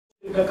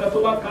ìkàkà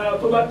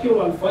tó bá kírun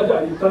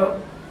àlùfájà yìí tán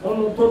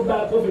ọ̀nà tó dá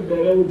kó fi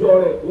bẹ̀rẹ̀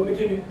ọjọ́ rẹ̀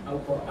oníkíni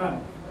Al-Qur'an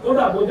tó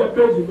dàbò jẹ́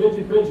péjì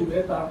méjì péjì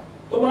mẹ́ta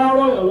tó bá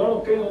rọ̀yàn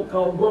lọ́rùn kéèyàn ka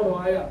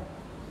 100 àyà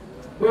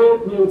pé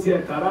mi ò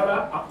tiẹ̀ kà rárá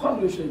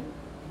àkọ́lù ṣe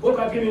ó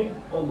ka kíni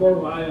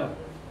 100 àyà.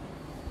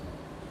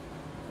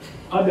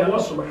 Abi Allah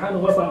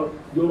subhanahu wa ta'ala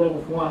yóò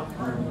rọrùn fún wa.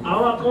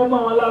 Àwọn kan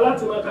máa wọn lá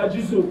láti máa ka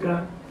jùzù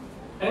kan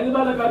ẹni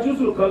bá lè ka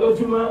jùzù kan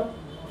lójúmọ́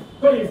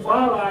pé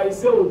ìfáàrà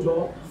iṣẹ́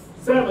òòjọ́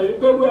sẹ́ẹ̀mọ̀ yìí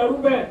pé wú ẹrú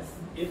bẹ́ẹ̀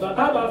ìgbà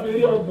tábà fi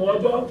rí 30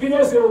 ọjọ́ kí ló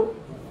ṣe o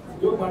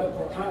yóò parí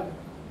Qur'an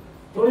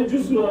torí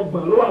jùzù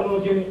 30 ló wà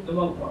nínú kíni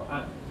nínú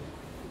Qur'an.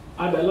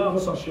 Abi Allah àwọn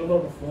sọ̀ṣẹ́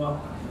rọrùn fún wa.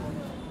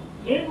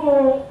 Nínú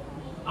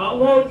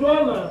àwọn ojú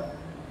ọ̀nà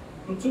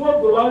tí wọ́n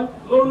gbé wá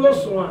lórí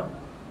lọ́sùnwọ̀n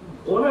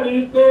òun náà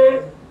ní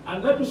pé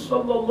Ànábì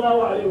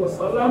sallallahu alayhi wa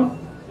sallam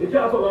ìdí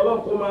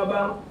àtọ̀lọ́lọ́ kó máa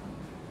bá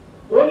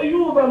wọ́n ní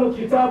yóò bá nu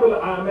kitabul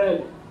a'mal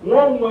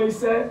wọ́n mọ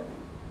iṣẹ́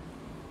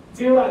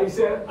tíra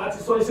iṣẹ́ àti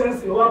sọ iṣẹ́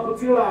sì wá kó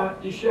tíra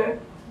iṣẹ́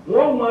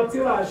wọ́n mọ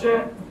tíra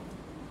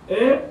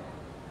iṣẹ́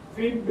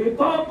fi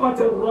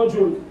bitaqati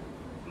rajul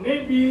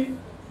níbi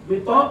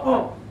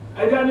bitaqah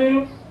ẹja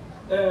ní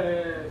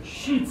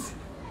sheet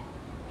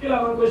kí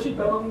la máa ń gbé sheet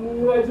a máa ń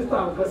mú rẹ́jísítà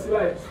nǹkan sí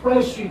láì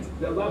spreadsheet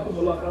lẹ́gbàá kò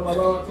mọ̀ lọ́kàn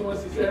bàbá wọn tí wọ́n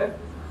ṣiṣẹ́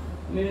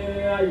ní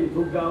ààyè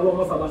tó ga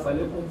ọlọ́mọ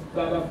sàbàsàlẹ̀ fún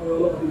dáadáa fún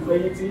ọlọ́mọ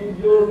ìfẹ́yìn tí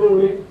yóò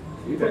lóore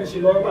èyí tẹ́ ń ṣe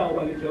lọ́wọ́ bá àwọn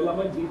àlejò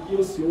ọlọ́mọdé kí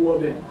ó sì owó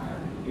ọbẹ̀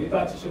èyí tá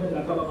a ti ṣe ní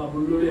ìdáká bá máa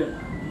burú lórí ẹ̀.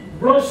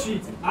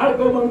 brushsheet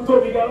àgbẹ̀ máa ń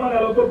tóbi ga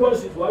máa lọ gbé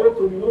brushsheet wá yóò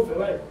tóbi yóò fẹ́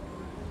báyìí.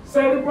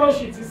 sẹ́ẹ̀rí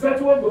brushsheet iṣẹ́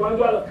tí wọ́n gbé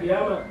wájú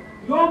àlùkìyámà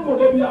yóò gùn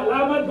débi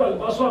alámẹ́dù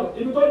àlùbásọ́ọ̀lù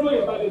ibi tó dún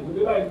èèyàn bá lè gùn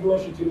dé báyìí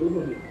brushsheet ló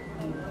gùn dé.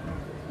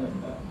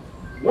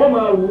 wọ́n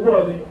máa rú bọ̀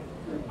ni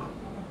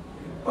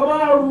wọ́n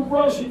máa rú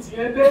brushsheet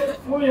yẹn dé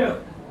fún yàn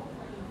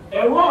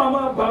ẹ̀rọ àwọn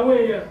àgbà àwọn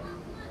èèyàn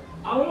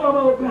àwọn ọmọ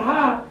òkè ha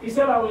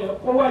iṣẹ́ àwọn èèyàn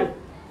kọ́ wáyé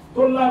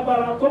tó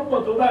lágbára tó pọ̀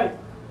tó báyìí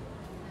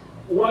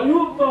wà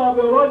yóò tọ́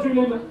ọbẹ̀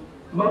rajulin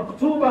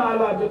maktuba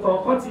ala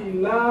bitaqati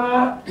la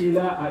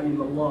ilaha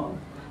illallah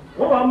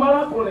wọ́n wà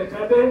márakùnrin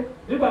kan dé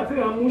nígbà tí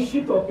wọ́n mú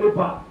sheet of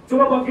paper tí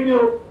wọ́n kọ́ kí ni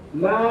o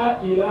la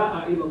ilaha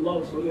illallah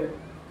òṣòlẹ̀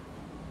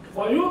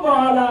wà yóò tọ́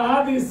ala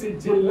hadisi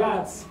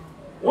jillat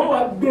wọ́n wà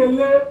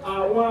gbélé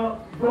àwọn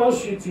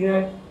brushsheet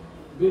yẹn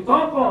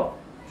bitaqah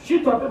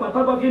ṣíìtọ̀ pé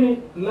bàtà bá kíni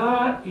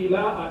la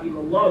ilaha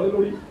illallah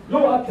lórí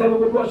yóò wá tẹnu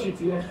gbogbo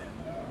ṣìtì yẹn.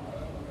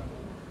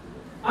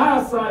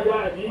 àṣà àyà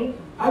yìí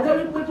ajá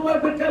wípé tó wá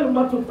gbé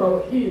kalimatu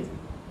tawhid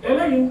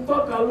eléyìí ń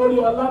tọ́ka lórí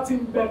ọlá tí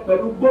ń bẹ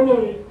pẹ̀lú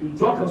gbólóhùn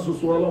ìjọ kan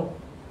ṣoṣo Ọlọ́run.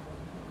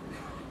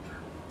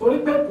 torí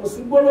pé kò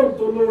sí gbólóhùn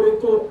tó lóore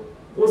tó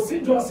kò sí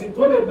ìjọsìn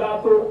tó lè dáa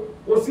tó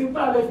kò sí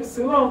tá a lè fi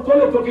sin náà tó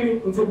lè tó kíni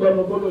ń ti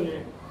gbẹnu gbólóhùn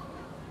yẹn.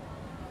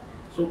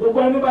 sọ gbogbo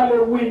ẹni bá lè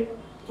wí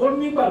tó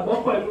nígbàgbọ́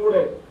pẹ̀lú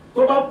rẹ̀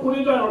tó bá kú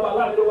níjọ́ ìrọ̀lá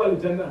aláàrin wà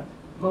lìjẹ́nà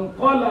man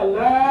qala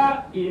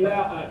la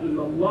ilaha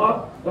illallah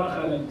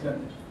dakhala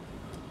aljanna.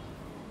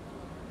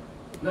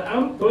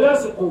 Na'am tó yẹ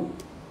sìkò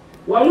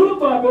wà yóò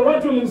tọ́ bi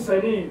rajulin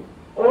sanim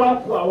ó wá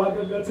kú àwọn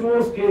gẹ́gẹ́ tí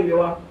wọ́n kéèlè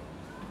wa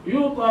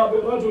yóò tọ́ bi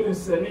rajulin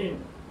sanim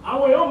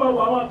àwọn yóò máa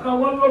wọ àwọn kan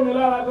wọ́n lómi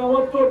lára gan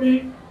wọ́n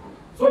tóbi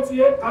tó ti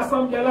yẹ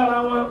kásán jẹ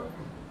lára wọn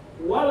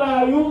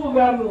wala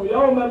yudhanu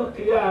yawmal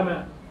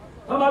qiyamah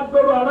wọ́n bá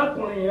gbẹ́rù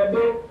arákùnrin yẹn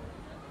dé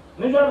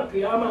níjọ́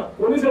kìyàmà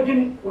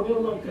oníṣẹ́gínì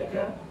onímọ̀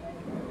kẹ̀kẹ́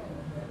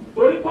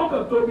torí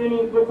pọ́kàn tóbi ní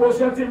gbogbo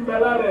iṣẹ́ tí ń bẹ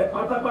lára ẹ̀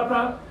pátápátá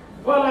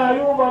wala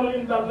yu'manu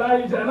inda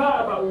Allahi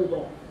janaha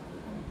ba'udah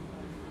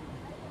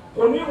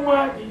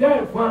oníwọ̀n ìyá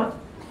ẹ̀fọn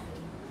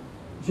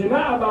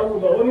janaha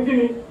ba'udah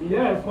onígínì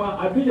ìyá ẹ̀fọn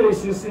àbíyẹ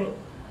ìṣinṣin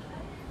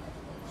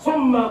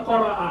summa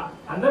qara'a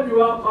ànábì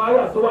wa kọ́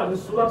ayà tó wà ní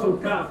Suratul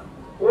Kahf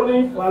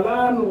قل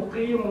فلا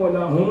نقيم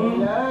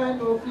لهم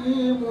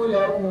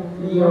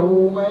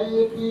يوم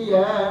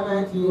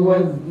القيامة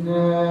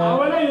وزنا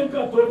أولا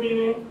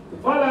يكتبني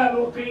فلا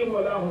نقيم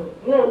لهم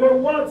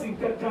ولوات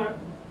ككا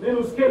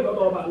لنسكيل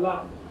الله الله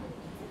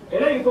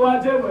إليه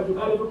تواجه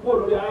مجوكال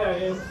بقول لي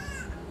آية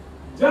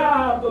جاء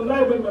عبد الله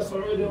بن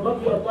مسعود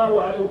رضي الله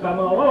عنه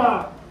كما روى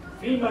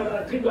في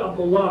مناقب عبد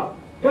الله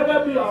كذا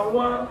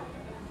بأعوان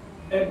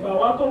ẹgbà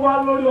wa tó wá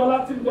lórí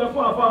ọlá tí ń bẹ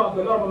fún àfáà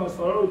Abdullahi ọmọ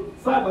sọ̀rọ̀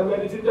sáàgbàgbé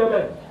ẹni tí ń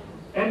débẹ̀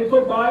ẹni tó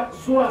gba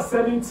súrà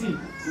 70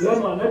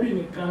 lẹ́nu ànábì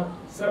nìkan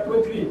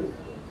separately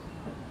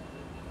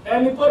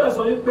ẹni tó dẹ̀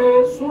sọ wípé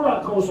súrà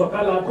kan ò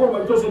sọ̀kalẹ̀ àkóhùn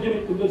ẹni tó ṣe kíni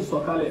ìlú ti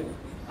sọ̀kalẹ̀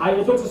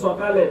ààyè tó ti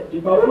sọ̀kalẹ̀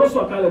ìgbà wo ló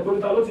sọ̀kalẹ̀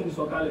torí ta ló ti di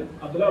sọ̀kalẹ̀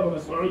Abdullahi ọmọ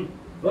sọ̀rọ̀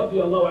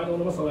radiyallahu anhu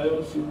ọmọ sọ̀rọ̀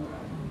ayọ́ sí.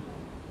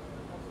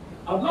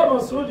 Abdullahi ọmọ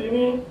sọ̀rọ̀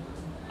ní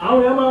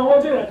àwọn yẹn máa wọ́n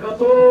jẹ́ ẹ̀ka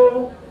tó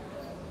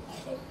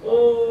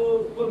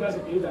ó ga sí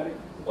kìí darí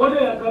ó lè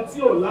yàtọ̀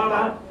tí ò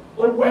lára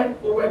ó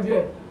wẹ́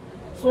díẹ̀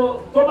so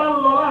tó bá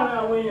ń lọ láàrin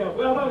àwọn èèyàn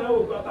bóyá báyìí àwọn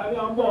òkú àtàrí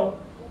à ń bọ̀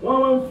wọ́n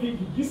máa ń fi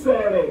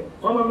gìgísẹ̀ rẹ̀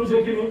wọ́n máa fi ṣe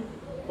kíni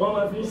wọ́n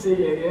máa fi ń ṣe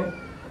yẹ̀yẹ́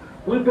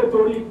wípé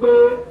torí pé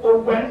ó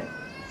wẹ́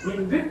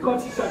ìdí kan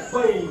ti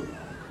ṣàpọ̀ èyí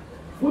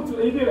fútu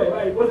ibi rẹ̀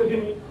báyìí ó ṣe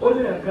kíni ó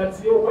lè yàtọ̀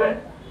tí ó wẹ́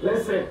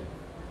lẹ́sẹ̀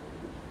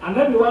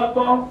ànábì wa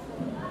gbọ́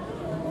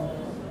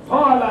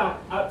ọ̀la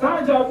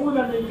àtàjà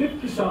múlẹ̀ ní ìdí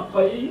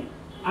kìṣàpọ̀ yìí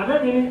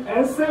ànábì ní ẹ̀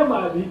ń sẹ́ẹ̀mà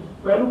bí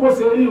pẹ̀lú bó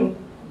ṣe rí un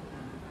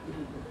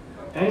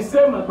ẹ̀yin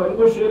sẹ́yìn mà pẹ̀lú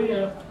bó ṣe rí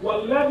yẹn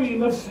walladhi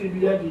nafsi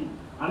biyadi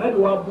ànábì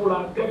wa búra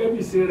gẹ́gẹ́ bí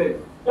ìṣe rẹ̀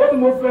ó ní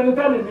mo fẹ́ ní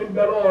tẹ́lẹ̀ mi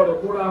bẹ̀rẹ̀ ọ̀rẹ́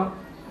búra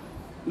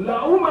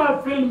làwùmá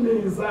fil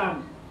mizan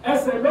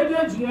ẹsẹ̀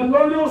méjèèjì yẹn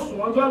lórí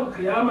òṣùwọ̀n ọjọ́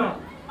kìyàmà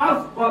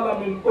athqala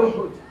min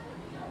Uhud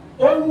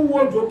ó wúwo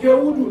jòkè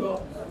wúdù lọ.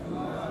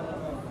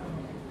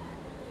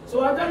 sọ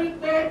ajá yìí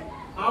pé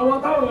àwọn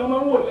táwọn èèyàn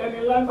máa ń wò lẹ́ni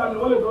láńgbà ni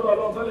wọ́n lè dọ́dọ̀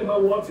ọlọ́run tó lè máa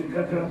wọ́ ọ̀tì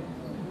kankan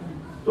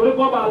torí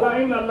pọ́ bá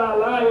aláìní náà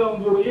láàyè ń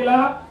bòrò yìí lá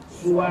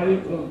ṣùwárí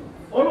kùn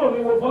ó lò ní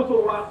wo fọ́tò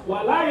wa wà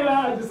láyé lá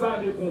àjíṣà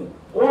nìkùn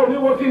ó ní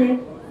wo kíni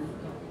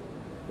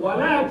wà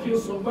láyé kì í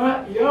ṣùgbọ́n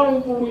ìyá ń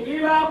bòrò yìí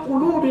lá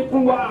kùlú mi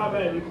kún wa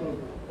àbẹ̀ nìkùn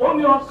ó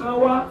ní ọkàn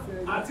wa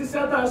àti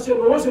iṣẹ́ tá a ṣe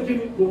lówó ṣe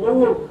kíni lówó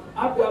wò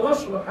àbí Allah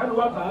subhanahu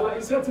wa ta'ala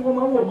iṣẹ́ tí wọ́n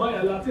máa ń wò máa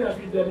yà láti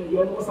àfi dẹni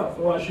ìyọnu wọ́n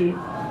ṣàfihàn wa ṣe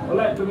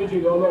ọlá ìtọ́ méjì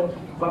ìyọ ọlọ́run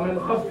faman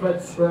khaffat.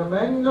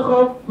 فمن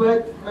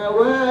خفت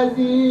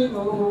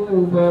موازينه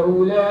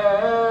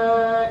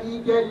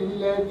فأولئك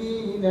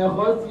الذين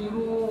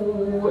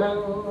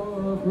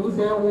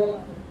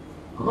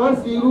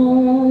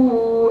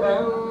خسروا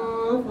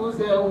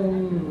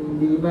أنفسهم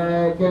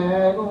بما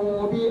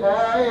كانوا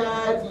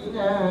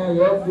بآياتنا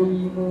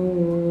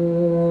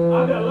يظلمون.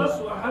 أبي الله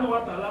سبحانه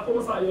وتعالى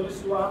كم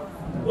سيرسوا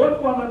قل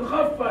ومن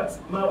خفت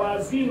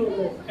موازينه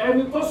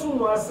ẹni tó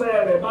sunwọ̀n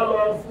ẹsẹ̀ rẹ̀ bá lọ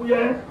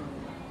fúyẹ́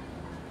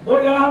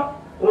bóyá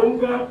òun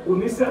gan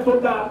oníṣẹ́ tó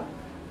dáa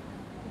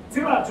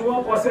tíra tí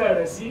wọ́n kọsẹ̀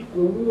rẹ̀ sí kò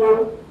wúwo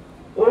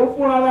òun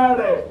fúnra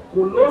rẹ̀ kò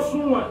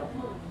lóṣùwọ̀n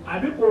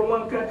àbí kò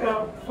wọn kankan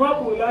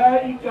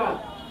fábùláìkà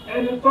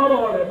ẹni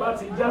tọ́rọ̀ rẹ̀ bá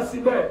ti já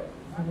síbẹ̀.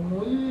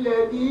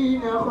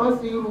 الذين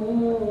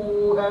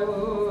خسروا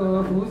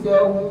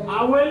أنفسهم.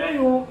 àwọn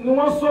eléyìí ni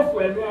wọ́n ṣòfò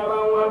ẹ̀mí ara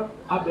wọn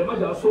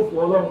àbẹ̀mọ́jà ṣòfò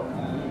ọlọ́run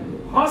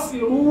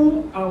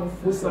khasiru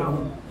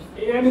anfusahum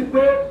ìyẹn ni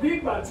pé bí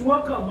ìgbà tí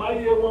wọ́n kàn máa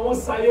yé wọn wọ́n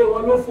sáyé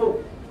wọn lófò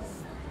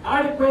á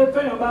rí pé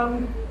tẹ́yàn bá ń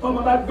tọ́mọ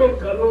bá gbé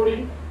nǹkan lórí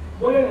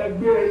bóyá ẹ̀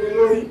gbé ẹyẹ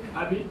lórí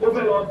àbí ó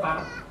fẹ́ lọ tà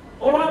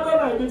ó wá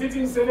dọ́nà ibi títí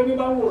ń ṣe ní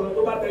bá ń wòrán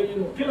tó bá tẹ̀yìn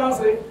nù kí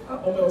láṣẹ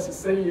ọmọ ẹ̀ sì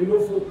sẹ́yìn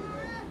lófò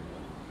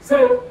ṣé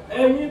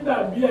ẹ̀yin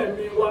dàbí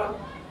ẹ̀mí wa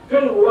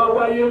kéèyàn wá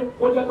wáyé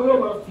ó jẹ́ pé yóò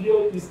máa fi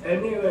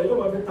ẹ̀mí rẹ̀ yóò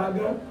máa fi ta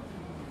gán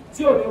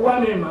tí ò ní wá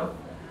ní ìmọ̀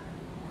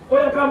ó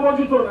yẹ ká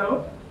mójútó náà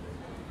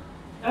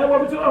ẹ wo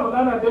bí tí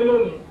Ramadan dé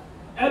lónìí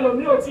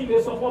ẹlòmíì ò tí ì lè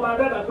sọ fún ọba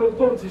dẹ́dà pé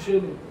tóun ti ṣe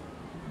nù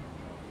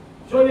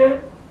ṣóyé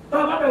tá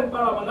a bá bẹ̀ gba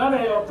Ramadan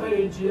ẹ̀yọ̀ ọ̀kan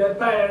èjì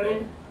ẹ̀ta ẹ̀rin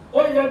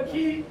ó yẹ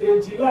kí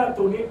èjìlá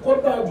tòní kó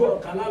dájú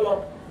ọ̀kànlá lọ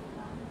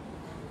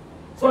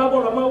tó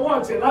agbọ́dọ̀ máa wọ́n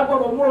ọ̀tí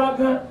lágbọ́dọ̀ múra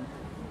gan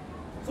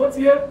tó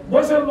ti yé bó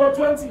ṣe ń lọ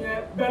 20 yẹn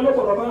bẹ́ẹ̀ ló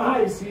gbọ́dọ̀ máa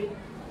háì sí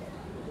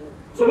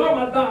tòló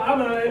máa dá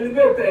àmà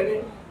ẹlẹ́gbẹ̀ẹ́ ni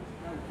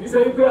kì í ṣe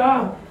wípé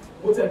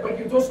mo ti ẹ̀pẹ́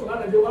kí n tó sùn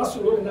lánàá wá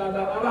sùn lónìí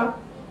dáadáa rárá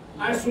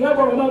àìsùn yẹn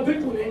gbọ́dọ̀ máa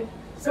dínkù ni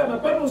sẹ́mi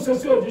pẹ́ẹ́nù ṣe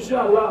sí òjíṣẹ́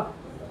Allah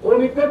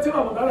òní pé tí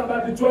Ramadan bá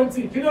di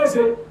 20 kí ló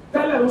ṣe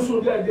tẹ́lẹ̀ ń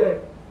sùn díẹ̀díẹ̀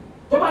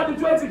tó bá di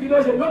 20 kí ló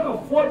ṣe lọ́kàn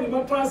fọ́ọ̀dì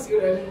mẹ́tíráàsì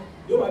rẹ̀ ni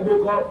yóò máa gbé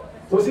kọ́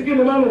kò sí kí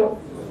ni máa ń wọ̀.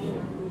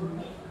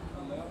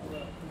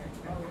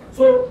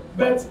 so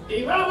but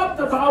ìwé àwọn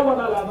tẹ̀tà àwọn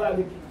àlàbà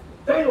ni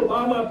tẹ́yìn ò bá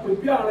máa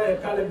pèpè ààrẹ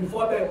ẹ̀ka lẹ̀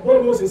before that bóyá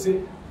ó ṣe ṣe.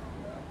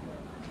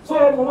 so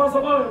mo máa sọ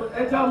fún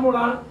ẹja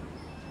múra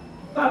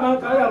tá a máa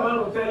ń kárí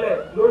àmárùn tẹ́lẹ̀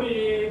lórí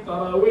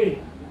tarawih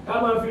ká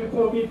máa fi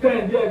kún bí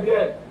 10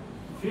 díẹ̀díẹ̀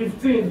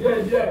 15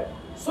 díẹ̀díẹ̀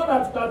so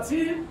that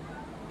tàtí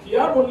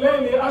kìyàmù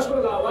lẹ́yìn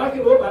aṣọ́nà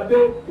àwákìrì ó bá dé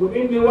kò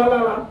ní ní wá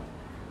lára.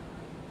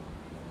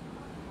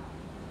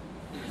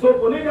 so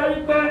kò ní yá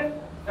wípé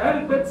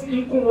ẹ̀rí pé tí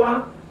ikùn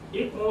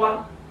wa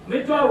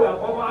níjọ́ àwẹ̀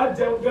àkọ́kọ́ á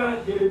jẹun gán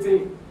gèrètè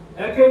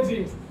ẹ̀kejì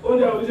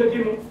oúnjẹ oníṣẹ́ kí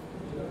ni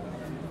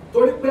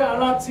torí pé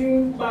ara ti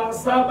ń bá a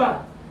sábà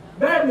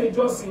bẹ́ẹ̀ ni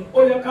ìjọsìn ó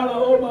yẹ kára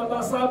ó máa bá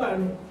a sábà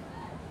ni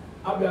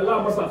abẹ́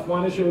aláàmọ́sà fún wa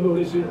níṣẹ́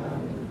olóore ṣe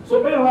so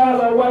bẹ́ẹ̀ wá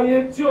ara wáyé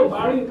tí ò bá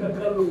rí nǹkan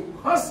kan lò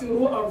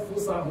khasiru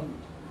anfusahum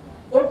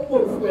ó pò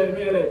fún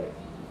ẹ̀mí rẹ̀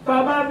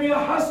tàbá ní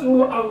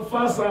khasiru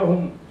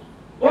anfusahum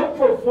ó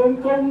pò fún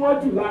tó wọ́n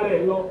jù lára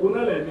ẹ̀ lọ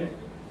onálẹ̀mí.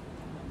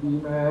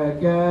 بما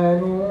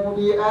كانوا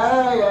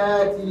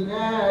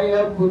بآياتنا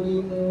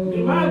يظلمون.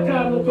 بما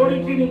كانوا torí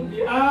kí ni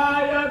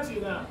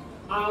بآياتنا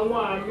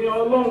àwọn àmì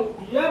ọlọ́run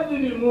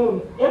yadhlimun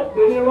ó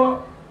pè ní rọ́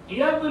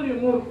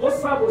yadhlimun ó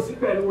ṣàbòsí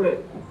pẹ̀lú rẹ̀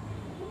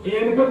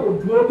ìyẹn ni pé kò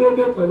dúró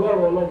déédéé pẹ̀lú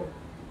ọ̀rọ̀ ọlọ́run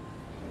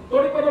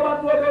torí pé tó bá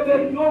dúró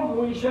déédéé yóò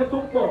mú iṣẹ́ tó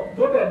pọ̀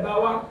tó dẹ̀ dá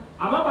wa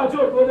àmọ́ bá tí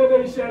ò dúró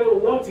déédéé iṣẹ́ rẹ̀ ò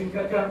wọ́ọ̀tì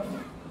kankan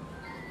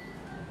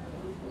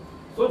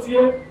tó ti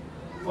yé.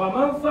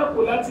 ومن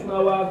ثقلت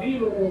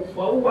موازينه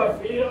فهو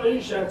في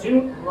عيشة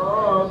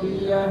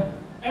راضية.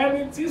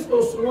 ẹni tí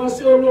òṣùwọ̀n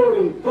sí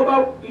olóore tó bá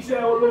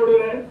iṣẹ́ olóore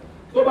rẹ̀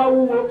tó bá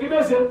wúwo kí ló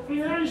ṣe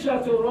fi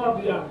عيشة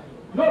راضية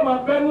yóò máa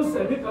bẹ́nu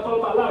sẹ̀mí kan tó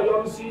bá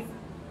láàyọ́nu sí.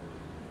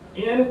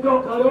 ìyẹn ni pé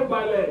ọkàn ló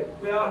balẹ̀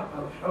pé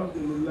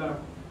alhamdulillah.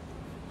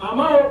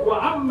 àmọ́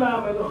وأما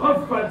من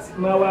خفت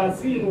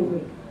موازينه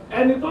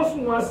ẹni tó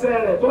sùnwọ̀n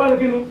sẹ́ rẹ̀ tó bá ní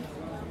kí ni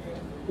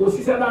kò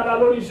ṣiṣẹ́ dáadáa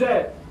lórí iṣẹ́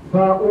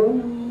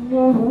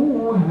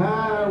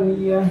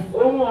هاوية.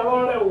 ohun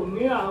ọ̀rọ̀ rẹ̀ ò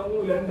ní àwọn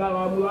ilẹ̀ ń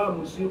dára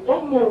múláàmù sí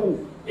ọmọwù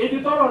ibi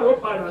tọ́rọ̀ rẹ̀ ó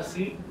padà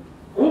sí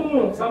ọmọ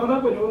sábàtà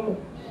pè ní ọmọ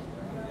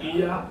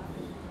ìyá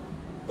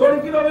torí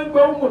kí ló ń gbé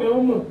ọmọ ní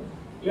ọmọ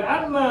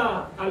yàrá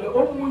àlẹ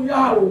ọmọ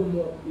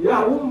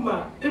yahuma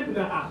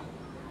ibna a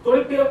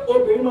torí pé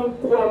obìnrin máa ń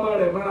kó ọmọ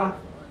rẹ̀ mọ́ra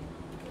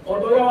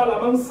ọ̀dọ̀ yà wà là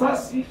máa ń sá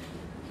sí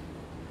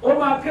ó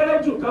máa kéré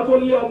jù ká tó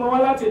lé ọmọ wa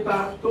láti ta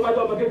tó bá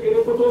jẹ́ ọmọ kékeré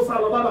kó tó sá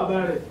lọ bá bàbá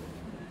rẹ̀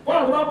wọ́n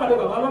àti bá pàdé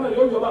bàbá lọ́nà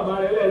yóò yọ bàbá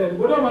rẹ̀ lẹ́lẹ̀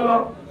gbọ́dọ̀ máa lọ.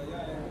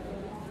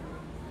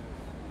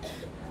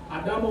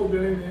 àdámọ́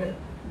obìnrin ni ẹ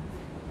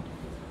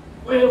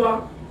wọ́n wa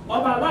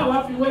ọba aláwa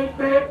fi wé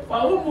pé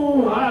fàwọ́mù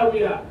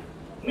hàwíà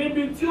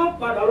níbi tí ó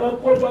padà lọ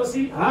kójọ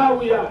sí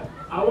hàwíà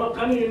àwọn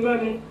kan ní iná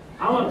ni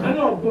àwọn kan ní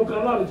ọ̀gbun kan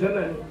náà lùjẹ́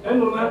náà ni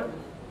ẹnu náà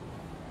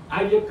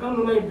àyè kan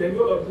nínú ibẹ̀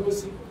yóò lọ dúró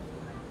sí.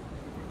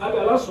 abi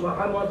Allah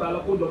subhanahu wa ta'ala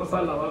kó jọ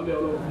sálà wà bẹ́ẹ̀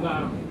ọlọ́run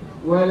náà.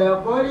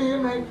 ولقد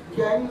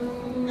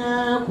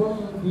مكناكم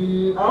في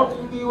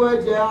الأرض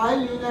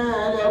وجعلنا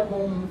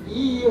لكم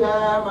فيها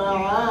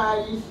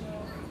معايش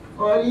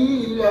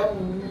قليلا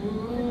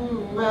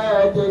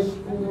ما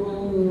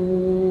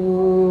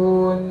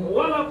تشكرون.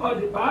 ولقد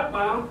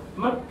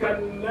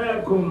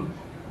مكناكم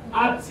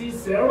àti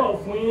sẹ̀rọ̀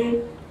fún yín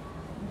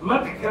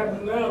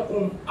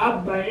مكناكم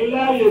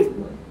àgbàyínláyè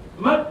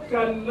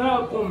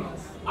مكناكم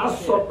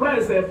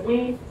asọ̀pẹ́sẹ̀ fún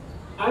yín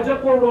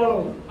ajẹ́kọ̀ọ́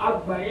rọrùn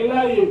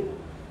àgbàyínláyè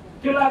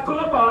kí la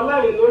kọ́lọ́pà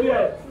aláyè lórí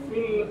ẹ̀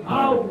fi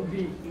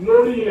áàbùdì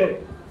lórí ilẹ̀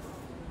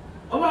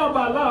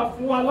ọlọ́ọ̀bà aláà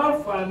fún wa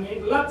láǹfààní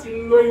láti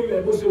lo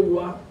ilẹ̀ bó ṣe wù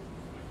wá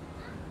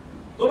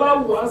tó bá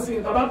wù wá sí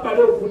ìta bá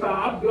pàdé òkúta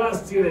á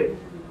blast rẹ̀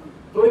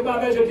torí bá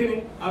fẹ́ ṣe kí ni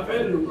a fẹ́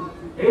lò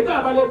èyí tá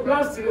a bá lè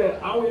blast rẹ̀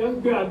àwọn èèyàn ń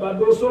gbé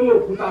àgbàdo sórí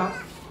òkúta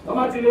wọ́n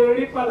bá ti lè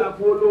rí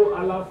pàlàpọ̀ lo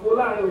àlàfo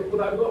láàrin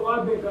òkúta bí wọ́n bá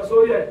gbé nǹkan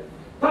sórí ẹ̀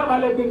tá a bá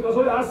lè gbé nǹkan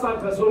sórí ẹ̀ á sa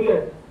nǹkan sórí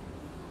ẹ̀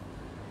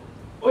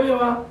ó yẹ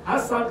wa á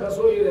sa nǹkan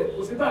sórí rẹ̀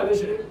kò sí tá a lè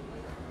ṣe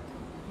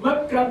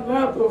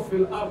mẹ́kànnáàkùn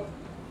fil ard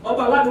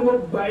ọba láti mo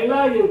gbà yín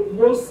láàyè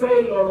mo ṣe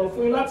ìlọ̀rọ̀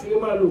fún yín láti lè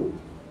máa lò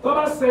tó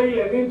bá ṣe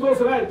ilẹ̀ ní tó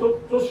ṣe láì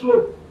tó ṣúlò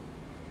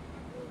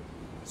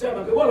ṣe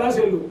àmàkẹ́ bọ́ọ̀lù á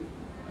ṣe lò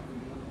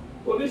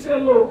oníṣẹ́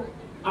lò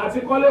àti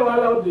kọ́lé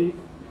wàhálà òde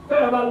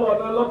tẹ́yà bá lọ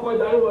ọ̀nà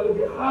lọ́kọjà yìí wọlé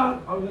bí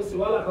àwọn èsì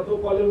wàhálà kan tó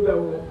kọ́lé ń bẹ̀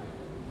wọ́n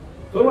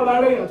tó wọ́n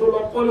lára èèyàn tó lọ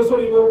kọ́lé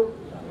sórí wo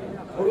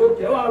òde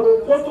kẹwàá ro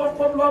kó tó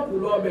kó blọ́ọ̀kù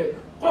lọ bẹ̀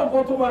kó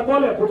tó máa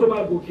bọ́ọ̀lẹ̀ kó tó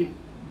máa gòkè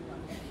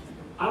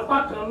apá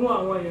kan nú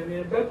àwọn èèyàn ní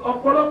ẹgbẹ́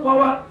ọ̀pọ̀lọpọ̀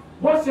wa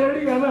bó ṣe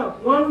rí yẹn náà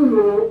wọ́n ń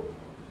lò ó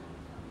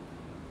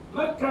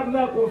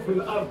مكناكم في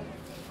الأرض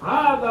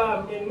هذا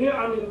من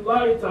نعم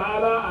الله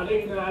تعالى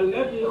علينا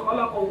الذي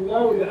خلق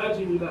الله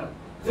لأجلنا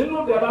nínú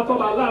ìdẹ̀ra tó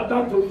bá aláàdá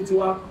torí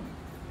tiwa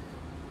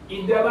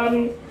ìdẹ̀ra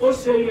ni ó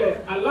ṣe ilẹ̀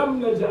ألم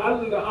نجعل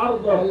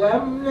الأرض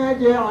ألم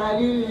نجعل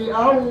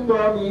الأرض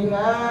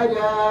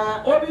مهادا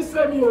ó ní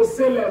sẹ́mi ò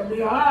ṣẹlẹ̀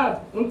mihad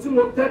ń tí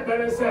mo tẹ́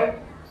pẹrẹsẹ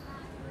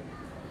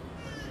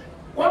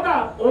kódà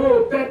òun ò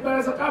tẹ́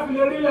pẹrẹsẹ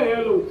káfílẹ̀ rílẹ̀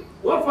yẹn lò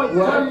wọ́n fọ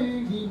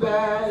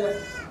والجبال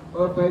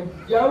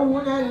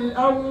وفجرنا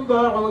الأرض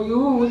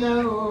عيونا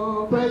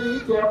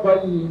فالتقى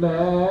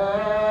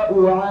الماء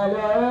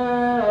على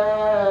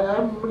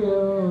أمر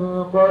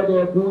قد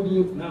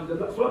قدر. نعم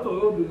ده سورة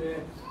الهود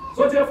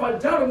سورة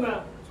فجرنا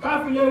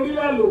káfílẹ̀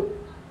rílẹ̀ lò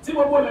tí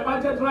gbogbo ilẹ̀ bá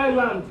jẹ́ dry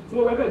land tí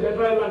mo bẹ́ẹ̀ jẹ́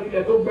dry land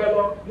ilẹ̀ tó gbẹ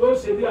lọ yóò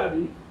ṣe bí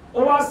àbí ó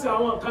wá sí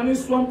àwọn kan ní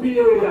swampy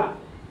area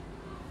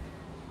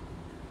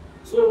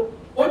so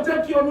ó jẹ́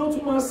kí omi ó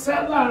tún máa sẹ́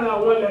láàrin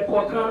àwọn ilẹ̀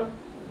kọ̀ọ̀kan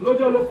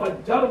lójó ló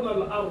fajjarna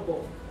al-ardh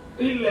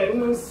ilẹ̀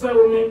ń sẹ́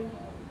omi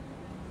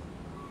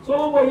tó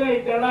gbogbo yẹn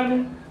ìdẹ̀ra ni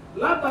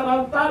látara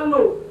ń tá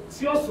lò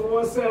tí ó sùn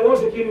wọn sẹ́ wọ́n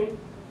ṣe kí ni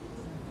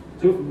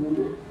tí ó fi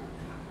wúlò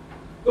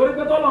torí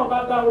pé tọ́lọ̀ bá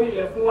dá orí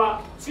ilẹ̀ fún wa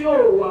tí ó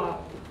wà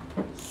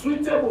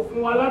suitable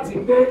fún wa láti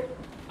gbé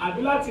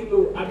àbí láti lò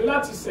àbí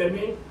láti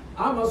sẹ̀mí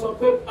a máa sọ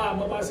pé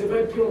àmọ́ bá ṣe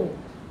fẹ́ kírun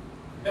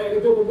ẹ̀rí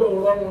tó gbogbo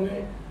ọ̀rọ̀ ni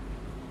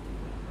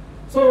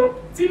so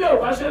tílé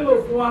ò bá ṣe lò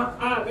fún wa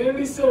a ní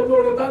rí sí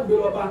olóore dágbé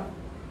lọ́ba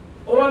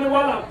ó wá ní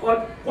wàhálà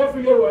kó fi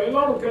lè wọ̀nyí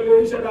lọ́rùn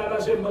kẹlẹ́ iṣẹ́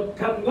dáadáa ṣe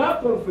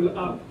mọ̀kànlákùn fil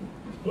ard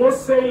mo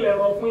ṣe ilẹ̀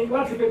rọ̀ fún yín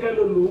láti kékeré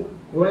lò lò.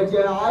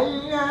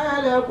 وجعلنا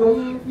لكم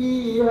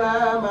فيها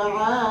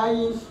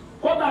معايش.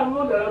 kódà nínú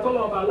ìdára tó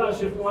lọ́ba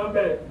aláṣẹ fún wa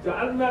bẹ́ẹ̀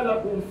ja'alna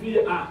lakum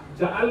fiha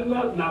ja'alna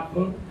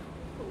lakum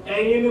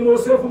ẹ̀yin ni mo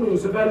ṣe fún mi ò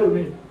ṣe fẹ́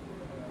lómi.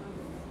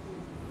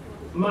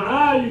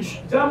 معايش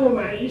jamu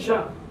ma'isha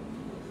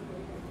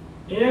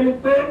ìyẹn ni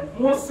pé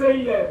mo ṣe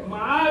ilẹ̀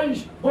معايش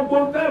gbogbo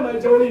tẹ́ẹ̀mù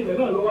ẹ̀jẹ̀ orí ilẹ̀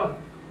náà ló wà.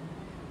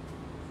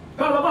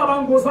 káàlọ́ bá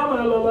ń go sámà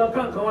lọ lọ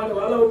káàkan wá ní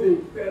wàhálà òde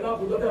ẹ̀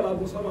lákòójọ́ tẹ́ẹ̀ bá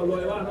go sámà lọ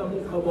ẹ̀ wá náà mú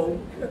kàbọ̀ ọ́n.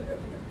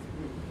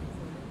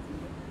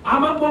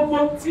 àmọ́ gbogbo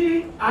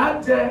tí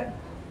a jẹ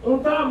ohun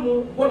tá a mú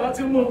bọ́lá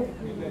ti mú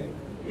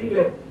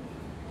ilẹ̀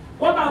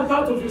kódà ń tá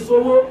tó fi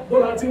sowó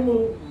bọ́lá ti mú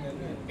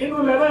inú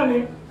ilẹ̀ náà ni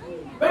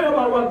bẹ́ẹ̀ yóò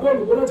bá wa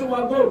góòlù bọ́lá ti wa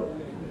góòlù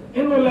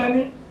inú ilẹ̀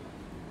ni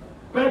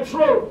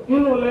petrol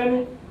inú ilẹ̀ ni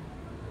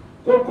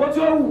kòkó tí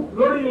ó wù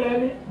lórí ilẹ̀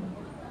ni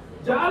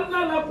ja'alna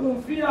lakum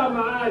fiha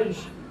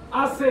ma'ish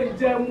ase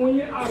ìjẹun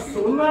yín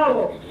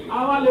àsùnmáwọ̀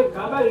àwa lè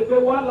kà báyìí pé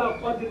wala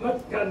qad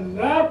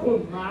makkannakum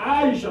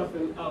ma'isha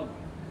fil ard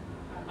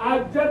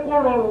ajẹ́kọ̀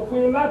rọrùn fún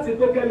yín láti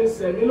gbẹ́kẹ̀lé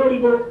sẹ̀mí lórí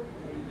bó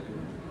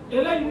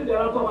eléyìí ní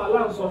ìdára tó máa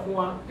láǹ sọ fún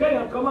wa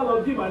kéèyàn kan má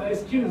lọ give an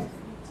excuse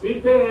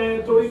wípé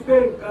torí pé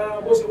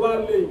nǹkan bó ṣe wá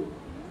lè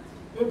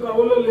nǹkan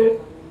wo ló le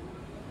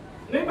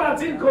nígbà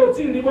tí nǹkan ò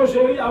tí ì rí bó ṣe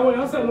rí àwọn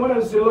èèyàn sẹ̀ wọ́n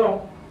rẹ̀ ń ṣe lọ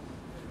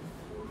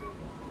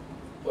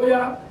ó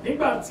yá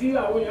nígbà tí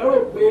àwọn èèyàn rò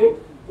pé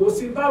kò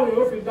sí táwọn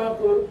èèyàn fi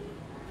dáko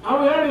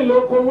àwọn èèyàn rìn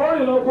lóko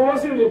wọ́n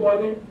sì rìn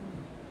bọ̀ ni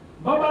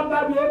bọ́ bá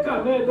dábí éka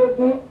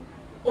mẹ́ẹ̀ẹ́dógún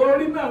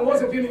orí náà wọ́n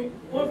sì kí ni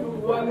wọ́n fi rù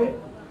wálé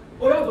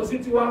ó yàtọ̀ sí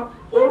tiwa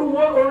orí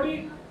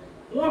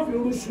wọ́n fi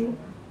rúṣu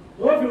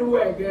wọ́n fi ru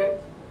ẹ̀gẹ́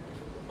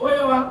ó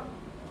yẹ wa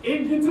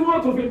igi tí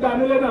wọ́n tún fi dá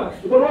nílé náà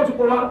ìgbọ́n wọ́n ti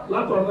kó wa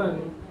látọ̀ náà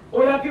ni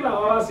ó yá kí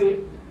làwọn wá ṣe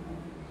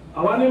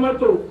àwa ní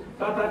mọ́tò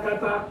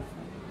katakata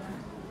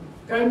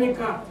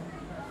kẹ́míkà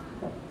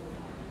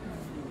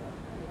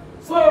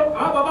so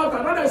àwọn bàbá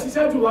tàná dẹ̀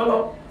ṣiṣẹ́ jù wá lọ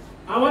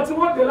àwọn tí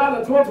wọ́n dé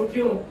lánàá tí wọ́n tún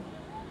kírun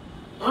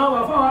àwọn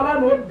àfáwọn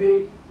aláàánú ó dé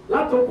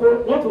látòkò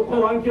wọ́n tún kọ́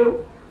wa ń kéwò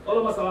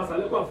ọlọ́mọsàwàsà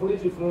lẹ́kọ̀ọ́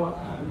àforíjì fún wa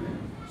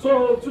so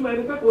túmọ̀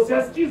ẹni pé kò sí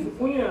excuse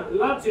fún yàn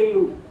láti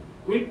lò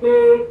wípé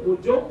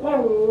òjò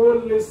kóhùn ó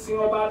lè sin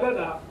ọba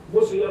adẹ́dà bó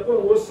ṣe yẹ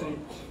kóhùn ó sìn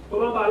tó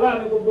bá bá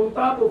aláàánú gbogbo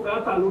táàbù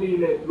káàtà lórí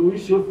ilẹ̀ ló ń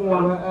ṣe fún wa.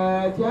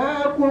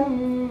 وآتاكم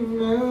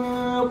من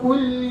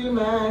كل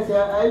ما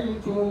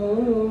سألتموه.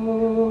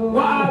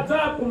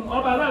 وآتاكم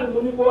ọba aláàánú mo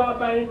ní kó wá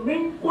báyìí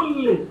min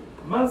kulli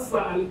ma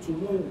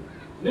sa'altumuhu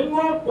nínú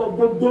ọ̀pọ̀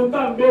gbogbo tá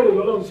à ń béèrè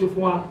lọ́lọ́run ṣe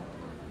fún wa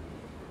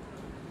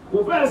kò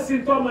fẹ́ sí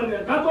tọ́mọ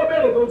nìyẹn ká tó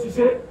béèrè tó ti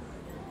ṣe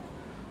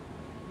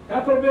ká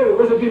tó béèrè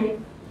ó ṣe kí ni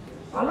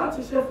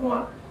aláti ṣe fún wa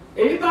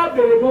èyí tá a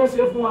béèrè tó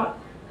ṣe fún wa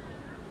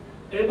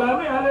ìgbà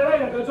míì alẹ́ rẹ̀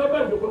yẹn kan tó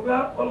bẹ̀rẹ̀ jòkó pé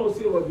ọlọ́run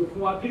sì rọ̀jò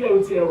fún wa kílẹ̀ ó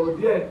ti ẹ̀rọ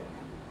díẹ̀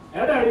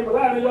ẹ̀dá rí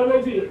láàrin yọ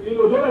méjì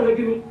ìlú òjò bẹ̀rẹ̀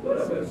kí ni yóò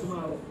bẹ̀rẹ̀ súnmọ́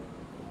rẹ̀.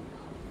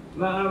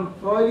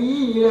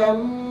 قليلا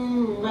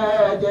ما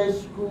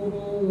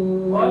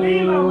تشكرون.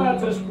 قليلا ما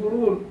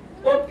تشكرون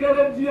ó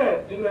kéré díẹ̀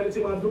nínú ẹni tí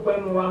máa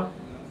dúpẹ́ nu wa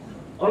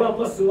ọlọ́run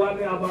mọ̀ sí wa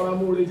ní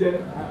abaramóore jẹ́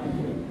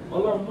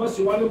ọlọ́run mọ̀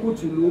sí wa ní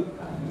bùtùlù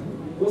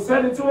kò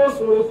sẹ́ni tí wọ́n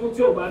sọ̀rọ̀ fún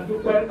tí ò bá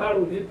dúpẹ́ kárò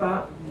níta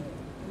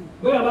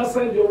bóyá bá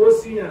sẹ́ndì owó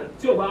síyàn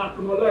tí ò bá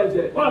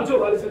acknowledge wọ́n tí ò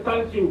bá lè ṣe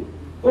thank you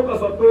ó kàn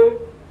sọ pé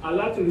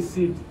alert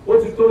received ó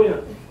ti tó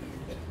yàn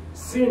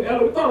sin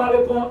ẹlòmí tó ọ̀bá lè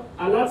kọ́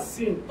alert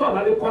sin tó ọ̀bá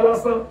lè kọ́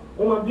lásán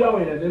ó máa bí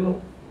àwọn èèyàn nínú.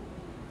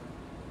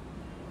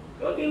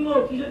 ó ní inú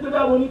kí ṣe pé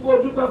báwo ní kó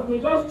dúpẹ́ fún mi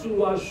just to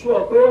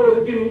assure pé ó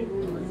rí kí ni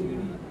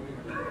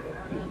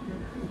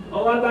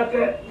ọwọ́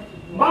adákẹ́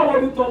báwo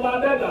ní tọba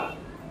dẹ́dà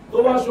tó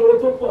wá ṣòro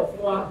tó pọ̀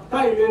fún wa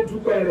táyì lè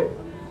dúpẹ́ rẹ̀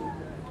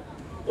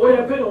ó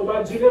yẹ pé ìwọ̀n bá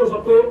jí lé sọ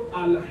pé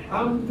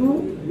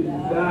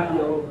alhamdulillahi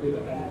rabbil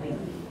alamin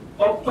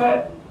ọpẹ́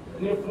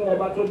ní fún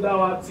ọba tó dá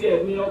wa tí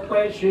ẹ̀ ní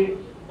ọpẹ́ ṣe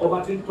ọba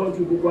tí ń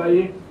tọ́jú gbogbo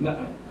ayé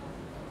náà.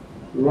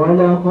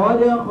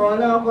 ولقد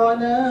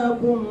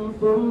خلقناكم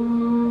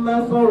ثم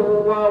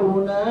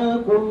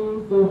صورناكم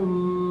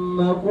ثم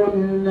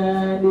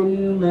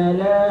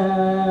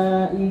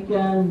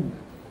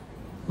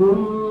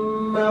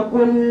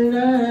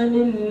قلنا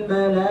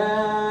للملائكة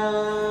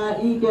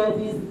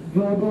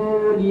اسجدوا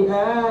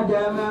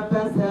لآدم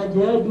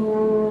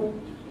فسجدوا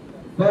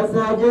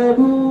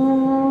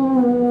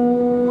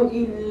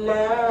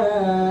إلا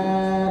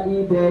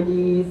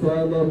إبليس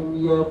لم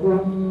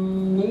يكن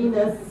من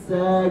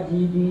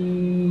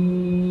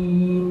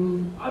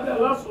الساجدين. Adé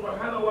Allah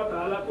subhanahu wa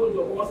ta'ala kó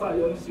jọ kó wọ́sà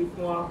yọ ní sí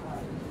fún wa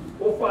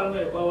ó fún àná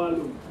ẹ̀bá wa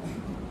lò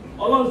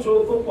ọlọ́run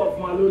ṣòro tó pọ̀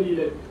fún wa lórí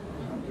ilẹ̀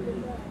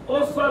ó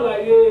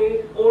ṣàlàyé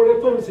oore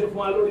tó ń ṣe fún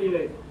wa lórí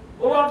ilẹ̀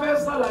ó wá fẹ́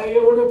ṣàlàyé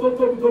oore tó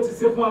tóbi tó ti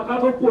ṣe fún wa ká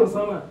tó kó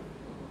nsánmà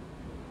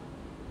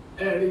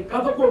ẹ̀rí ká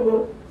tó kó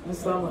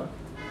nsánmà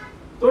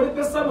torí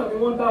pé sánmà ni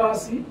wọ́n dá wa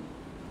sí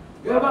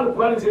gẹ́gẹ́ bá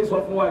Al-Qur'ani ṣe sọ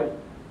fún wa yìí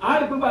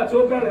àárín pípa tí ó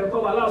bẹ̀rẹ̀ tó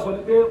wà láàṣọ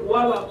ni pé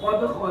wàhálà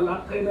kọ́dé kọ̀ọ̀lá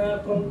kẹ́nà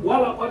kún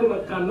wàhálà kọ́dé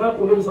kàná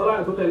kún lórí sọ́lá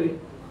ẹ̀ tó tẹ̀lé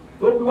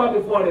tó bí wá bí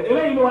fọ́ rẹ̀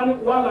eléyìí ló wá ní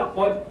wàhálà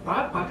kọ́dé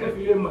pàápàá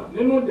kẹfì lè mà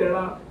nínú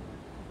dẹ̀ra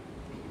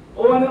ó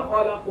wá ní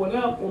ọ̀là kò ní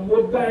àpò mo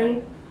dá yín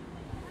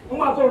wọ́n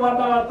máa tó wá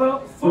dá wa tán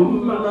fún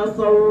mi.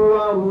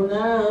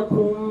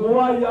 mo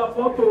wá ya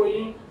fọ́tò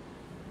yín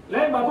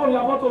lẹ́yìn ìgbà tó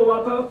ya fọ́tò wa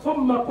tán fún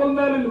mi kó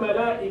mẹ́rin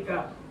màláíkà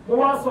mo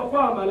wá sọ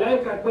fún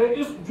àmàláíkà pé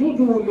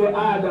isjudu li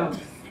Adam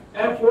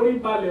ẹ forí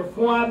balẹ̀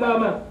fún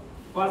Ádámà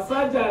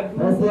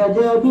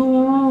fasajadu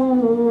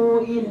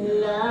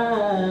illa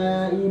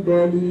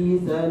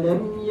iblisa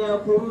lam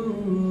yakun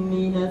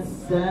minas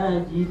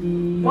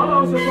sajidin. wọ́n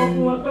lọ́n ṣe sọ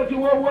fún wọn pé kí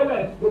wọ́n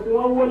wólẹ̀ gbogbo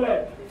wọn wólẹ̀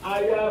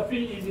àyàfi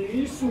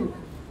Ìbílísù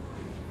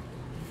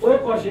ó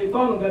kọ̀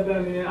ṣètọ́nù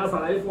dandan ni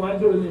asàlàyé fún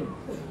wájú òní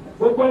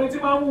gbogbo ẹni tí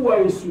máa ń wùwà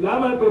èṣù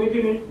láàmà pé ní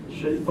kíni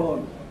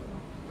ṣètọ́nù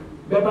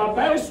bẹ̀bà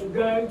bá èṣù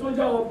gan tó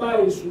jẹ́ ọba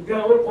èṣù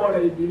gan ó kọ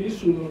rẹ̀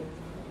Ìbílísù ni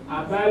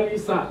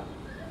àbálísà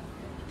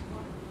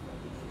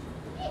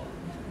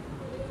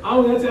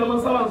àwọn yẹn tí a máa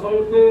sábà sọ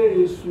wípé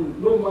èṣù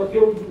ló mọ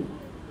kéwù jù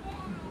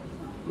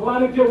mo wá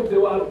ní kéwù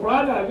tèwà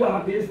Al-Qur'ani àbí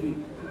àdéhìí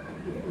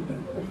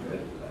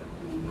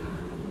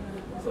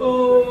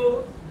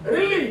so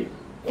really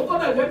ó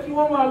tọ́jà jẹ́ kí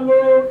wọ́n máa lo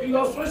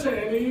illustration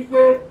yẹn ní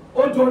wípé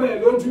ó jọ rẹ̀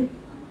lójú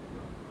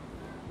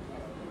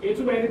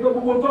ìtumọ̀ ẹni pé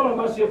gbogbo tọ́rọ̀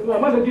máa ṣe fún ọ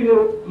má ṣe kí ni o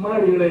má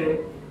rí rẹ̀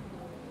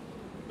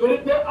torí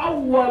pé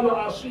awwal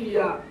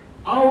àṣìyà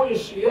أو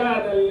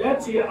إشياء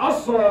التي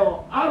عصى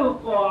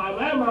ألقى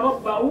أمام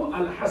ربه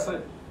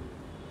الحسد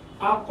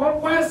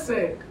àkọ́kọ́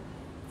ẹ̀ṣẹ̀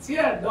tí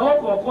ẹ̀dá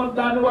ọ̀kọ̀ọ̀kan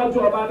dá níwájú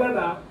ọba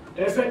dẹ́dà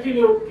ẹ̀ṣẹ̀ kí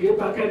ni kì í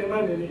takẹ́ni má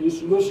nìyí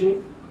èṣù ló ṣe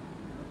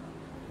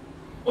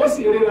ó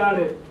sì ríra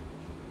rẹ̀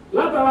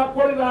látara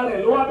kórìíra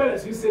rẹ̀ ló wá bẹ̀rẹ̀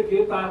sí ṣe kì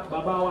í ta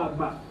bàbá wa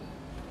àgbà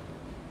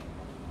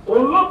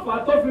òun ló fà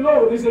á tó fi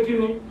lóhùn ní ṣe kí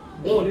ni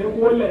òun ní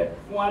wọlé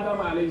fún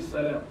Ádámù alayhi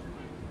salam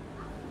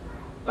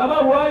bàbá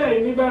wo ayé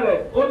yìí níbẹ̀rẹ̀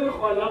ó ní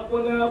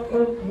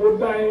khalaqnakum mo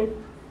dá yín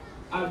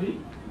àbí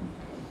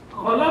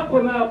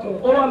khalaqnakum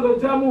ó wà ló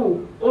jámù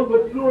ó lo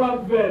plural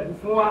verb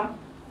fún wa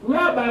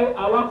wíwábàá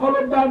àwa kọ́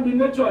ló dá bí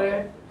nature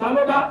yẹn ta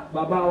ló dá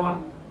bàbá wa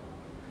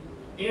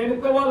ìyẹn ni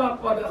pé wa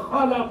laqad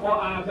khalaqa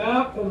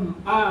abakum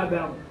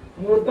Adam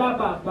mo dá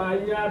bàbá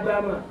yín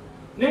Ádámù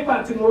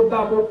nígbà tí mo dá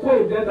mo kó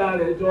ìdẹ́dà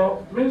rẹ̀ jọ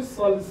min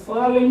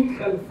salsalin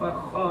kal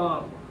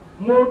fakhar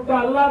mo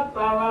dá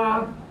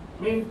látara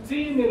min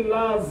tini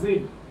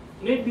lazib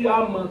níbi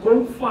àmọ̀ tó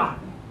ń fà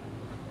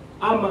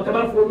àmọ̀ tẹ́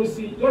bá fomi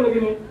sí yóò lè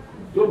gíní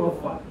yóò mọ̀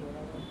fà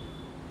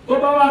tó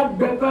bá wá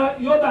gbẹ̀tán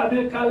yóò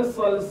dàbí kal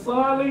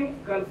salsalin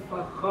kal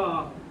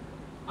fakhar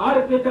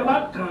àrí pé tẹ́ bá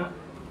kàn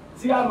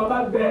tí àmọ̀ bá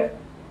gbẹ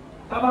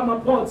tá bá mọ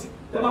pọ́ọ̀tì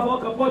tẹ́ bá fọ́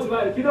kan pọ́ọ̀tì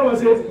báyìí kí ni wọ́n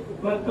ṣe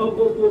máa tán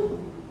gbogbo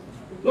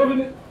lóbi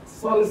ní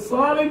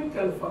salsalin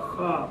kal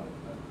fakhar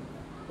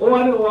ó wá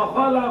ní wa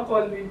khalaqa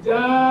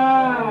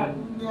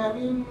al-janna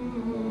min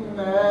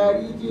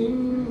marijin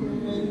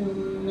min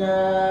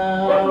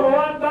nar. wọ́n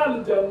wá dá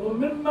àlùjànnú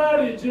min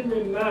marijin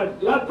min nar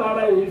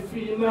látara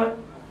èéfín iná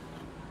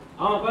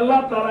àwọn kan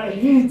látara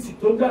híìtì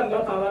tó dá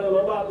látara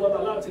lọ́ba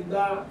láti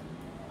dá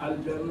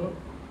àlùjànnú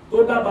tó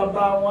dá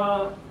bàbá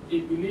wọn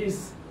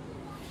Iblis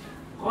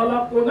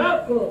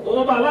khalaqnakum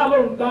òun bá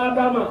láàlóhùn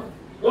dáadáma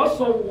wa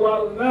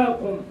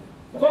sawwarnakum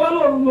tó bá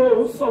lóun lo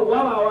òun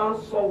sọ̀wárà wa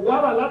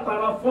sọ̀wárà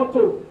látara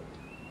fọ́tò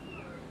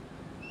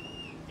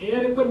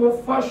ìyẹn ni pé mo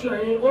fashion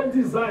yín ó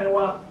design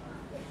wa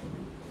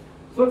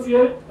tó ti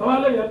yé tọ́wá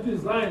lẹ́yìn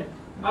design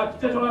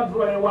architectural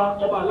drawing wa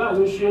ọba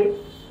aláàlú ṣe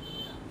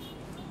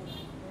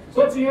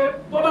tó ti yé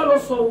tó bá lọ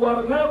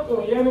sawwarnakum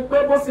ìyẹn ni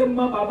pé bó ṣe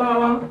mọ bàbá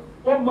wa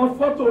ó mọ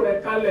fọ́tò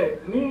rẹ̀ kalẹ̀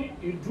ní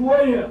ìdúró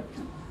yẹn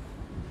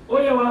ó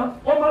yẹ wa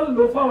ó máa ń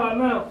lò fáwa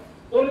náà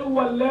ó ní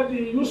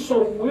walladhi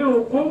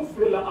yusawwirukum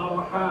fil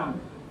arham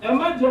ẹ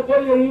má jẹ́ kó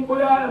yẹ yín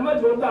bóyá ẹ má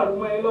jẹ́ ó dàrú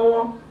mọ́ ẹ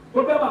lọ́wọ́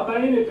kó bẹ́ bàbá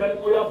yín nìkan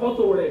ni mo ya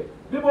fọ́tò rẹ̀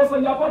bí mo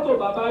ṣe ya fọ́tò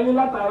bàbá yín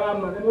látara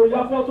àmà ni mo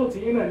ya fọ́tò tì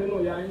yín náà nínú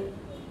ìyá yín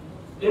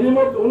èmi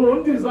mo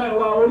òun design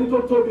wa orí tó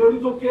tóbi orí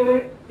tó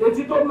kéré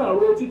etí tó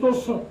nàró etí tó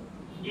sùn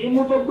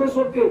imú tó gbé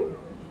sókè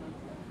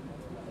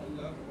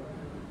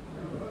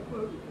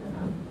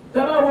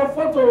tẹ́lá wọ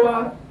fọ́tò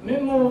wa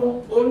nínú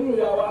oyún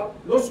ìyá wa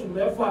lóṣù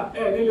mẹ́fà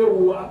ẹ̀ nílé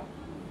wo wa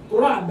tó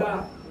rà dáa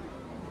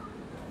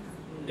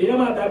èyàn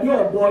máa dàbí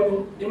ọ̀bọ ni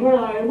ìmú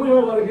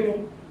yóò wọlé kí ni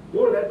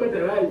yóò rẹ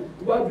pẹ̀tẹ̀ ráì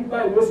iwájú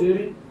báyìí ló ṣe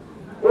rí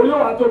orí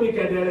òwà tóbi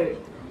kẹ̀dẹ̀rẹ̀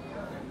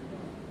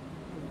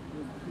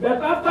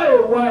but after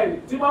a while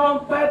tí wọ́n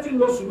pẹ́ tí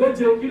lóṣù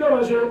méje kí ló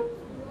wọ́n ṣe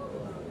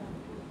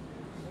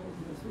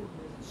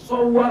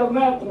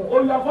sawwarnakum ó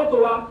ya fọ́tò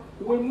wa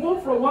we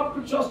move from one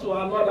picture to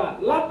another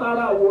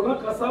látara àwòrán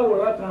kan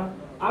sáwòrán kan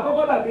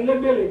àkọ́kọ́ dàbí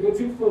lẹ́gbẹ̀lẹ́gbẹ̀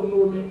tí fò ní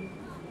omi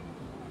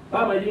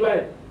táwọn yí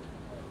báyìí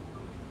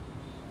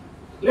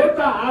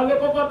lẹ́tà alẹ́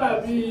kọ́kọ́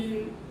dàbí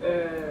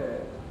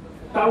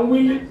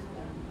tàwílì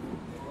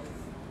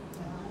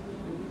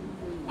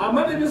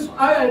àmọ́ níbi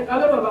ayà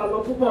ìkálẹ̀ bàbá lọ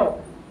púpọ̀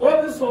ó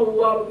ní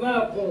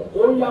sawwarnakum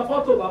ó ya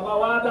fọ́tò bàbá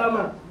wa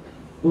Ádámà.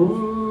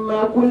 ثم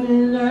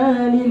قلنا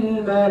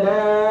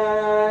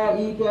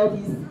للملائكة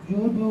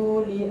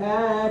اسجدوا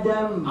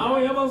لآدم. àwọn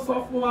èèyàn máa ń sọ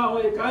fún wa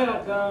àwọn ìkáyà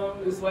kan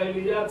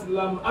israiliyat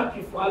lam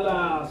akif ala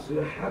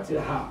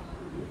sihatiha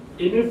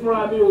èmi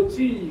fúnra mi ò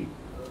tí ì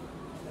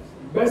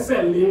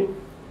gbẹ́sẹ̀ lé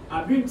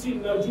àbí tí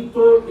ìnajú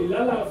tó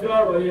ìlàlàfẹ́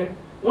ọ̀rọ̀ yẹn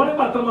wọ́n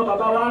nígbà tó ọmọ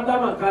bàbá wa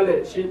Ádámà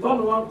kalẹ̀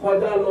ṣètọ́nù wọn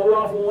kọjá lọ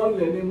wá fún wọn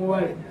lẹ̀ ní mú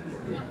wáyé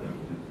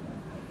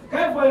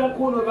kẹ́fọ́ yẹ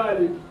kó lọ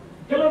báyìí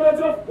kí ló dé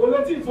tí ó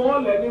létí ìfọwọ́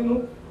lẹ̀ nínú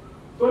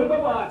torí pé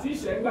wà àti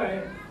ìṣẹ́gbà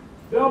yẹn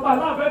bí ọba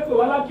náà fẹ́ pè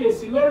wá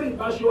lákèsí lórí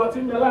ìbáṣewọ́ tí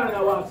ń bẹ láàrin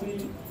àwa àti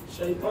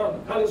ṣètọ́nù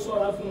ká lè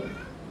sọ́ra fún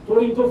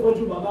torí tó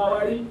fojú bàbá wa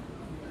rí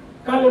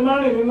ká lè má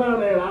rìn nínú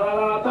rẹ̀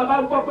rárá tá a bá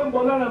gbọ́ pé ń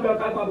bọ́ lọ́rùn abẹ́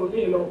ká gbàgbọ́ ní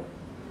ìlọ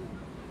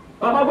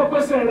bàbá gbọ́ pé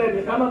sẹ́rẹ̀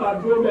nìkan má bàa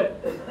dúró bẹ̀.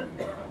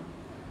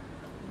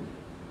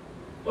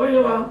 ó yé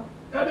wa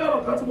kábí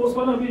ọ̀rọ̀ kan tí mo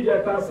sọ náà bí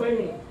ìjẹta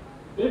sẹ́yìn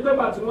wípé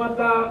bàtí wọ́n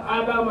dá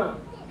Ádámà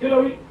kí ló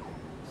wí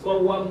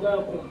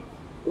sawwarnakum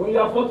òun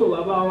ya fọ́tò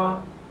bàbá wa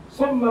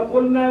summa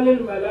qulna lil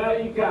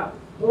malaika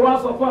mo wá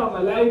sọ fún àwọn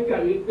màláìkà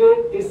wípé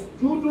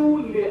isjudu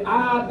li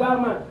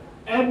Ádámà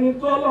ẹni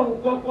tó lọ́hùn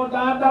kọ́kọ́ dá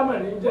Ádámà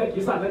ní jẹ́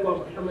kìí sàlẹ́gbọ̀n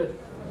Muhammad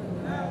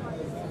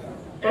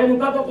ẹni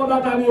tó kọ́kọ́ dá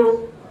ta ni o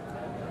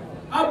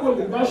Abul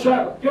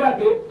Bashar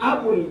kíláàdé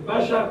Abul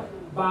Bashar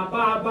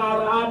bàbá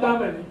abára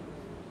Ádámà ni.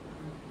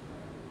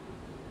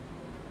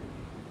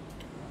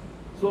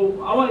 so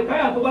àwọn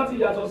ìkáyà tó bá ti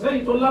yàtọ̀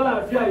sẹ́yìn tó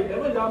lálàáfíà yìí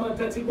ẹ̀rọ ìjà máa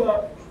tẹ́tí gbọ́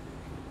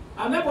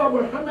anẹ́bọ̀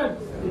Muhammad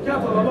ìkẹ́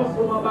àtọ̀lọ́lọ́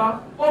fún ọba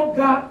ó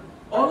ga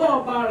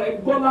ọlọ́ọ̀ba rẹ̀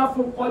gbọ́lá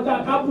fún kọjá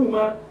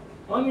kábùmá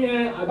wọ́n ní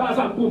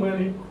àbáṣà ń bù mọ́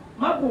ni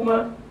má bù mọ́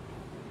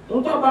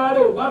ntọ́ bá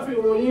rẹ̀ ò bá fi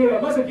ròyìn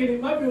rẹ̀ má ṣe kí ni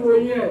má fi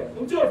ròyìn ẹ̀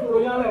ntí ò fi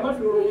ròyìn ara ẹ̀ má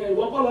fi ròyìn ẹ̀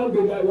ìwọ kọ́ lọ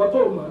gbèjà ìwọ tó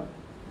mọ̀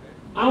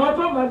àwọn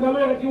tó mọ̀ gan ló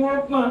yẹ kí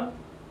wọ́n pọ́n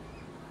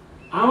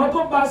àwọn tó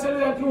bá ṣe ló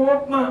yẹ kí wọ́n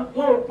pọ́n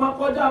wọn ò pọ́n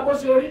kọjá bó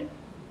ṣe rí.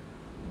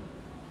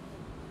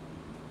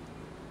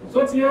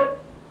 sotie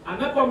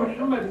anẹ́kọ̀ọ́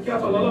Muhammad kí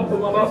àtọ̀lọ́lọ́ kó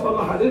máa bá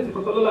sọ́nà àdéhùn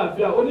kòtòló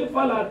àfíà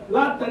onífàlà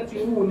látàtì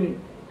wù ni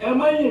ẹ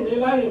má yìn mí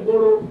láyìn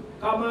gbòòrò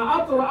kàmá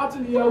àtọ̀rọ̀ àti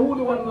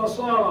Yahudi wan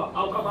Nasara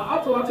àwọn kàmá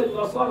àtọ̀rọ̀ àti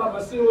Nasara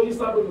Masihu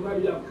Isa bin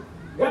Maryam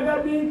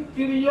gẹ́gẹ́ bí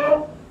kiriyó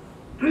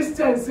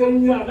Christian ṣe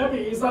ń yan Ànábì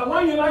Isa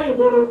wọ́n yìn láyìn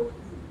gbòòrò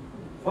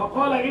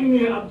faqala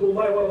inni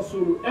Abdullahi wa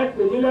rasuluhu ẹ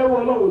pè mí lẹ́wọ́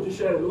Ọlọ́run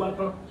òjíṣẹ́ rẹ̀ ló bá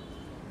tán.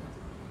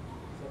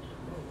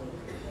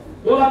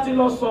 wọ́n láti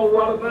lọ sọ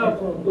wàrà náà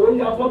kan ló ń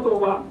ya fọ́tò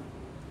wa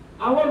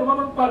àwọn olùmọ̀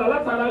máa ń padà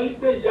látara yìí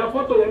pé ìyá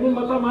fọ́tò yẹn ní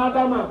mọ́tà máa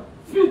dáma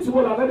fíìtì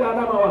wo làbẹ́bẹ́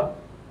ádámà wa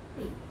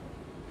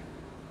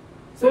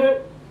ṣé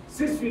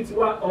 6 feet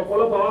wa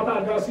ọ̀pọ̀lọpọ̀ àwọn tá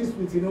a ga 6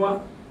 feet ni wa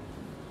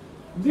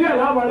díẹ̀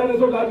láwọn ẹlẹ́ni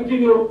tó ga dúkìá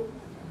ni o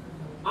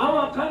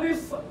àwọn kan ní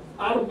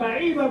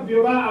 40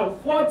 bìrà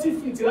 40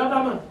 feet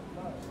ládámà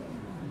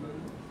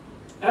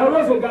ẹ̀rọ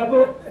ṣe ga tó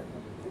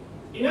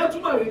ìyẹn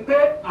túmọ̀ wípé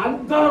à ń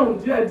dáhùn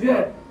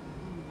díẹ̀díẹ̀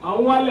à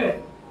ń wálẹ̀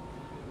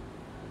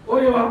ó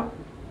yẹ wa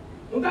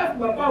n ká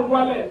bàbá ń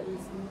wálẹ̀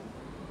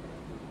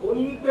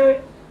òní wípé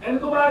ẹni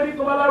tó bá rí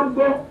tó bá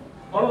lárúgbó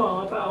ọlọ́run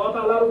àwọn tá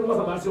a lárúgbó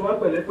mọ́sàbá ṣe wá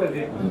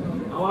pẹ̀lẹ́pẹ̀lẹ́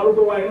àwọn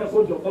arúgbó wa yẹn náà kó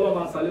jọ kọ́lọ́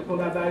máa ṣàlékún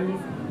dáadáa yín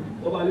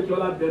ọba àlejò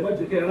ọlá bẹ̀ mọ́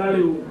jẹ́kẹ́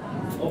rárẹ̀ o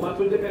ọba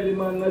tó jẹ́kẹ́ lè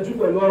máa najú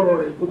pẹ̀lú ọ̀rọ̀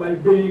rẹ̀ kó bá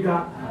gbé yín ga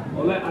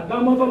ọ̀la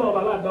àdámọ́tọ́ náà ọba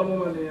aláàdámọ́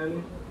wọn nìyẹn ni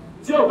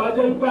tí ọba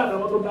jẹ́ wípé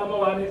àdámọ́ tó dámọ́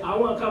wa ni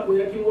àwọn àkàkò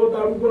yẹ kí wọ́n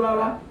darúgbó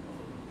rárá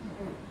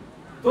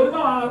torí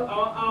báwọn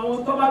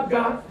àwọn tó bá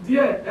ga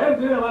díẹ̀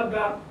ẹ̀ẹ́dì náà bá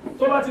ga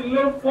tó bá ti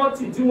lé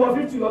 40 tí wọ́n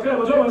 50 lọ́kẹ́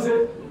ẹ̀mọ́jọ́ wọn ṣe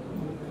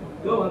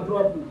yóò máa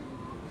dúrọ́pù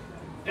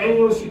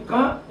ẹ̀yìn òsì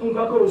kan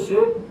nǹkan kò ṣe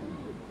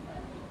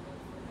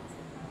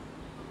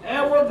ẹ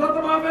wo tó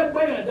tó bá fẹ́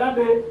gbẹ̀yàn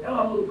jáde ẹ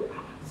wà mú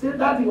ṣé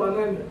dáàdì wà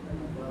náà nìyẹn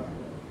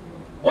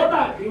ó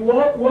dà ìwọ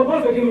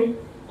bọ́ọ̀sì kí ni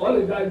ọ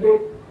lè dá gbé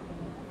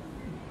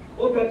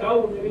ó kẹta ó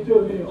wùmí ní tí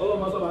ò ní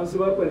ọlọ́mọ sábà ń ṣe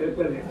wá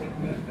pẹ̀lẹ́pẹ̀lẹ́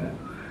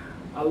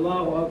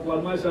Allahu akbar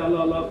masha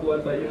Allah la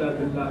quwwata illa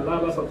billah la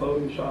basata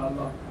insha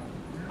Allah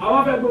àwọn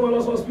afẹ́ gbé wọn lọ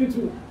sọ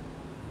hospital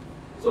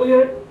sóyè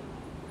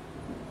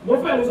mo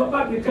fẹ́ ní sọ́pá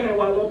bí kẹ́ ẹ̀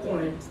wá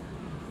lọ́kùnrin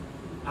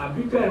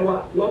àbí kẹ́ ẹ̀ wá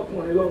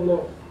lọ́kùnrin lọ́lọ́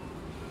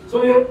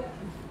sóyè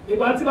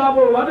ìgbà tí bá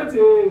bọ̀ wá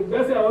tètè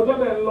gbẹ́sẹ̀ àwọn tó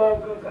bẹ̀ ń lọ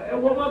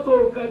ẹ̀wọ́ mọ́tò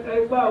kankan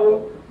ẹgbà wo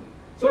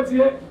tó ti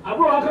yé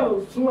àbúrò wa kàn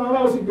sún ara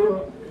ó sì gbé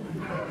wọn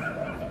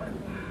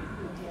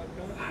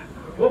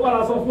ó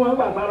padà sọ fún wọn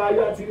gbà tára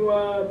ayé àti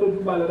wọn tójú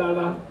balẹ̀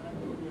dáadáa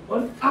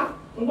wọ́n á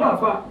ń bọ́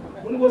àfa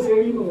mo ní bó ṣe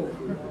rí nù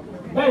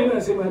báyìí náà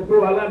ṣe máa gbé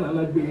wa lánàá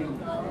la gbé yín.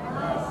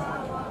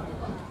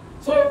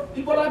 so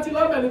ìbọ̀lá ti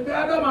lọ́bẹ̀ ni pé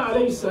Ádámù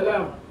alayhi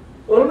salam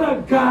òun náà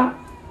ga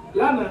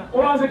lánàá ó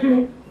wá ń ṣe kí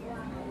ni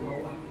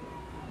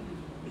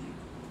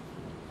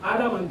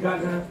Ádámù ga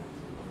gan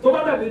tó bá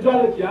dàbí ijó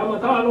àlè kìámà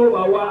táwọn náà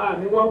wà wá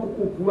ní wọn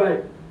kúkú kú báyìí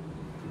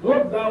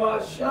wọ́n dá wa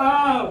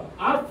ṣáàp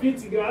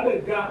àfíìtì ga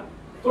rẹ̀ ga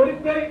torí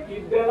pé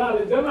ìdẹ̀ra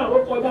àlejò náà ó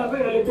kọjá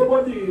sẹ́yìn lè gbé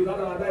bọ́dì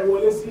rádaràdà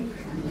ìwọlé sí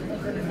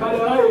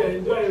kálọ̀ ráyè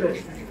enjoy rẹ̀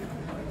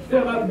tí ẹ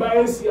bá gba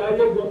èsì ayé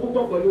gan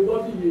púpọ̀ pẹ̀lú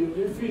bọ́dì yìí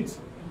ní fit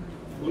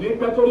kò ní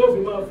pẹ́ tó ló fi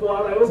máa fọ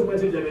ara yóò sì máa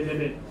ṣe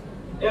jẹ̀bẹ̀jẹ̀bẹ̀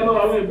ẹ máa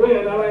wà àwọn ìgbó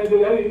yẹn lára ẹni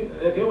lẹ́yìn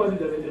ẹ̀kẹ́ wọn ṣe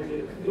jẹ̀bẹ̀jẹ̀bẹ̀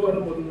yóò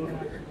wọ́n mọ̀ nínú.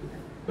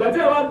 gbàtí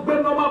ẹ wá gbé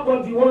normal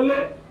bọ́dì wọlé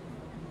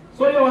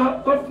sóyè wa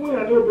tó fún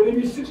ìyàn ní obìnrin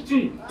bíi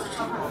 60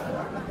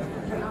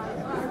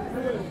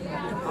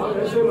 àwọn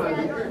ẹ̀ ṣe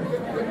màlí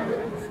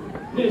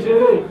ní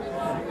ìṣeré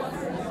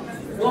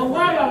wọ́n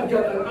wáyà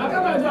gẹ̀rẹ̀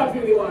akẹ́bàjẹ́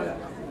àfihàn wáyà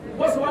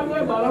wọ́n sì wá ní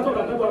ẹgbàá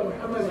látọ̀dọ̀ àdẹ́gbà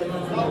Muhammad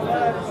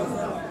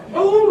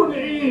owó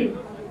nìyí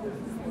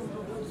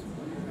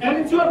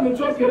ẹni tí ó ní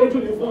tí ó kéré jù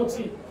ní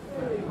 40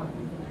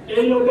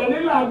 èèyàn ò dẹ̀ ní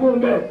làágùn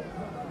bẹ́ẹ̀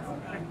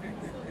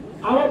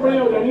àwọn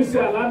obìnrin ò dẹ̀ ní sí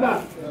àládà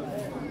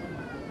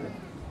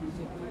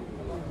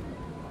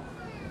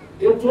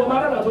ètò ọba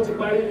dàda tó ti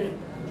parí ni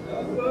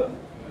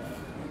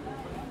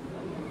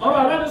ọba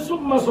àdáni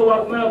súnmọ́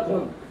sọ̀wọ́ náà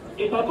kùn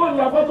ìgbà tó ń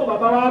ya fọ́tò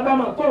bàbá wa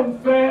Ádámà tó ń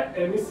fẹ́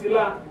ẹ̀mí sí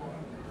la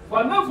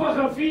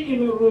fanafakha fi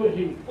min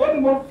ruhi ó ní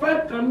mo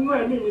fẹ́ kan nínú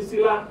ẹ̀mí mi sí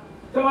la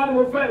tẹ́wọ́n ní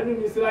mo fẹ́ ẹ̀mí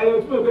mi sí la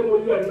yẹ tó pé mo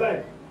yọ ẹ̀ láì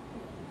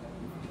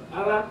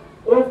ara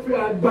ó fi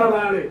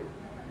agbára rẹ̀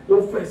ó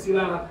fẹ̀ sí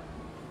lára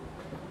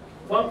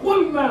wa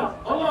qulna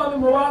ọlọ́run ni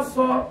mo wá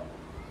sọ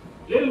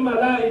lil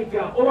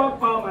malaika ó wá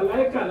pa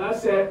màláìkà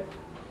láṣẹ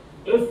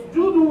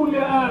isjudu li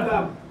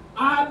Adam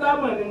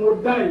Ádámà ni mo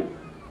dá yìí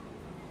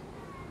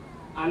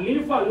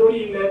àlífà lórí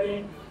ilẹ̀ ni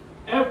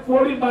ẹ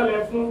forí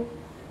balẹ̀ fún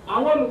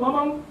àwọn olùkọ́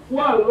máa ń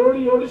wà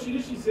lórí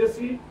oríṣiríṣi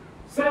ìṣesí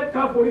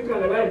sẹ́ẹ̀ká forí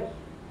kalẹ̀ báyìí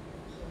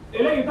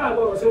eléyìí tá a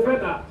gbọ́dọ̀ ṣe fẹ́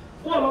dà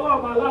fún ọ̀lọ́wọ́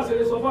ọba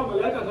aláṣẹ sọ fún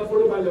àmàlẹ́kà kan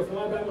forí balẹ̀ fún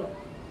Ádámà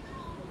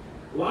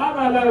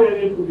wàhálà aláwẹ̀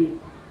ní kùbí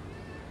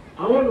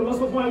àwọn olùkọ́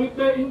sọ fún wa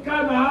wípé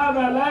nǹkan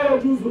náà la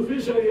yajuzu fi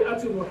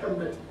shari'ati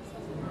Muhammad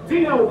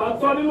tíyẹ̀ ò bá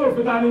tọ́ nínú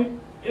òfin dání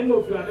nínú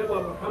òfin àdẹ́gbà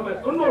Muhammad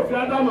nínú òfin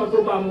Ádámà tó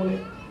bá mu ni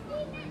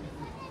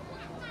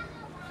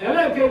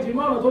ẹlẹ́ẹ̀kejì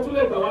mọ́ràn tó tún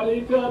lè gbà wá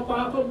ní pé ọba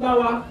tó dá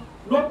wa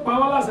ló pa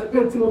wá láṣẹ pé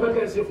tí mo fẹ́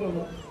kẹ́ ẹ ṣe fún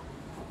un.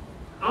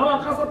 àwọn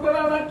akásọ pé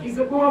rárá kì í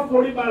ṣe pé wọ́n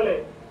forí balẹ̀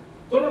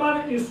tó ló máa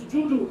ní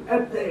ìsújúdù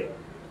ẹ̀tẹ̀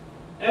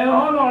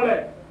ẹ̀hónà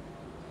rẹ̀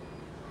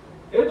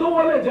ètò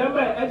wọlé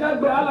jẹ́mbẹ̀ ẹjá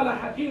gbé alàlà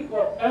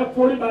hakíkọ̀ ẹ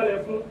forí balẹ̀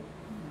fún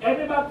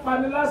ẹni bá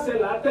pani láṣẹ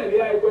látẹ̀lé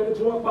àìwé ni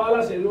tí wọ́n pa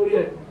láṣẹ lórí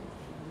ẹ̀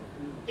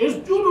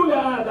ìsújúdù lè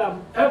Adam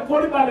ẹ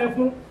forí balẹ̀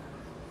fún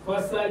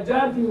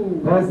fasajadu.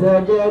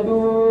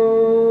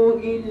 فسجدوا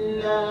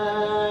إلا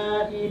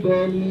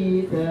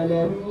إبليس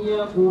لم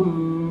يكن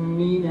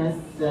من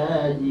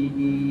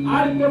الساجدين.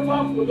 àrígbé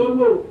fáfù ló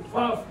lò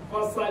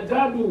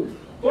fasajadu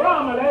tó rà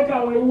màláíkà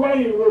àwọn ìwé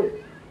ìwò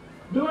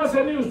bí wọ́n ṣe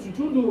ní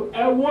ìsùjúdù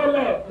ẹ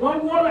wọlé wọ́n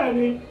wọlé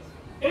ni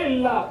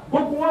ìlà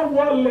gbogbo wọ́n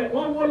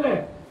wọlé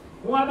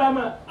wọ́n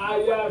Ádámà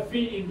àyàfi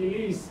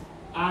Ìbílísì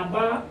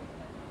àbá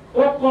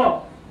ó kọ̀.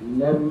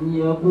 لم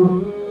يكن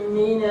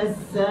من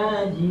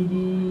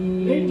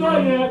الساجدين. níjọ́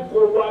yẹn kò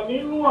wà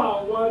nínú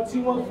àwọn tí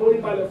wọ́n forí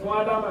balẹ̀ fún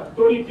Ádámà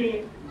torí kí ni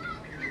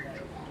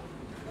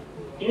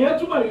ìyẹn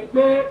túmọ̀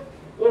wípé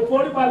kò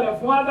forí balẹ̀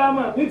fún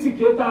Ádámà ní ti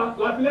kéta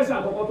láfilẹ́sẹ̀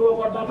àkọ́kọ́ tó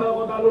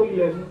kọ́kọ́ dá lórí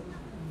ilẹ̀ ni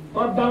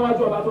wọ́n dá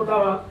wájú ọba tó dá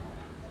wa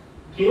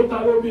kéta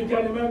ló bí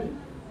kẹ́ni mẹ́rin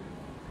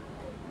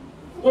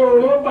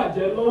oòrùn ó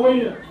bàjẹ́ lọ́wọ́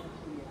èèyàn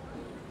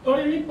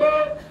torí wípé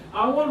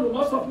àwọn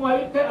olùmọ̀ sọ fún wa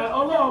wípé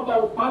ọlọ́ọ̀bà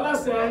ò pa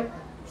láṣẹ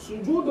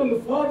sùjúdù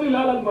al-fadil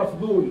ala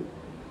al-mafdul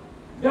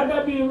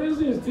gẹ́gẹ́ bí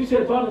reasons tí ṣe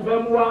tọ́nù fẹ́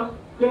mú wa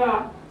pé a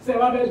ṣe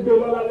wá fẹ́ gbé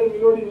lọ́lá lórí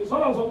lórí ni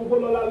sọ́nà sọ gbogbo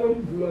lọ́lá lórí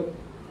jùlọ ni.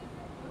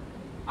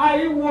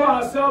 àìwo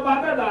àṣẹ ọba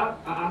dẹ́dà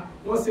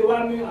wọ́n ṣe wá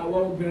ní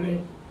àwọn obìnrin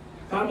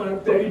ká máa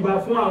tẹríba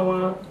fún àwọn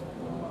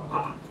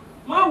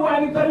má wo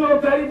ẹni tẹ́lẹ̀ ó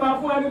tẹríba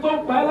fún ẹni tó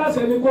ń pa ẹ́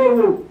láṣẹ ní kó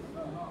wò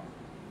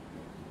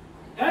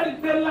ẹni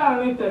pé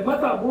láàrin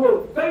tẹ̀gbọ́ntàbúrò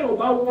tẹ́yìn ò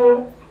bá wo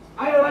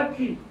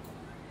hierarchy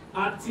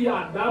àti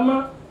àdámọ́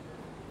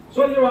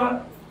sóyè wa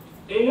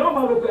èèyàn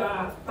máa rò pé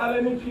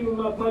àtàlẹ́ ní kí n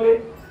máa pọ́nlé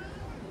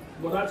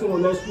bọ̀dá tí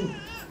wọ́n lọ skul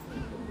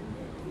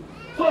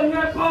tó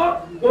yẹ kọ́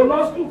kò lọ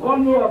skul kọ́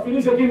ní ọ̀fìn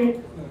ní ṣe kí ni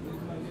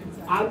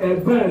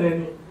ẹ̀gbọ́n rẹ̀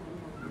ni.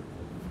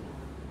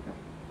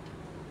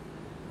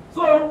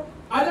 so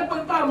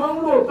adépẹ́tà máa ń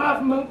lò tá a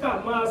fi máa ń kà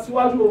máa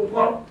síwájú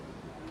òǹkọ́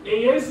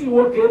èyí sì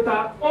wo kéta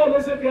ó lè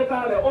ṣe kéta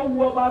rẹ̀ ó wu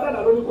ọba dàdà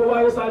lórí kó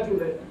wáyé ṣáájú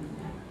rẹ̀.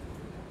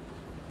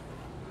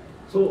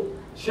 so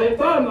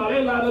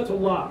ṣètọ́nù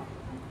la'natullah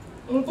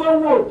nǹkan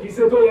wò kì í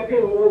ṣe tó yẹ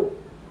kéèyàn wò.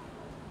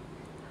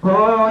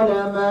 قال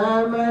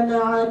ما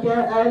منعك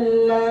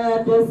ألا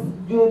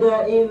تسجد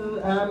إذ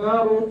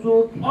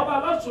أمرتك. ọba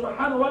Allah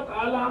subhanahu wa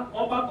ta'ala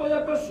ọba tó yẹ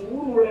pé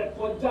sùúrù rẹ̀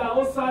kọjá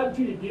ó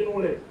ṣáájú ìbínú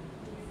rẹ̀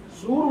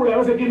sùúrù rẹ̀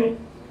ó ṣe kí ni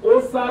ó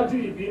ṣáájú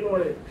ìbínú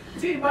rẹ̀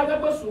tí ìbá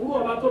jẹ́ pé sùúrù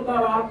ọba tó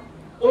dára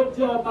ó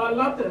jẹ́ ọba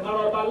látẹ̀mára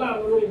ọba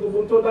láàrin lórí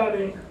gbogbo tó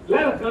dáni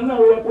lẹ́ẹ̀kan náà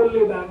ó yẹ kó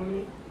lè dànù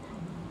ni.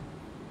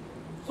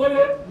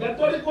 sóye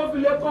bẹ̀tọ́rí kó fi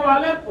lè kọ́ wa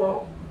lẹ́kọ̀ọ́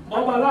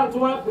ọba láti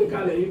wá pè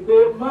kalẹ̀ yìí pé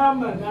má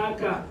mà ní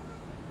aka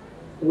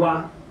wá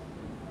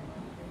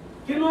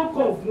kí ló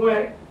kọ̀ fún ẹ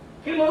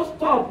kí ló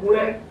stop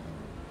rẹ.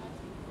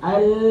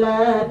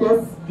 ألا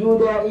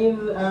تسجد إذ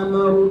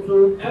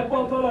أمرتك.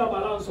 ẹ̀gbọ́n tó lọ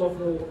bàlá ń sọ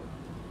fún o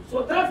so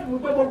táàfì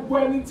wípé gbogbo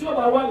ẹni tí ó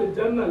bá wà lè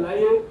Jánnà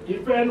láyé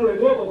ìfẹ́ ẹnu rẹ̀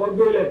ní òkòkò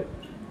gbélẹ̀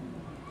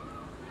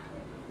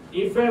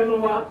ìfẹ́ ẹnu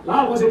wa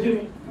láàbọ̀ ṣe kí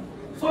ni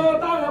so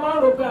táwọn ẹ̀ máa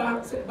ń rò pé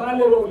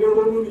baálé rò lè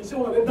ronú ni ṣé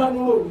wọ́n lè dánú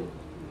rò ni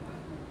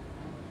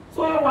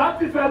so wàá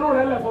fífẹ́ ẹnu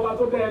rẹ̀ lẹ̀ fọba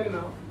tó dẹ́ ẹni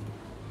náà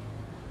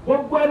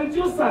gbogbo ẹni tí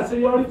ó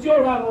ṣàṣeyọrí tí ó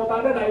ra àwọn ọba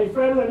dẹ́dà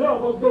ìfẹ́ ẹnu rẹ̀ ní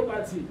ọ̀kọ́ gbé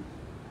pàtì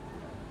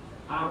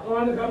àwọn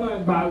ẹni ká máa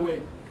gbà wẹ̀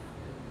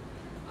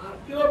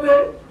kí ló dé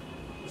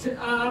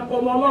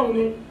àpọ̀mọ́ ọlọ́run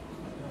ni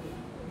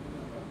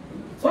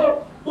so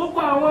gbogbo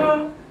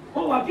àwọn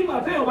ohun àkíńbà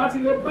téèyàn bá ti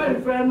lè bá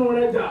ìfẹ́ ẹnu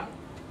rẹ̀ jà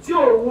tí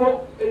ò wo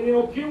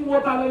èèyàn kì í wo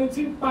ta lẹni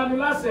tí ń pani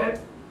láṣẹ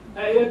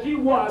ẹ̀yẹ kì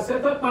í wo àṣẹ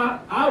tó pa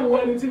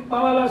àwọ̀ ẹni tí ń pa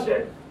wá láṣẹ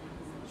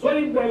so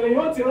ìgbẹ̀lẹ̀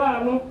yóò ti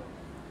ráàánú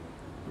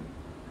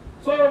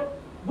so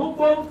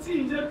gbogbo tí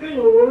ìjẹ́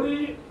kéèyàn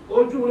orí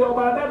ojú rẹ̀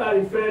ọba dàda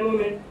ìfẹ́ ẹnu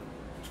ni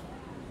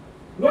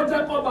ló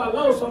jẹ́ kọ́ba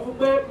aláwọ̀ sọ fún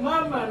pé má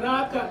mà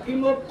náà kà kí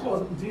ló kọ̀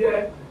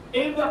díẹ̀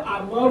ìdá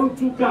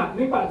àmọ́rútúkà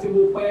nígbà tí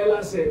mo pa ẹ́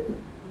láṣẹ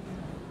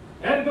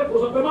ẹni pé kò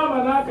sọ pé má mà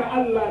náà kà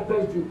Allah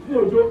tẹ̀jú ní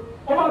òjò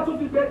ó wá tún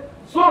ti pé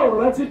sọ̀rọ̀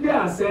rántí pé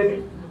àṣẹ ni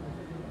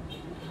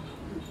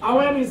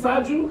àwọn ẹni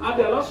ìṣáájú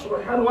adẹ̀lọ́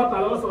subhanahu wa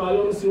ta'ala lọ́sọ̀rọ̀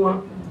ayọ́nu sí wọn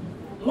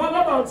wọn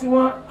lọ́dọ̀ tí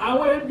wọn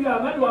àwọn ẹbí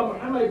ànábì wa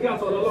Muhammad kí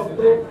àtọ̀lọ́ lọ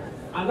pé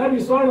ànábì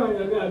sọ̀rọ̀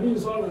yẹn ni àbí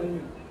ìsọ̀rọ̀ yẹn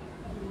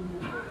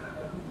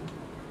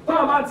tó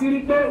a bá ti rí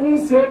pé ń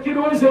ṣe kí ni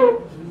wọ́n ṣe o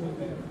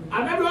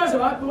ànábì wọ́n ṣe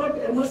wá pé wọ́n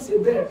ẹ má ṣe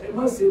bẹ́ẹ̀ ẹ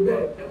má ṣe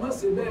bẹ́ẹ̀ ẹ má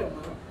ṣe bẹ́ẹ̀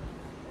mọ́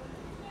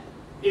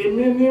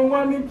èmi ni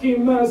wọ́n ní kí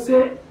n máa ṣe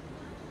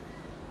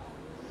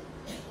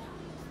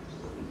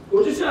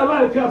òjíṣẹ́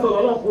aláìkí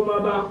àtọ̀lọ́ lọ́kùnrin máa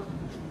bá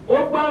ó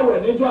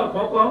gbààwẹ̀ níjọ́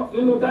àkọ́kọ́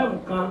nínú táìmù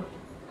kan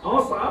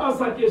àwọn sàhábà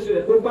ṣàkíyèsí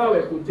rẹ̀ tó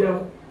gbààwẹ̀ kò jẹun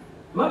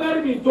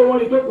mágárìbì tó wọ́n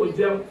rí pé kò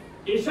jẹun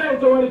ìṣáì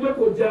tó wọ́n rí pé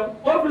kò jẹun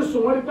ó fi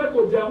sùn wọ́n rí pé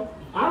kò jẹun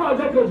àárọ̀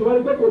ọjọ́ kejì wọ́n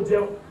rí pé kò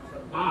jẹun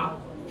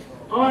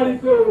wọ́n rí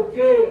pé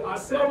òkè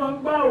àṣẹ wọn ń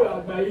gbààwẹ̀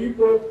àgbà yìí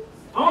po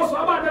àwọn sọ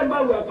abá dẹ̀ ń bá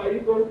wù àgbà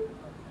yìí kó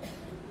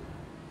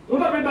ń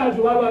tọ́ fi dá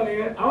jù wá lọ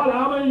nìyẹn àwọn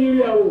làwọn máa ń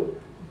yiri ẹ̀ wò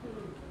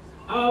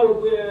àwọn ò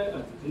pé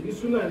àtìtìbí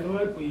súnà ni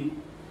wọ́n pè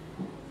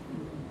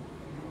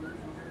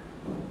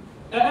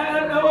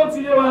é ó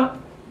ti yé wa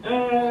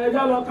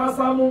ẹja lọ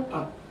kásámú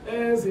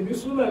ṣèbí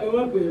súnà ni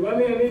wọ́n pè é wọ́n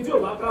ní ẹni tí ò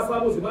bá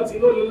kásámú sì bá ti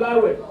lóore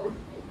láwẹ̀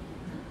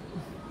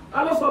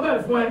a lọ sọ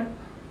bẹ́ẹ̀ fún ẹ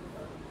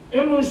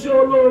inú iṣẹ́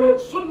olóore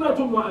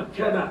sunnatu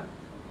mu'akkada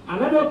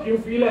ànábì ò kì í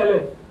fi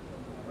lẹ́lẹ̀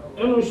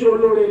inú iṣẹ́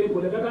olóore ni kò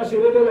lè kẹ́kẹ́ ṣe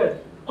déédéé bẹ́ẹ̀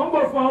wọ́n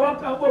bọ̀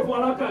fún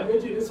arákà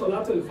méjì ní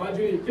sọ̀látùl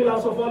fájírì kí la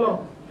sọ fọ́lọ̀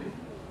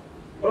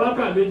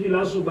arákà méjì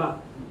lásùbà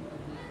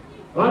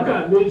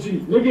arákà méjì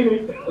nígìní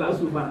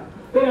lásùbà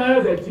téèyàn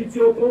ẹ̀sẹ̀ jí tí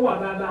ó kó wà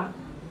dáadáa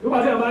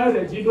nígbà tí a máa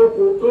ẹ̀sẹ̀ jí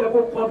lóko tó yẹ kó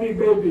kọ́ bí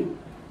bẹ́ẹ̀bì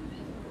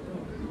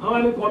àwọn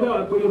anìkọ́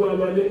mẹ́wàá pé wọ́n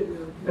lọlé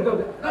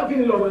ẹ̀kọ́ kí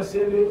ni lọ́wọ́ ṣe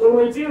ni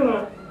orun etí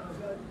ìràn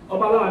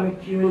ọba aláwa ní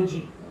kí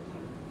méjì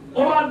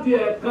ó wá di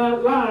ẹ̀kan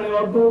láàrin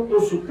ọdún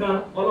oṣù kan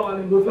ọlọ́wà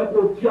ni mo fẹ́ kó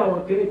kí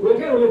àwọn kiri kò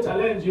kéèyàn lè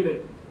challenge rẹ̀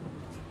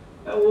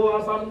ẹ wo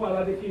asámú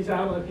aládé kí iṣẹ́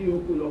àwọn kí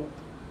yòókù lọ.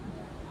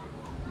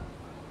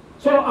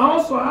 so àwọn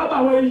sọ̀rọ̀ àbá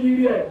àwọn èyí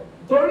rẹ̀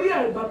torí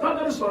ẹ̀ bàtà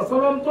náà sọ̀rọ̀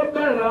sọ́wọ́n tó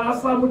bẹ̀rẹ̀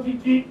asámú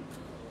kíkí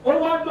ó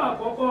wá lọ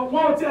àkọ́kọ́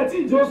wọn ò tiẹ̀ tí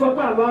ìjọ sọ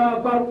pé àlọ́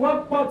àgbà wọn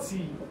pọ̀ tì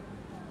í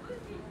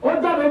ó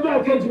jáde ọjọ́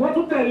ìkejì wọ́n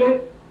tún tẹ̀lé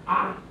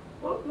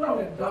wọ́n tún àwọn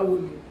ẹ̀dá wo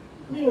ni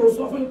mi ò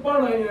sọ fún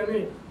ìpọ́nrán yẹn ni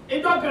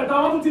ìjọ kẹta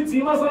wọ́n tún ti tì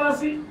í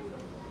mọ́sálásí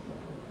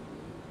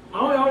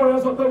àwọn ìyàwó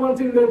rẹ̀ sọ pé wọ́n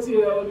ti ń retí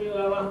ẹ̀ ọ́ ní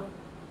rárá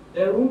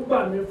ẹ̀rù ń bà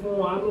mí fún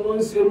àánú wọn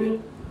ń ṣe mí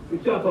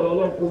ìkí àtọ̀rọ̀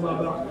ọlọ́kùn máa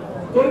bá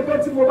torí pé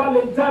tí mo bá lè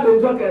jáde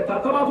ìjọ kẹta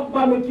tó bá tún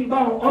bá mi kí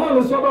báwọn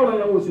ọlọ́run sọ́dọ̀ ọ̀rọ̀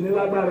yẹn wò sí ní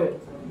lágbára ẹ̀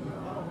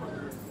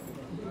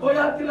ó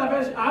yá kí la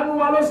fẹ́ ṣe àánú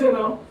wa ló ṣe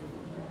náà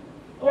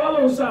ó wá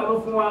lóun ṣàánú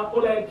fún wa ó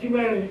lẹ kí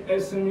mẹ́rin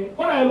ẹ̀sìn mi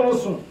ó lẹ lọ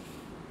sùn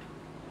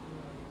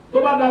tó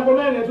bá dago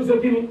mẹ́rin ẹ̀tún ṣe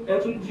kí ni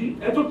ẹ̀tún jí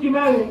ẹ̀tún kí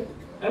mẹ́rin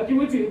ẹ̀kí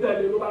wítì ní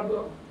tẹ̀lé ló bá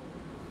gbọ́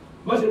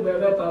wọ́n ṣe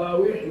bẹ̀rẹ̀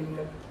tàràwí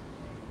ìyẹn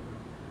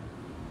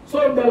so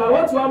ìbẹ̀lẹ̀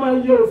àwọn tí wọ́n máa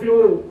ń yé òfin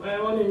wò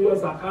wọ́n ní yọ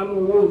sàkánú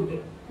owó mi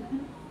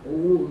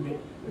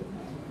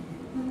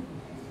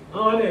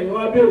àwọn ní ẹ̀yin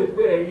wá béèrè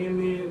pé ẹ̀yin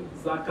ni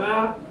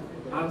Zaka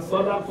and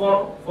Sodako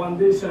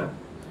Foundation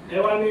ẹ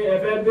wá ní ẹ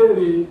fẹ́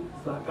béèrè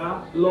Zaka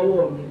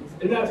lọ́wọ́ mi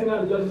ẹni àti náà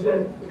lójọ́ ṣiṣẹ́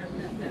ni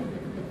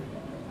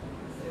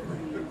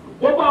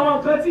gbogbo àwọn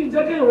nǹkan tí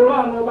ìjẹ́kẹ́ ìrora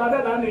àwọn ọba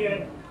dẹ́dà nìyẹn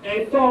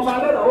ẹ̀tọ́ ọba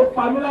dẹ́dà ó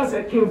pa mí láṣẹ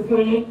kí n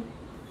fún yín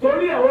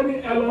torí ẹ̀ ó ní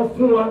ẹ lọ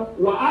fún wa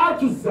wà á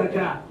tù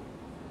Zaka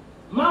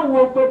máa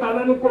wo pé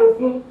tàná ní kó o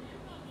fún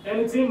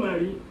ẹni tí mà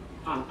rí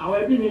àwọn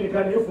ẹbí mi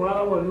nìkan ní fún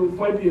ara wọn ní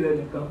fún ẹbí rẹ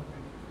nìkan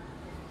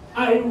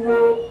àìwo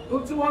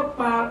tí wọ́n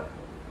pa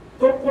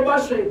tó kó bá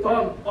ṣe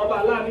ìtọ́n ọba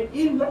aláàánú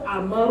ilé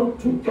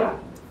àmọ́rútúkà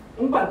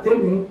ńgbà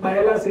tẹ́mi ń pa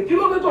ẹ́ láṣẹ kí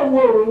ló dé tó ń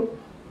wọ òun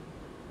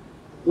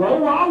wọ́n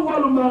wọ́n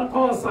awọ́lu máa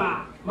kọ́ ọ̀sà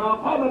máa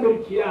kọ́ ọ̀nà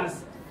bẹ̀rẹ̀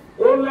kíyàsí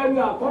ó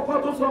lẹ́nu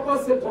àkọ́kọ́ tó sọ́kọ́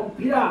ṣe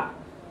compare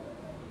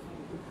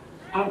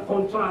and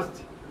contrast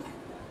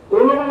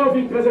olówó wọn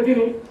fi kẹsẹ̀ kí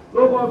ni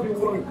ló kọ́ fi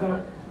wọ nǹkan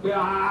pé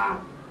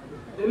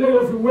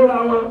eléyìí fi wéra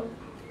wọn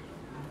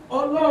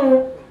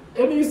ọlọ́run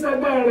èmi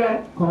ìṣẹ́gbẹ́ rẹ̀.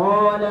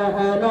 Qala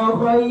ana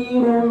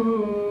khayrun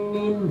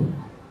minhu.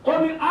 ó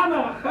ní ana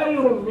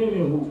khayrun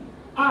minhu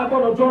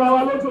àgbọ̀dọ̀ jọra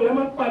wa lójú ìyẹn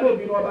máa ń pàdé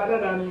ìbínú ọba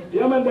dáadáa ni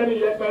ìyẹn máa ń dẹni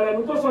yẹpẹrẹ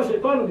ní tó sọ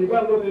ṣètọ́nù nígbà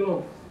lónìí náà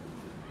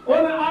ó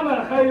ní ana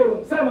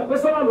khayrun sẹ́yìn pé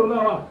sọ́nà ló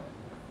náà wà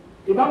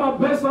ìbá máa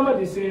bẹ́ sọ́nà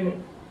dì sí ni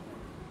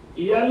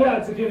ìyálé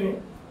àti kíni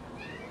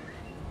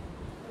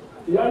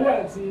ìyálé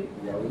àti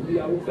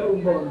ìyàwó fẹ́rù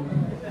ń bọ̀ ni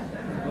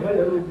àwọn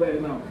ìyàwó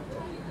bẹ́ẹ̀ náà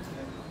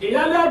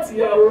ìyálé àti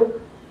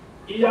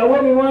ìyàwó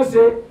ni wọ́n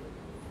ṣe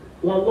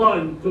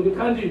wallahi to be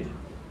candid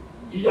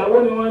ìyàwó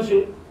ni wọ́n ṣe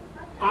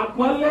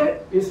àpọ́nlé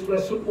is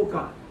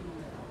reciprocal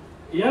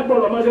ìyẹn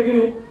gbọ́dọ̀ máa ṣe kí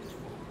ni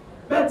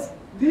but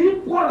the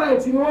equal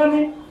right ni wọ́n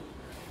ní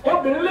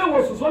obìnrin lè wò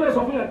sùsọ́ lè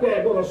sọ fún yàn pé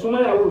ẹ gbọ́dọ̀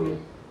súnmọ́ ìyàwó mi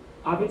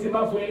àbí tí bá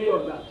fún yín ní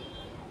ọ̀dà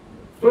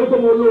torí pé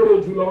mo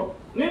lóore jùlọ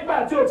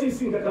nígbà tí o ti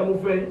sin kankan mo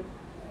fẹ́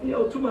ìyẹn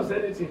ò túmọ̀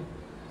sẹ́nìtì.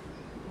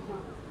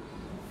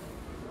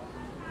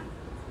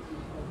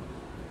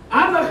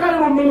 ana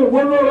khayrun minhu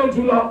wọ́n lóore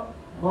jùlọ.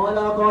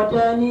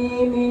 خلقتني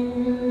من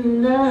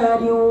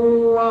نار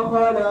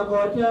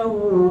وخلقته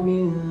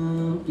من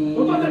طين.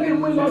 mo tó jẹ́ kí n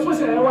mú lọ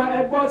sọ́sẹ̀ ẹ wá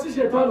ẹgbọ́ tí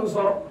ṣètọ́nù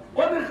sọ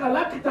ó ní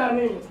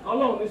khalaqtani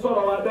ọlọ́run ní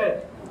sọ̀rọ̀ wa bẹ́ẹ̀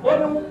ó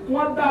ní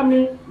wọ́n dá mi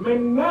min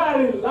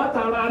nari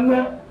látara ná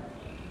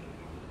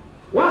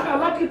wa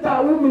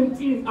khalaqtahu min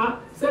tin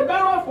ṣe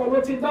bẹ́rẹ̀ ọ̀fọ̀ ló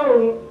ti dá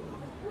òun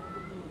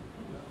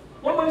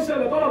wọ́n máa ń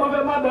ṣẹlẹ̀ tọ́lọ́ bá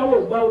fẹ́ má dáwọ́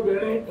gba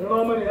obìnrin ìran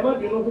ọmọ nìyẹn má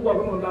bínú púpọ̀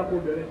fún mọ̀ dáko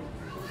obìnrin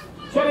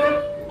sọ́yẹ́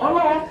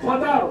ọlọ́run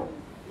kọ́dà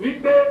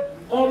wípé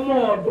ọmọ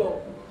ọ̀dọ̀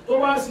tó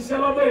wá ṣiṣẹ́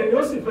lọ́dọ̀ yẹn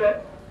yóò sì fẹ́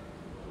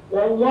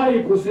wọ́n wá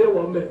ìkòsí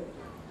wọ́n bẹ̀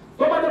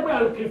tó bá dé pé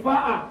àlùkìfá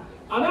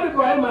Ànábì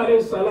Ibrahim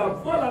alayhi salam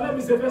fọ́ọ̀lù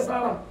Ànábì ṣe fẹ́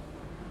Sára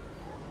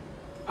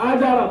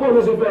Ájára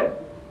bóòlù ṣe fẹ́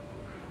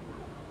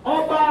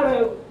ọba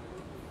rẹ̀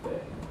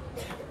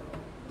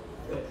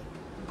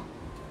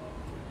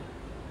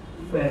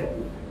fẹ́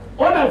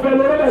ó dẹ̀ fẹ́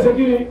lórí ẹ̀ ṣe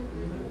kí ni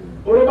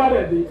orí bá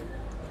dẹ̀ dé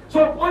so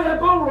ó yẹ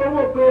kó rò ó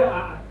wò pé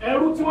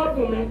ẹrú tí wọ́n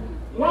bùn mi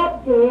wọ́n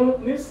bùn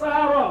ní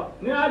Sára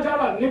ní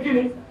Ájára ní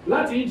kíni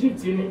láti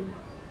Egypt ni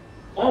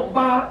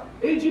ọba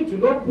Egypt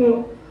ló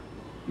gun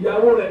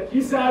ìyàwó rẹ̀ kì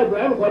í ṣe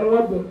Ibrahim kan ni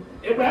wọ́n gun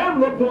Ibrahim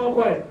ló gun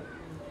ọkọ ẹ̀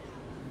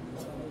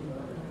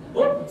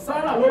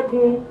Sarah ló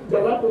gun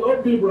jọ̀lọ́pọ̀ ló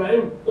bí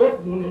Ibrahim ó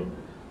gun ni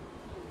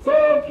so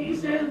kì í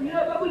ṣe ní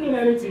doesn't mean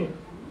anything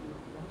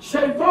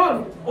Shaitan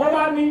ó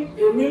wá ní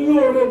èmi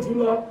lóore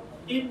jùlọ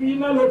ibi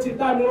iná ló ti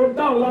dá mi ó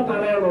dáhùn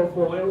látara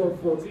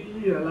ẹrọ̀fọ̀ tí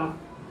yí ẹ̀ la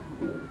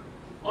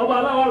ọba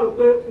aláwa rò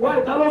pé wá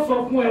ìta ló sọ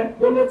fún ẹ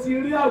bó ló ti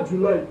rí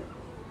àjùlọ yìí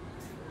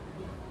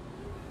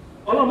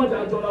ọlọ́mọdé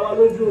àjọra wa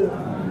lójú o.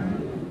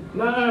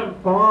 نعم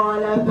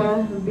قال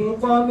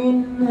فاهبط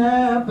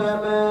منها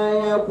فما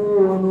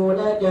يكون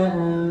لك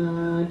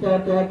أن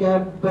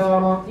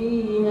تتكبر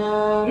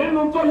فيها.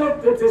 nínú tó lè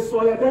tètè sọ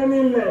ẹ̀dẹ́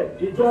nílẹ̀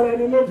ìjọra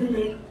ẹni lójú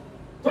ni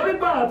torí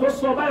bára tó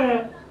sọ báyẹn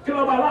kí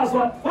lọ́ba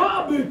aláṣọ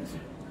fọ́ọ̀bìt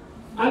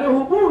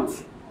àlehùbùt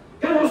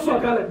kí ló sọ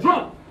kalẹ̀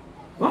drop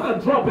wọ́n kà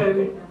drop ẹ̀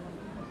ni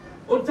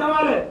ó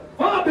jáwálẹ̀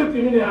fọ́ọ̀bìt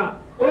ni ha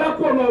ó yẹ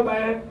kó ọ̀nà ọba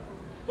yẹn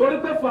torí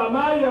pé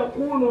fama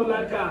yakunu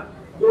laka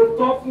kò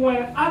tọ́ fún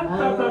ẹ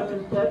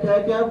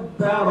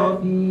تتكبر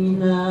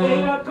فيها.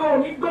 èèyàn kan ò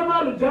ní gbé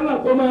máa lù jẹ́nà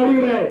kó máa rí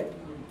rẹ̀.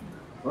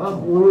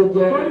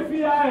 torí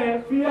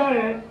fíyà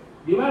ẹ̀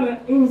ìmọ̀nà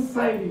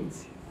inside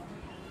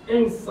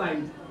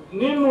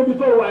nínú ibi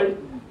tó wà yìí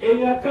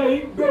èèyàn kan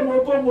yìí gbé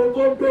mọ́tò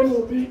gbénu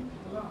bí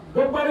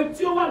gbogbo ẹni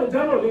tí ó wà lù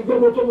jẹ́nà ò ní gbé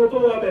mọ́tò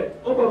wà bẹ̀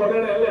ó gbọ́dọ̀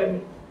rẹ̀ lẹ̀ ni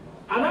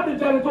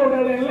anábìjẹ́ni tó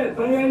rẹ̀ lẹ̀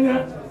tán yẹ́nyẹ́.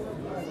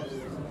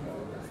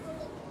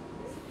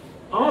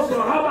 àwọn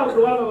sọ̀rọ̀ harvard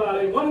wà lọ́wọ́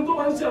rẹ̀ wọ́n ní tó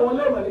máa ń ṣe àwọn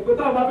lẹ́wọ̀n ní pé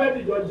táwọn bá fẹ́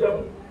dìjọ jẹun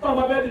táwọn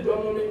bá fẹ́ dìjọ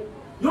mú mi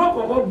yóò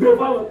kọ́kọ́ gbé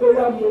fáwọn pé ó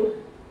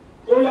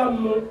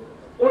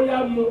yá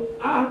mu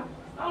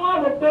àwọn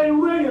àrò pé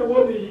irú èèyàn wo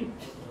nìyí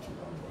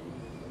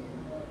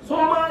sọ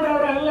máa ń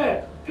rẹra ẹlẹ̀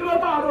kí ló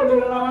táwọn àrò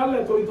rẹra wa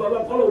lẹ̀ torí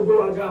tọ́lọ́ kọ́ ló gbé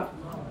wa ga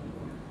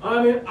wọ́n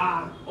ní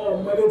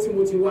ọmọdé tí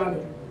mo ti wá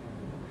ni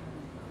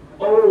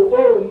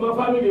ọ̀rọ̀ mọ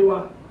fámìlì wa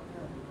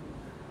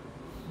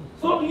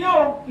so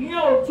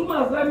ìyẹn ò túmọ̀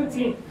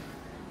sẹ́nìtì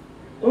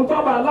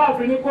ntọ́ba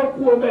aláàfin ní kó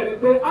kú omi ẹni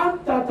pé à ń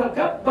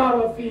tàtàkà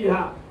bàrọ̀ fi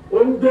hà ó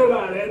ń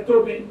gbéra rẹ̀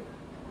tóbi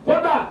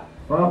kódà.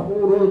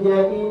 فاخرج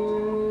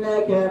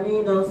إنك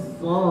من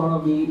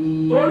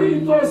الصاغرين. torí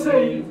tó ṣe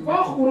yìí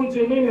فاخرج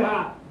منها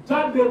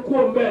jáde kú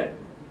omi ẹ̀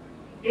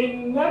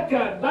إنك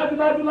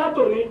dájúdájú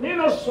látòní من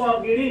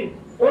الصاغرين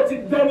ó ti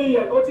dẹ́ni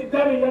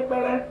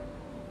yẹpẹrẹ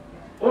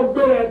ó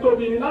gbéra ẹ̀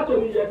tóbi ní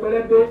látòní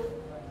yẹpẹrẹ dé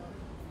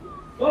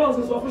wọ́n lọ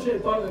sí sọ fún ṣe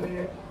ìtọ́nù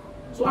nìyẹn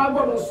tó a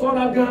gbọ́dọ̀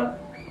sọ́ra gan.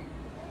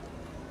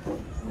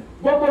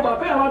 gbogbo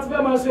bàbá yàrá ti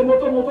fẹ́ máa ṣe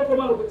mọ́tò kó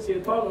má lò pé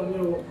ṣètọ́nù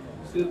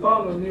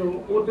ni o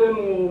ó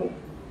dénú o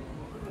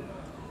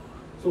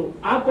so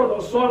a gbọ́dọ̀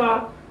sọ́ra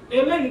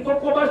eléyìí tó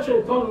kó bá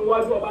ṣètọ́nù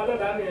wájú ọba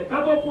dáadáa nìyẹn ká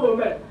tó kúrò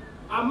mẹ́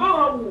àmọ́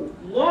àwù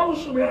Allahu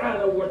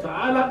subhanahu wa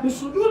ta'ala bi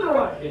sujudi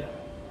wahid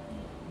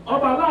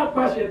ọba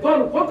aláàpá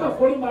ṣètọ́nù kó kà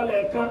forí balẹ̀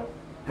ẹ̀ẹ̀kan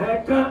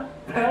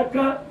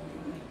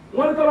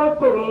wọ́n ní tó bá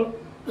pèrò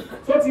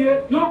tó ti yẹ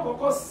yóò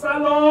kọ́kọ́ sá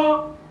lọ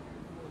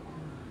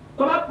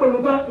tó bá pèrò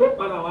tán yóò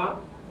padà wá.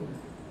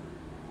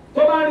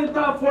 tó bá rí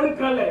tá a forí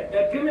kalẹ̀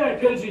ẹ̀kíní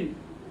ẹ̀kejì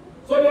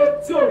tó yẹ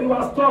tí ò rí wa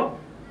stop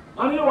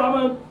wọn ní wàá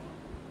máa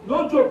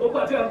lójú òkú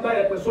pàtí ẹ̀ ń da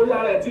ẹ̀pẹ̀ sórí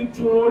ara ẹ̀ tí ń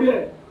tún orí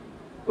ẹ̀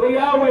pé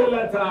yáwó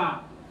ilẹ̀ tà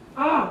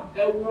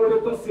ẹ̀ wú orí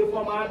tó ṣe fún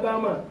ọmọ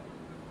ádámà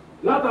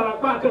látara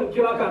páàkì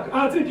nkíráka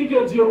àti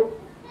kíkejì o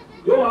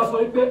yóò wá sọ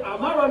pé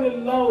àmárọ̀ ni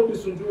láwọn omi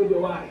sujudi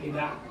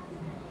wahida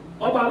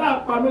ọba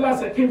aláàpamí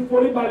láṣẹ kí n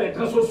forí balẹ̀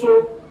kan ṣoṣo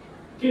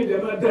kí n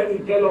dẹ̀ máa dẹ́ni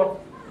ìkẹ́ lọ.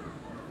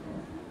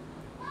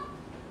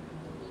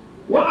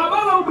 wọ́n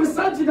abáwọn òbí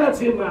sájìdá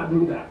ti máa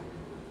dúdà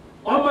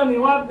ọmọ ni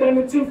wọ́n á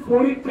dẹni tí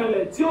forí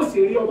kalẹ̀ tí ó sì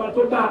rí ọba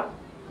tó dáa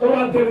ó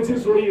wá dẹni tí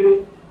sórí ire.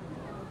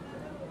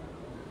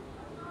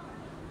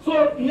 so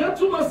ìyẹn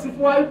túmọ̀ sí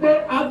fún wa pé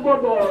a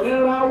gbọ́dọ̀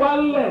rẹra wa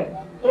lẹ̀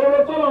oore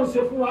tọ́lọ̀ ń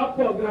ṣe fún wa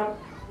pọ̀ gan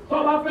tó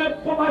bá fẹ́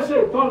kó bá ṣe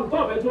ìtọ́nù tó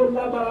bẹ́ẹ̀ tó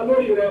lágbára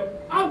lórí rẹ̀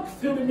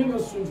akthir mina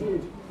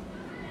sujud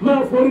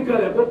máa forí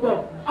kalẹ̀ púpọ̀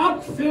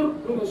akthir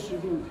mina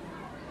sujud.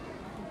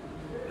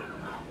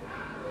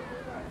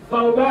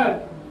 Thawban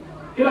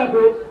kila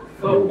ko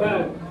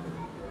Thawban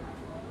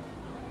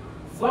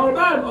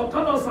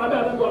ọ̀kan náà sábẹ́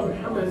àdàgbà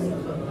Muhammad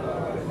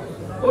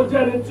ó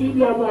jẹ́ni tí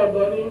bí ọmọ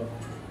ọ̀dọ́ ni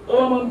ó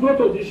wọ́n máa ń dúró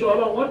tòjíṣẹ́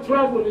ọlọ́run wọ́n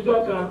travel níjọ́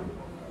kan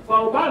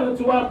Thawban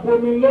ti wá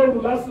bomi lóru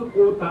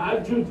lásìkò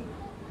tahajjud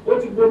ó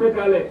ti bomi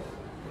kalẹ̀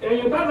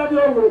èyí dáná bí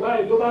òwò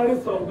báyìí ló bá rí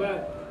Thawban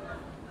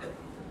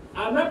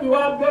ànábì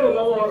wá bẹ̀rẹ̀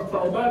lọ́wọ́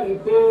Thawban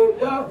pé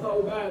yá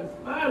Thawban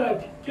máàlà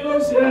kí ló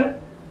ṣe é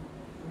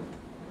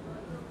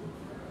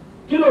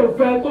kí ló ń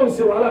fẹ́ tó ń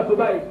ṣe wàhálà tó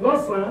báyìí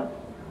lọ́sàn-án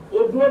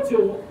odúró tí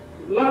o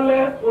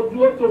lálẹ́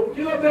odúró tó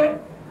kí ló dé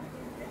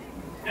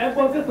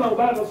ẹ̀gbọ́n tí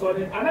Thawban sọ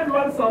ni ànábì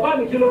wá ní Thawban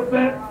kí ló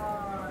fẹ́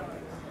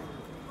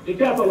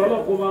ìkẹ́ àtọ̀lọ́lọ́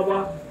kó máa wá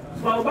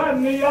Thawban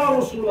ní ya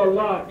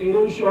Rasulullah èrò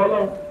iṣẹ́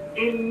ọlọ́run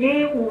inni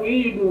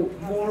uridu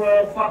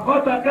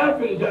murafaqataka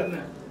fil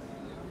janna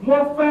mo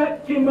fẹ́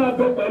kí n máa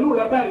bẹ pẹ̀lú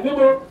rẹ báyìí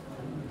níbo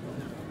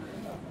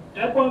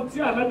ẹ̀gbọ́n tí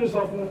ànábì sọ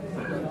fún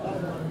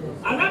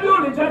ànábì ò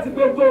ní jẹ́ ti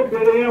pé tó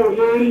bèrè yẹn ò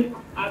lè rí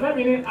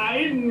àbẹ́mi ni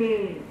àìní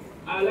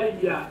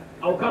alayya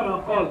aw kama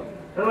qala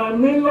ràn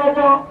mí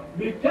lọ́wọ́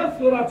bí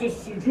kathrati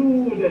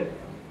sujud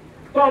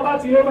tó o bá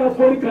ti yé máa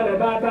forí kalẹ̀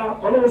dáadáa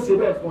ọlọ́run ṣe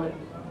bẹ́ẹ̀ fún ẹ.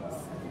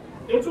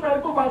 ìtumọ̀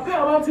ẹni tó bá fẹ́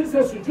àwọn tí ń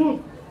ṣe sujud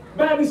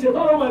bẹ́ẹ̀ ni ṣètò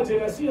ọlọ́run máa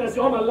jìnà sí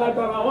ẹ̀sìn ọmọ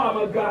lágbára àwọn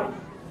àmọ́ ga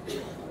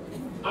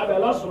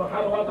adàlá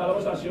subhanahu wa ta'ala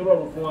ṣàṣe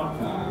rọrùn fún wa.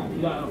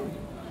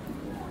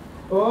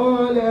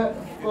 قال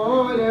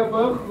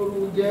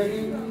فاخرج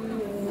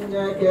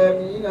إنك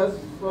من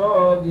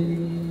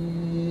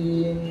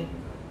الصاغرين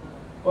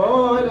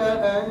قال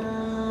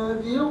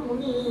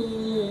أنذرني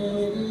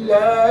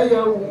إلى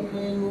يوم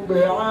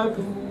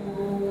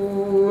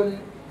يبعثون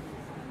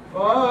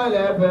قال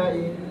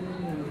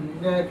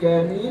فإنك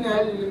من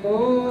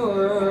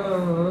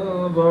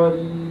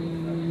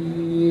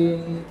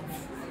المنظرين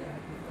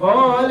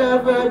قال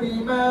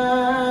فبما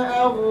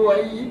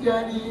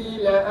أغويتني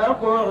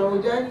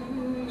لأقعدن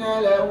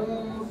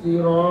لهم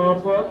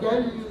صراطك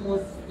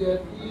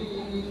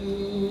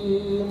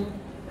المستقيم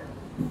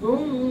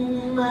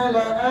ثم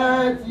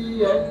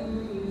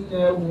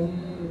لآتينهم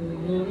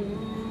من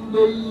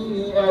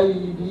بين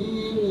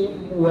أيديهم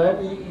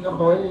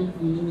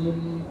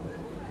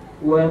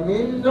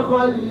ومن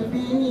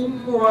خلفهم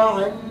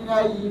وعن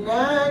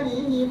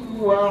أيمانهم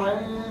وعن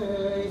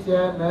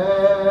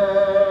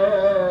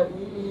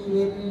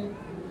شمائلهم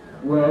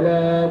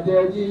ولا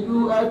تجد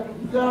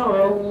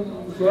أكثرهم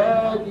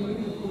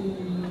شاكرين.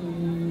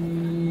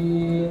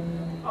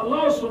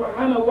 Allah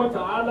subhanahu wa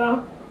ta'ala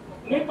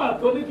nígbà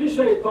tó ní kí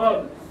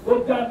Ṣaitan kó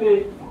jáde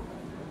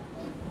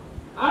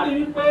a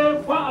rí i pé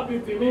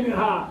fáàbìt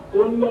minha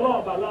olùlọ́wọ́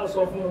ọ̀bàlá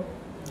sọ fún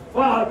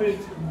fáàbìt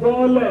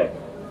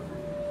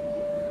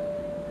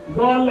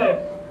bọ́ọ̀lẹ̀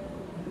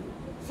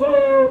so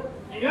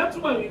ìyẹn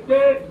túmọ̀ ní pé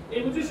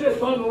ibi tí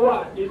Ṣaitan wà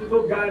ibi tó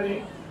ga ni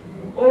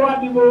ó wá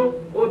dìbò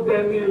ó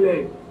dẹni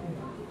ilẹ̀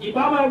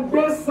ìbá máa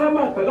gbé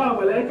sánmà pẹ̀lú àwọn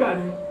màláíkà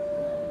ni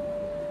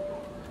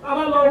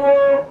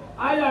abalọ́wọ́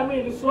àyà mi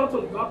ní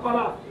Suratul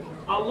Baqara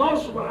Allah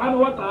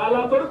subhanahu wa ta'ala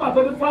torí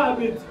pàtó ní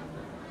fáàbìt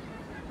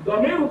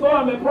dọ̀míìrù tó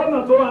wà mẹ́ pọ́nà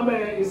tó wà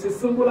mẹ́ is a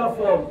singular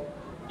form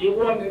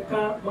ìwọ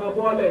nìkan máa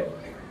bọ́ọ̀lẹ̀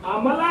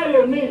àmọ́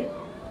láàyè mi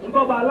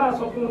ntọ́ba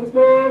aláàsọ fún un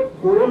pé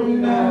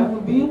قلنا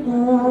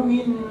اهبطوا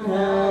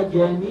منها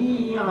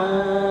جميعا.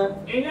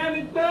 ìyẹn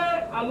ni pé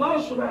Allah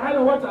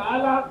subhanahu wa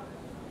ta'ala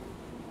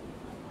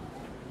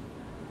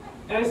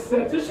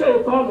ẹ̀ṣẹ̀ tí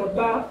Ṣaitánù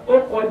dá ó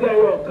kọjá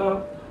ẹyọ kan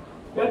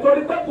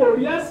nítorí pé kò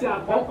rí ẹ̀ṣẹ̀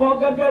àkọ́kọ́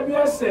gẹ́gẹ́ bí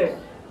ẹ̀ṣẹ̀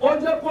ó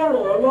jẹ́ kó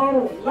rọ̀ ọ́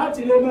lọ́rùn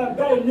láti lè máa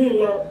dá ìmí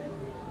lọ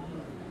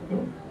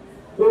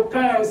kò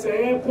ka ẹ̀ṣẹ̀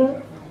yẹn kún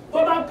tó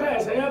bá ka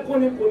ẹ̀ṣẹ̀ yẹn kún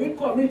ni kò ní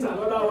commit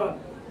another one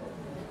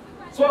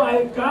so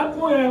àìká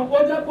kún yẹn ó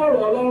jẹ́ kó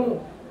rọ̀ ọ́ lọ́rùn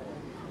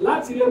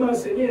láti lè máa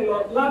ṣèmí lọ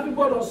láti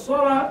gbọ́dọ̀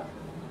ṣọ́ra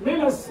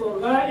nínú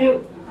sọ̀rọ̀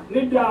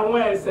níbi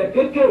àwọn ẹ̀ṣẹ̀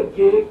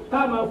kéékèèké tá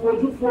a máa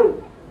fojú fò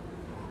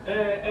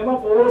ẹ má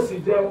fọwọ́ sí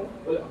jẹun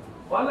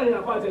wàhálà yẹn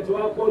àpá àtẹ̀tẹ̀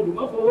wa pọ̀ jù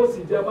má fọwọ́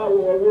sí jẹun má wọ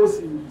ọwọ́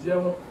sí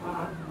jẹun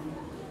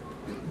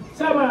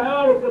sábà ẹ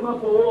wá rò pé má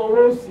fọwọ́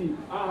ọwọ́ sí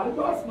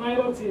just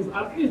minor things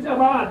at least ẹ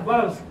bá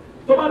advance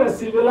tó bá dẹ̀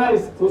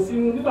civilize kò sí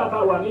nígbà tá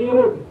a wà ní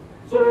Europe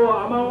so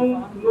a máa ń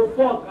lo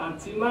fork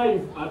àti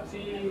knife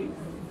àti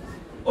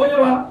ó yẹ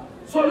wa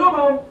so yóò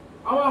máa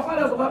àwọn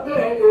afárá sọ pé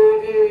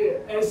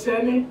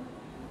ẹ̀ṣẹ̀ ni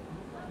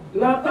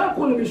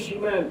látàkùn bí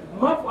shimal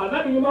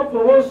ànábìyí má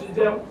fọwọ́ sí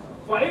jẹun.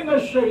 فإن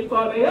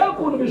الشيطان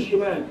يأكل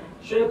بالشمال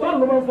شيطان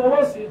ló máa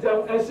fọwọ́ sí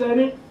jẹun ẹ̀ṣẹ̀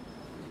ni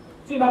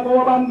tí ìbá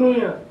fọwọ́ bá ń dún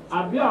yàn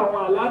àbí àwọn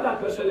àládà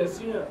kan ṣẹlẹ̀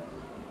sí yàn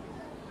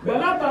bẹ́ẹ̀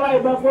látara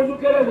ìbá fojú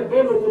kéré ní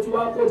pé lóko tí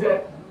wàá kó jẹ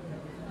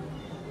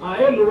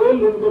èlò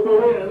ní gbogbo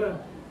owó yẹn náà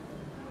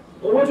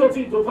owó tó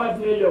ti tó 5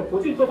 million kò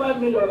tí tó 5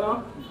 million náà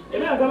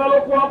èmi àgbàlá ló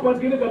kó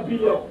 1.3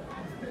 billion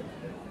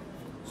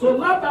so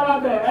látara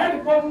bẹ́ẹ̀ ẹ̀rí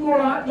kó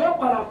múra yóò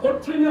padà kó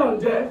trillion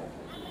jẹ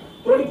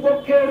torí kó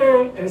kéré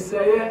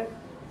ẹ̀ṣẹ̀ yẹn.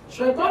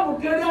 Ṣaitánù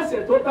kéré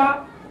ẹ̀ṣẹ̀ tó dá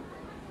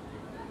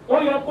ó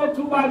yẹ kó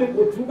túbá ni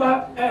kò túbá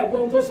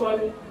ẹ̀gbọ́n tó sọ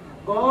ni.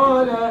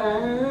 قال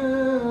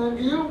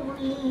أنذرني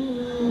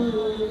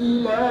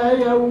إلى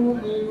يوم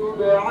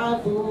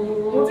يبعثون.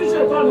 mo ti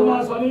Ṣaitánù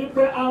máa sọ ní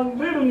pé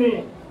anzirni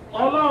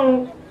ọlọ́run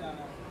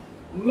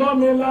lọ́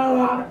mi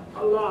lára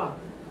Allah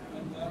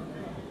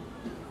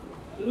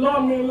lọ́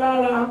mi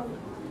lára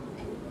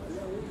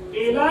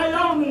ila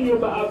yawmi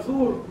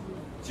yub'athun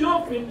tí ó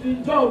fi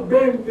dijọ́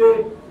gbẹ̀ǹde.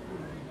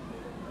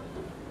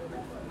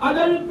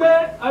 Adé pé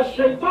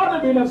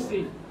aṣ-Ṣaitānu bi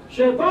nafsihi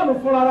Ṣaitánù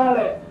fúnra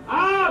rẹ̀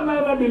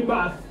āmana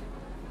bil-ba'th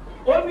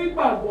ó ní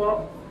gbàgbọ́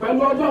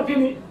pẹ̀lú ọjọ́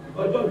kíni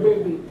ọjọ́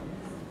gbèǹde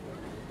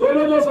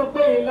olójó sọ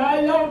pé ilā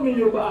yawmi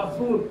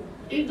yub'athūn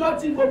ìjọ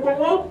tí gbogbo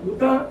wọn kú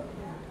tán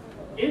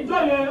ìjọ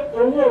yẹn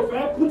òun ò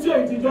fẹ́ kú tí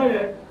èyí tijọ́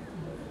yẹn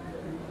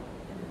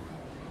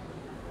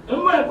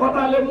nínú ẹ̀kọ́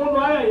ta lè múnú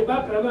ayé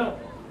ìbákan náà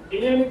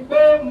ìyẹn ni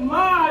pé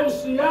máa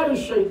ṣìyàrá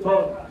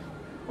Ṣaitān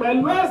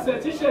pẹ̀lú ẹ̀ṣẹ̀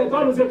tí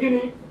Ṣaitánù ṣe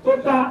kíni tó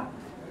dá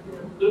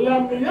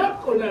lẹ́mìíyá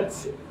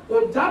kọ̀nẹ̀tì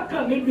ọjà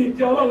kan níbi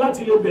ìkẹ́ ọlọ́run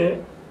láti lè bẹ́ẹ̀.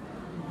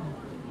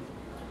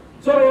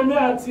 tó èmi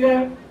àti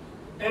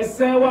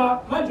ẹ̀ṣẹ̀ wa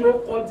májò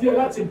kọ díẹ̀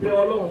láti bẹ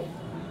ọlọ́run.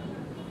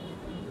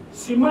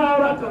 sì máa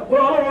ra kàn pé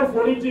ọlọ́wọ́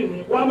foríjì ni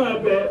wọ́n máa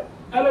bẹ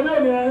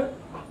ẹlẹ́mìíràn ni ẹ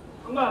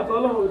ńgbà tó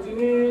ọlọ́run ti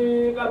ní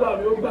kábà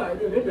mi ó gbà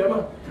ẹ̀mí ò ní bẹ́ẹ̀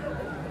mọ̀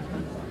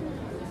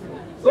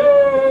so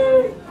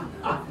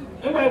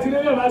nígbà tí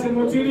nílẹ̀ bá ti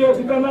mú tí rí o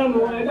ti tán náà nù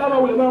ẹ̀dá bá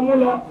wulẹ̀ máa mú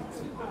lọ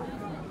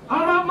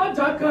ara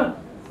mọ́jà kan.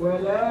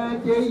 ولا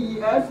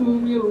تيأسوا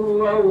من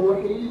روح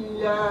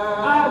الله.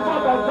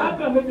 àgbàgbà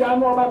sákàn níbi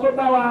àánú ọba tó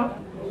dá wa.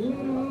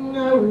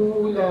 إنه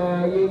لا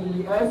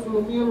ييأس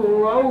من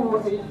روح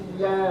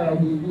الله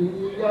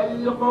إلا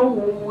القوم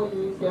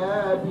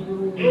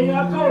الكافرون.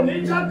 èèyàn kan ò ní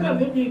jákàn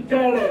níbi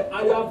ìkẹ́ rẹ̀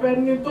àyàfẹ́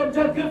ni tó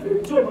jẹ́ kèfèrí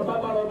tí òun bá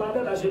bára ọba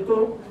dẹ́dà ṣe tó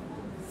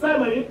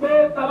sẹ́mi yìí pé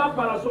tábà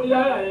padà sórí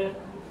àyà yẹn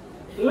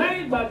lẹ́yìn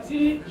ìgbà tí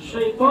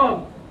ṣèitán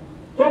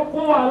tó kó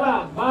wàhálà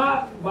bá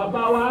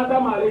bàbá wa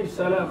Ádámù alayhi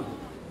salam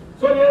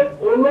sóye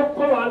òun ló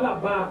kó wàhálà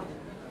bá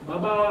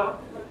bàbá wa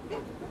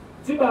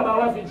tí bàbá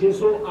wa fi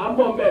jèso à ń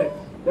bọ̀ mbẹ́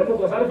lẹ́nu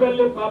kò sáré fẹ́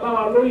lé bàbá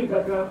wa lórí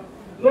kankan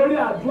lórí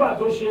àdúrà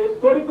tó ṣe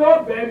torí pé ó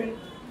bẹ́ẹ̀ ni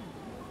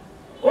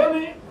ó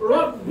ní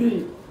rọ́bì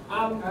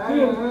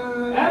àǹkìn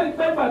ẹ̀rí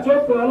pé pàtó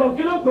pè ọlọ́run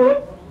kí ló pé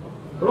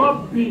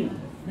rọ́bì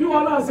bí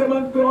wọn náà ṣe máa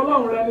ń pe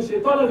ọlọ́run rẹ ní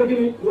ṣètọ́nù ṣe kí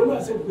ni òun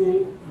náà ṣe pé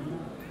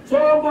tó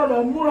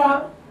gbọ́dọ̀ múra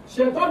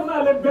ṣètọ́nù náà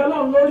lè bẹ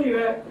ọlọ́run lórí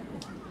rẹ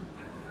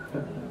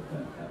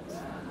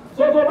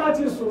tó tó bá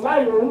ti sùn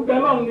láì òun bẹ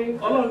ọlọ́run ni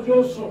ọlọ́run tí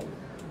ó sùn.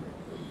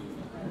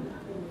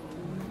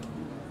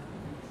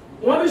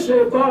 wọ́n ní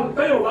ṣètọ́nù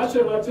téèyàn wá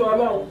ṣèrántí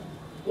ọlọ́run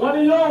wọ́n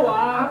ní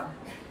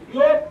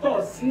yóò tọ̀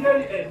sí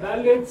ẹ̀dá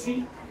létí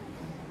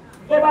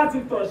tó bá ti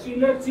tọ̀ sí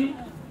létí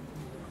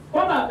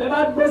kódà tẹ́ bá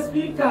gbé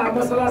spíkà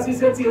mọ́sálásí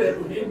sétí rẹ̀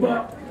kò ní gbọ́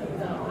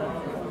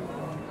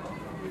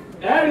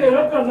ẹ̀rì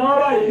èrò kan náà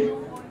wáyé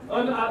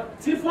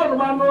tí fóònù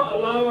máa ń ná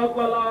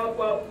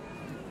aláwọ̀pọ̀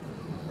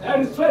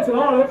ẹ̀rì straight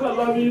náà rẹ̀ kan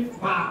lọ bí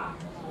pa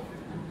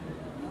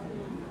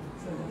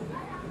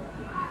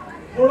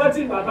mo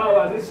rántí bàbá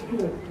wà ní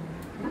sùkúù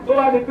tó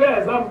wá ní pé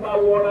ẹ̀sán bá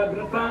wọra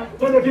gàtá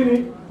tó ní kí ni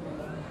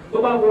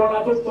tó bá wọra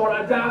tó tọra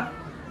já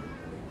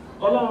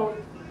ọlọ́run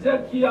jẹ́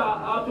kí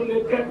a tó lè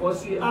kẹ́kọ̀ọ́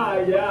sí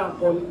ààyè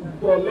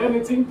àpọ̀ lẹ́ni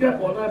tí ń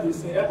kẹ́kọ̀ọ́ náà lè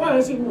sìn ẹ̀kọ́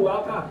yẹn sì wù wá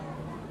kà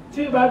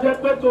tí ìbá jẹ́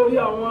pé torí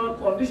àwọn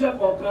kọ̀ǹdíṣẹ̀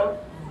kọ̀ọ̀kan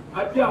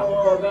àti àwọn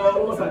ọ̀gá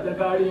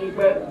ọlọ́mọsàjẹ́kárí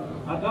pẹ́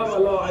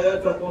àdámọ̀lọ́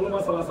ayẹ́tẹ̀kọ́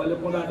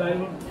ọlọ́mọsàlásàlẹ̀kùn dáadáa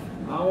inú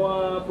àwọn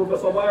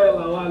pòfẹ́sọ̀ báyọ̀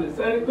làwọn àlè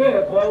sẹ́ni pé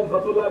ẹ̀kọ́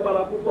nǹkan tó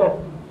lágbára púpọ̀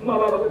nígbà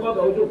bá lọ pé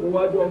kọ́ńtà ojú kò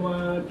wájú ọmọ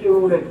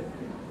kéwù rẹ̀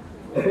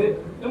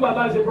nígbà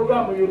tá à ń ṣe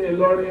prógráàmù yìí ní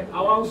Ìlọrin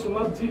àwọn ń sun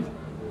masjid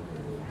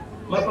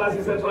mọ́sáàsì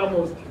central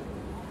mosque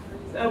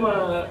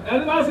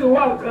ẹni bá sì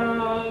wà kan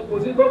kò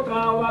sí tó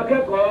kan àwọn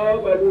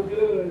akẹ́kọ̀ọ́ pẹ̀lú bí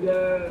ó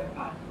jẹ́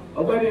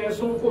ọ̀gbẹ́ni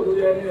ẹ̀sùn kò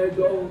lórí ẹni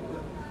ẹjọ́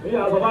ní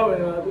àsọ̀báwẹ̀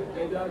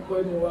ẹja kọ́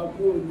ẹni wa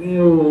kú ní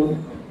o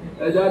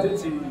ẹja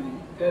títì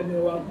ẹni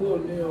wa kú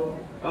ní o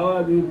àwọn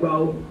àbí gbà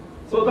o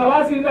sọ̀tà wá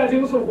sí ilé tí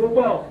ń sùn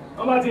púpọ̀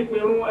wọ́n bá ti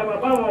pèrún ẹ̀mọ̀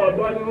báwọn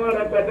ọ̀dọ́ ni wọ́n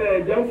rẹpẹtẹ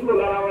ẹ̀jẹ̀ ń fúlò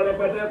lára wọn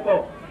rẹpẹtẹ pọ̀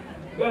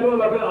gbẹ́ni wọ́n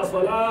lọ pé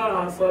àsọ̀lá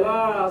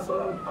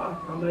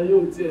àmọ́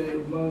yóò tiẹ̀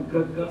mọ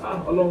kankan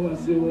ọlọ́run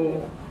ṣe wọn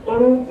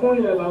orúnkún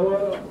yẹn làwọn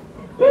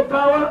ó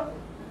ká wá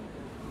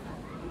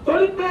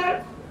torí pé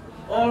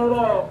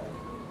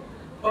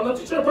ọ̀nà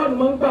tí ṣètọ́nù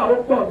máa ń gbà ó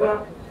pọ̀ gan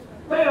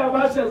bẹ́ẹ̀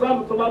bá ṣe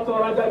ẹ̀záàmù tó bá tọ́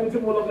ọ̀rọ̀ ajá ibi tí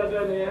mo lọ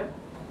gẹ́gẹ́ nìyẹn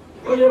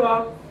ó yé wa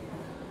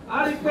a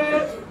rí pé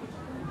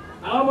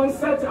àwọn ọmọ ń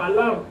set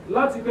alarm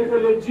láti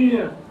kékeré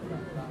jíyàn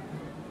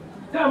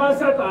tí a máa ń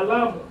set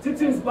alarm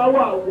títí bá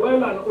wà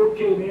well and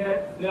okay nìyẹn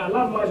ni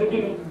alarm máa ṣe kí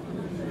ni.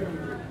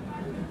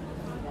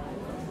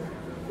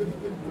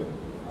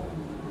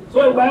 so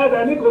ìgbà yẹn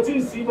dẹ̀ ní kò tí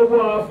ì sí gbogbo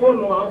àwọn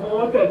fóònù àwọn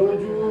fọwọ́ tẹ̀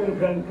lójú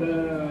nǹkan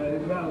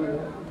ẹgbẹ́ àwọn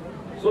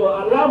so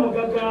aláàmù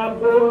gẹ́gẹ́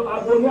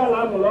aago ní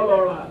aláàmù lọ́lọ́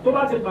rà tó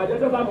bá ti bàjẹ́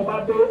tó bá mo bá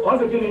dé ọ́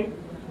sì kí ni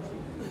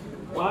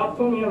wàá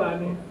tún mi rà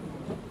ni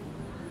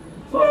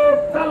so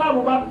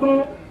táláàmù bá dún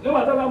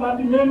nígbà tó bá máa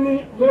di méní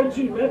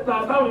méjì mẹ́ta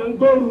táwọn yẹn ń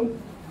gbóòrú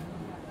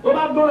tó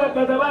bá dún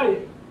rẹpẹtẹ báyìí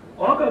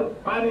ọ̀ọ́kàn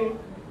pani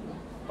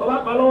tó bá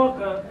pa lọ́wọ́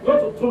kan yóò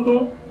tún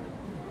dún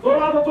tó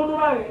bá tún dún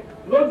báyìí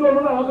lójú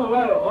oorun náà ọkàn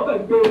báyìí ọkàn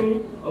gbé ní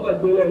ọkàn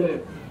gbé lẹ́lẹ̀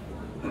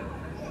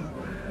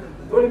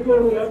torí pé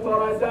oorun yẹn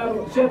tọrọ ajánu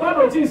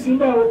ṣètọ́nù tí ì sí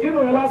bẹ́ẹ̀ o kínú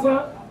yẹn lásán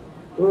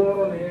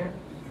oorun nìyẹn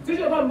tí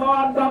ṣètọ́nù bá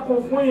wá dákun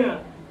fún yàn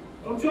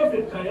ohun tí ó fi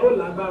kàn yẹn ó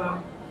lágbára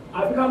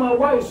àfi ká máa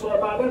wá ìṣọ́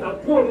ọba abẹ́ta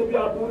kúrò níbi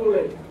aburú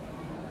rẹ̀.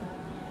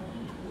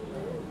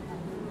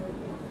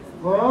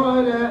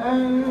 قال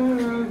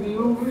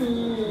أنذرني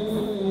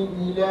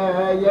إلى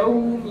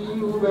يوم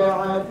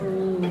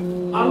يبعثون.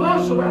 Allah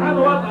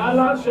subhanahu wa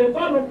ta'ala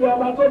ṣètọ́nù bí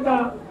ọba tó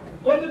dáa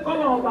ó ní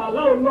kọ́nà ọba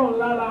aláwọ̀ náà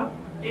lára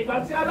ìgbà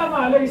tí Ádámù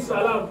alayhi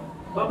salam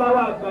bàbá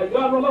wa àgbà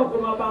ìyá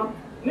ọlọ́kùnrin ọba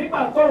nígbà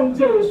tó ń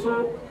jẹ èso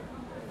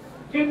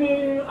kí ni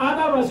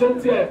Ádámù ṣe ń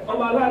tiẹ̀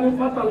ọba aláàánú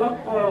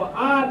fatalaqa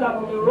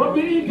Ádámù min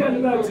rabbihi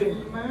kalimatin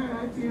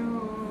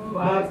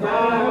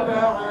fataba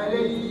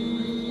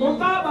alayhi. mo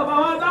ká bàbá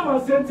wa Ádámù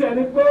ṣe ń tiẹ̀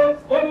ni pé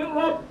ó ní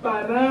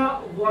rabbana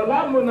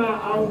zalamna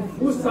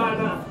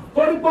anfusana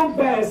torí pé ó ń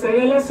gba ẹ̀ṣẹ̀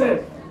yẹn lẹ́sẹ̀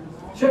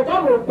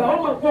ṣètọ́nù ògbà ó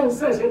máa pọ̀ ń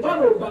sẹ̀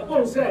ṣètọ́nù ògbà pọ̀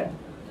ń sẹ̀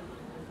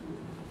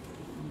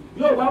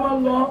yóò bá máa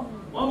ń lọ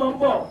wọ́n máa ń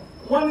bọ̀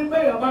wọ́n ní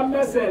bẹ́ẹ̀ yàrá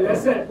mẹ́sẹ̀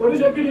lẹ́sẹ̀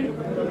oníṣẹ́ kiri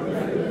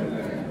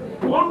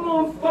wọ́n nù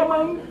fọ́mọ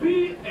ń bí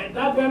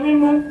ẹ̀dá gan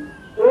nínú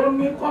òun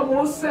ní kọ́mọ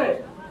ó sẹ̀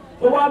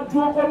ó wá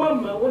dúró kọ́mọ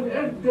mọ̀ ó ní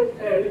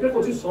ẹ̀rí pé kò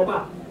ti sọ́ba.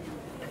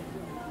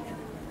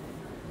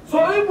 sọ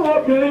ìmú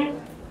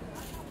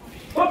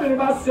obìnrin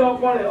bá ṣe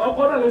ọkọ rẹ̀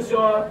ọkọ náà lè ṣe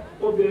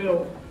obìnrin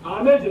o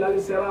àwọn méjìlá lè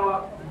ṣe ara wa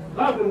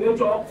láàbùn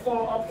níjọ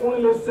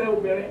ọkùnrin lè ṣe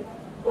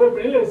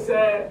obìnrin lè ṣe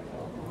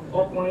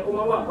ọkùnrin ó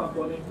máa wà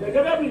papọ̀ ni.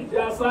 gẹ́gẹ́ bí ìdí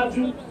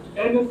aṣáájú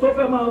ẹni tó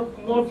fẹ́ máa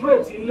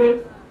moderate ilé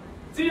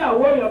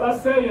tíyàwó èèyàn bá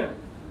sẹ́yìn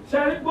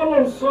ṣẹ́rí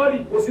gbọ́dọ̀ sọ́ọ̀rì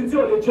kò sí tí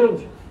ò lè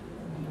change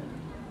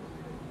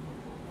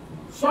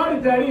sọ́ọ̀rì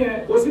tẹ̀rí yẹn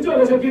kò sí tí ò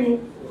lè ṣe kí ni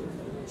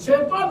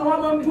ṣètọ́nù wọn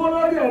máa ń dúró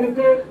lórí ẹni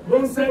pé ló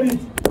ń sẹ́rì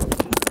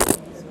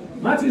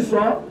má ti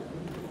sọ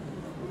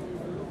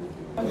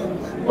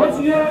ó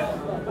ti yẹ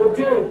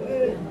òkè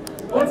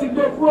ó ti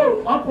gbé kúrò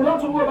ọkùnrin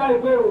tún wọ́n báyìí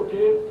pé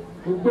òkè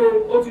kò gbé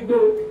ó ti gbé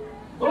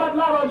ó bá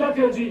láàárọ̀ ọjọ́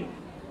kejì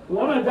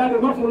ìwọ́n náà jáde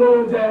mọ́ fún lówó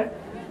oúnjẹ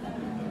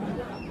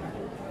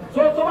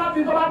tó bá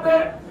dé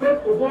pé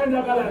òfò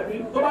oúnjẹ kalẹ̀ rí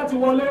tó bá ti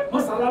wọlé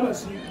wọ́n sàlámà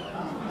sí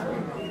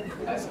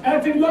ẹ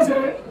ti ló ṣe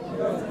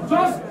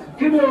just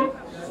kí ni o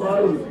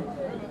sọ́ọ̀rì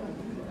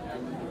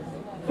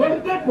torí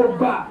pé kò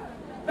gbà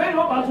lẹ́yìn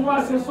ọba tún wá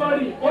ṣe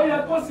sọ́ọ̀rì ó yẹ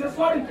kó ṣe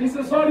sọ́ọ̀rì kì í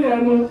ṣe sọ́ọ̀rì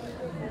ẹnu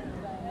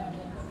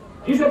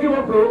kì í ṣe kí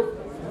wọ́n pè é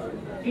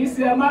kì í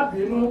ṣe ẹ má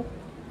bínú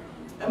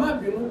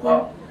kọ́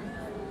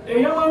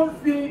èèyàn máa ń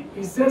fi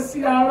ìṣesí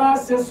ara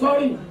ṣe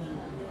sọ́ọ̀rì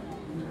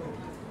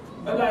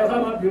ẹ̀dá ẹ̀fá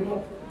má bínú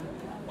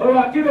ọ̀rọ̀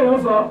akílẹ̀ yóò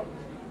sọ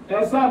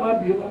ẹ̀sá má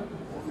bínú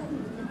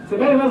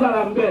ṣèbẹ́yìn náà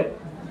sára ń bẹ̀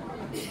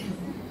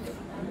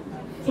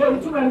so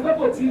ìtumọ̀ ẹni pé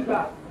kò tí ì gbà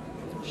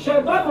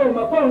ṣètọ́nù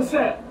mọ̀pọ̀ ń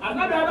sẹ̀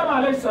ànábì Ádámù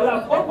alayhi salam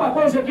ó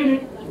pàpọ̀ ṣe kí ni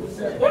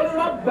ó ní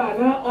rọ́gbà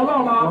náà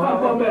ọlọ́run máa bá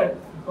bọ́ mẹ́.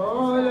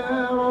 قال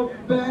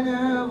ربنا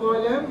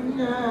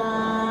ظلمنا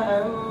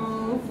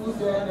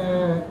أنفسنا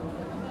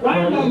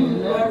وإن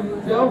لم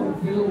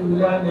تغفر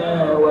لنا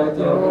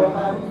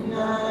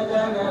وترحمنا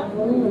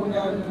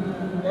لنكونن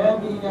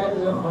من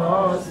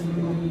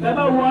الخاسرين.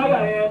 Bẹ́ẹ̀ wo àyà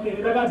yẹn mi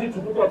ní bẹ́ẹ̀ ti tù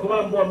púpọ̀ tó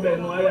máa ń bọ̀ ń bẹ̀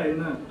nu àyà yìí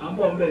náà à ń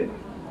bọ̀ ń bẹ̀.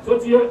 So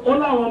ti ó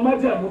láwọn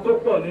májàmú tó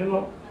pọ̀ nínú.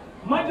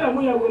 Májàmú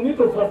yẹn we need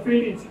to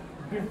fulfill it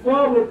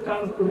before we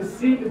can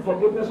receive the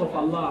forgiveness of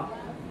Allah.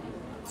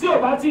 Tí o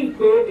bá ti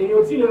pé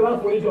èèyàn tí lè wá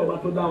fún ìjọ ọba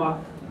tó dá wa.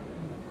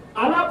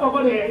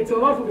 Alákọ̀ọ́kọ́ ni ètò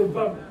ìwà fún mi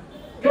bá mi.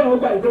 Kéèyàn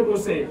gbà ìgbé mo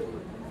sẹ̀.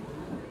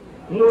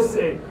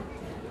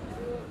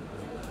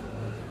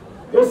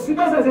 Kò sí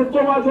bẹ́sẹ̀ ṣe tó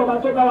wájú ọba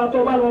tó dá wa tó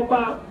bá lọ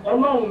bá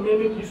ọlọ́run mi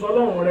ní kìí sọ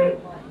ọlọ́run rẹ.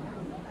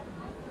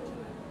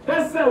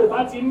 Tẹ́sẹ̀ ò bá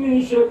ti ní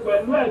í ṣe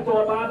pẹ̀lú ẹ̀tọ́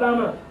ọba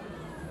Ádámà.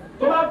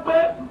 Tó bá pé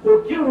kò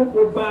kírun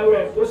kò gbà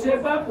rẹ̀ kò ṣe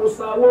bá kò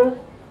sáwó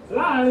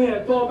láàrin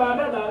ẹ̀tọ́ ọba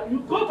Adẹ́dàá. You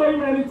go to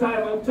him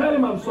anytime and tell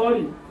him I'm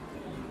sorry.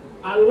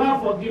 Allah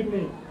forgive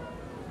me.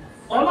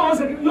 Ọlọ́run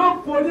ṣe yóò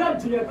forí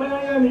àjìyàn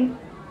tẹ́yẹ́yẹ́ ni.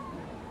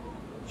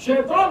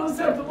 Ṣètọ́nù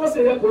ṣètò kó ṣe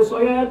yẹ kó sọ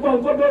yẹn ẹgbọ́n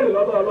tó béèrè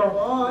lọ́dọ̀ Ọlọ́run.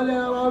 قال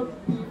رب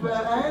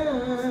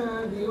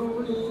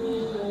فأنذرني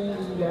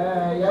إلى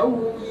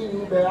يوم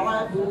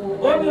يبعثون.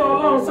 Ó ní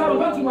Ọlọ́run sábà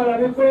bá tún mọ̀ra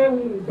ní pé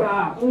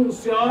ń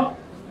ṣe ọ́.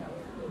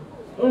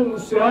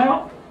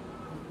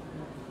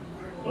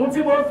 N tí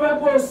mo fẹ́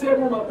kó ṣe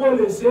mo mọ̀ kó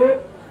lè ṣe.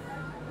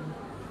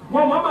 Mo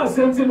máa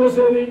ṣe tí mo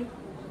ṣe ni.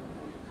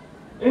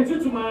 Etí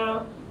tuma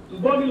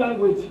body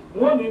language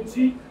wọ́n ní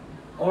tí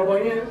ọ̀rọ̀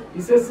yẹn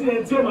ìṣesí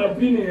yẹn tí ó máa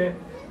bí nìyẹn.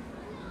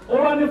 Ó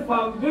wá ní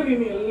fàǹdírì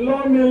ní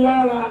lọ́mi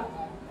lára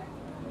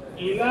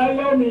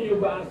ìlàyọ̀ mi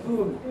yorùbá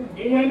sùn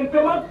ìyẹn ni pé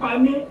wọ́n pa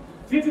mí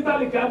títí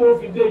tálíkì àbò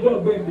fi dé ijó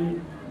gbèǹde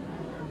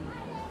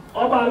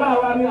ọba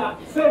aláwa ni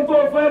ṣé tó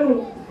fẹ́ nù.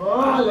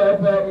 قال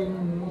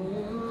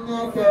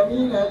فإنك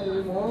من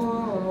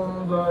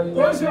المنظرين.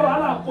 Ó ṣe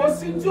wàhálà kó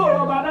sí tí ò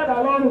rọba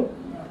dáadáa lọ́rùn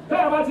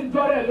tẹ́lẹ̀ bá ti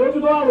jọ rẹ̀ lójú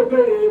tó wà rò pé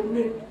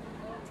èmi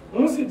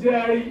ń sì jẹ́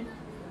ẹ̀rí.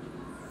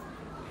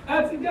 Ẹ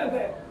ti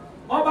gẹ̀gẹ̀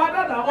ọba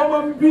dáadáa ọmọ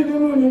ń bí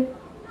nínú ni.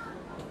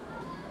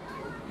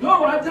 Yóò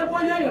wá jẹ́ kó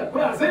yẹ̀yẹ̀ pé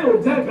àṣeyìn ò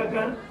jẹ́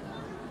kankan.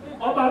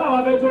 Ọba aláwa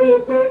fẹ́ tó yẹ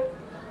pé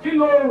kí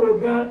ló rò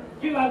gan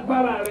kí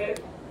lágbára rẹ̀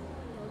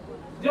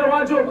jẹ́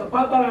wájú òpàpá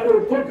agbára rẹ̀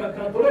ò tó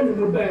kankan tó lómi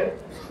mú bẹ́ẹ̀.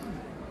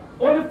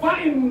 Ó ní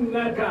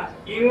fáìnàkà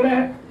ìrẹ́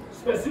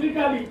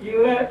specifically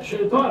ìrẹ́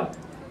ṣètọ́n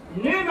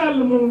nínú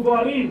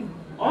àlùmọ̀ǹgọ̀rì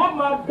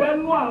ọmọ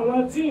abẹ́nú àwọn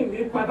tí ní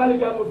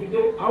pátálíkà mo fi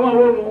dé àwọn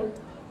àwòrán.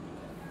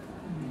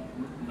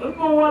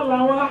 Nínú wọn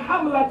làwọn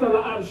hamlatul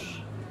arsh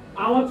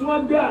àwọn tí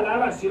wọ́n gbé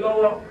àlàárà sí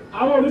lọ́wọ́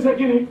àwọn oníṣẹ́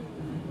kí ni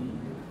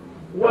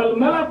wal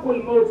malakul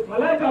maut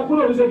màláíkà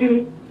kúrò oníṣẹ́ kí ni.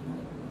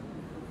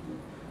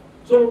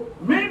 So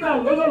mínà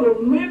lọ́lọ́lọ́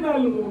mínà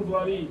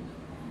àlùmọ̀ǹgọ̀rì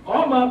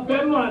ọmọ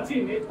abẹ́nú àti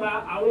nípa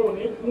àwọn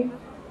òní kú.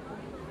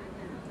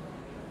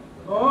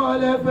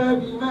 قال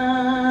فبما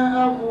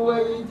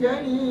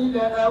أغويتني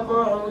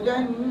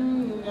لأقعدن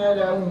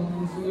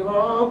لهم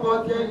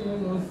صراطك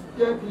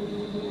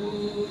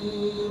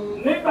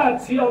المستقيم. Nígbà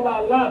tí ọba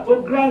Allah tó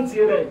gírántì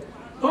rẹ̀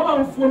tó máa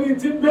ń fún ní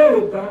tí ń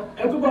béèrè tán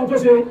ẹtúbọ̀ tó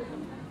ṣe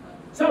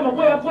ṣé àmọ́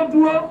pé ẹ kó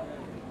dúró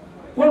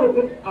kó rò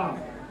pé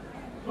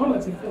wọ́n mọ̀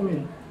ti fún mi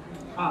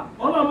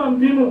ọlọ́run máa ń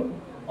bínú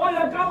ó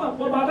yẹ ká mọ̀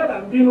pé ọba dàda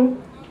ń bínú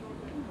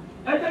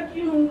ẹ jẹ́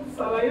kí n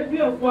ṣàlàyé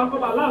díẹ̀ fún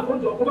akọ́bà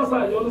aláàkójọ kó bá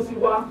ṣàyọnu sí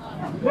wa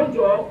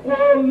kójọ kó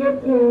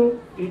lékún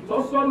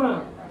ìtọ́sọ́nà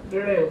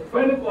rẹ̀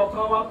fẹ́ni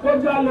kọ̀ọ̀kan wa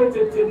kójá lè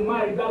tètè mọ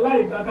ìdá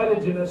láìdá ká lè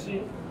jìnà sí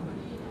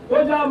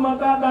kójá mọ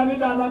dáadáa ní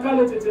dáadáa ká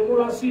lè tètè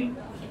múra sí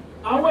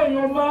àwọn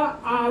èèyàn máa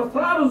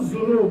àtàrù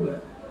zunub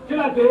kí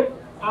láti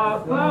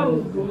àtàrù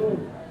zunub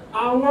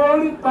àwọn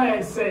orípa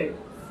ẹ̀ṣẹ̀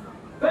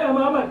tẹ́yẹ̀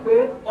máa mọ̀ pé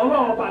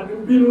ọlọ́run bá mi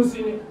bínú sí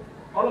ni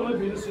ọlọ́run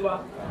bínú sí wa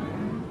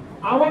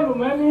àwọn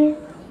olùmọ́ni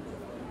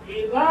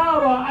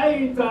ìdáàrọ̀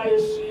àìta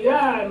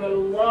ìṣìyànà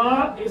lọ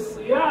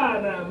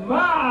ìṣìyànà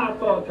máa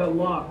tọ̀kẹ̀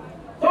lọ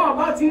tó o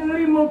bá ti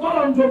rí inú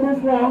tọ́lọ̀ ń jogún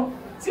fún ọ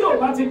tí o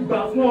bá ti gbà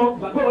fún ọ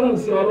gbàgbé ọlọ́run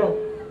sí ọlọ́run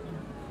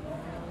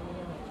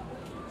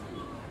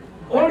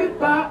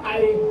oríta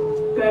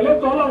àìtẹ̀lé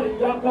tọ́lọ́run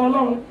ìyapọ̀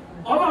ọlọ́run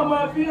ọlọ́run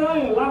máa fi hàn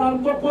yàn lára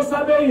ń tó kó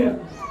sábẹ́ yàn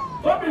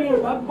tóbìnrin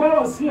ò bá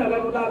gbọ́rọ̀ sí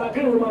ẹ̀lẹ́nu dáadáa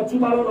kéèyàn máa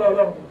túbá lọ́dọ̀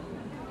ọlọ́run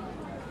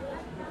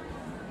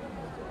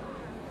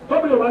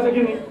tóbìnrin ò bá ṣe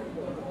kí ni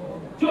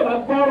tí ò bá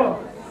gbọ́rọ̀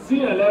sí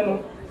ẹ̀lẹ́nu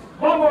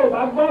ọmọ ò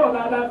bá gbọ́rọ̀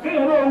dáadáa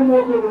kéèyàn náà ń wo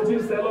obìnrin tí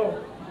ń sẹ́lọ̀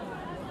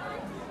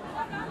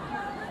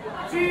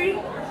tí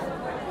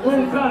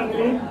nǹkan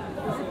ní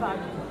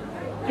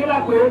kí lá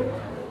pé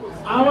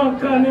àwọn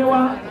nǹkan ní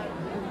wa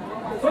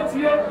tó ti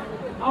yé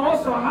àwọn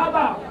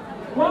sàhábà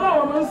wọn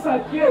láwọn máa ń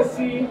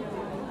ṣàkíyèsí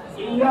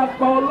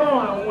ìyapa ọlọ́run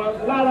àwọn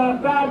lára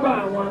dábà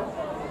àwọn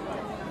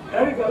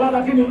ẹ̀rí kan lára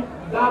kí ni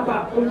dábà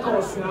nǹkan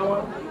ọ̀sìn àwọn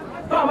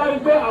táwọn bá rí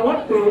pé àwọn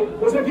pè é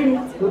kò sí kí ni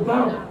kò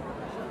dáhùn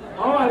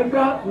àwọn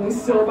àrígbá kò ń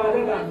ṣe ọba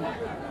lẹ́dà mi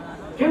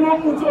kí ló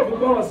mú tí òfin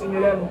gbọ́rọ̀ sí mi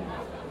lẹ́nu.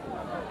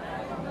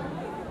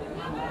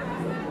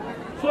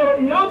 so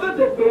ìyá ó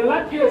tètè pè é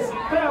lákìyèsí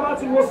pé a bá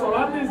ti wo sọ̀rọ̀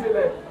á ní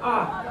ìsìlẹ̀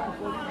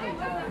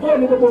bóò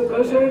ní gbogbo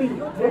nǹkan ṣe rí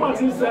mo máa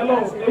ti ń sẹ́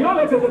lọ́wọ́ èyí ó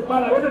lè tètè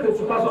padà ó tètè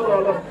tún bá sọ́dọ̀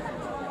ọlọ́run.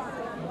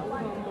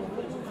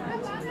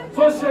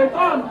 so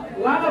ṣetán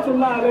lánàtún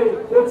láàrin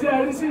kò tí ẹ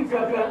rí sí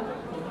nǹkan kan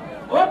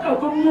ó kà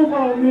tó mú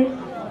mọ́ ní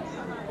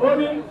ó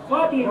ní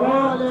fọ́bì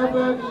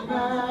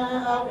náà.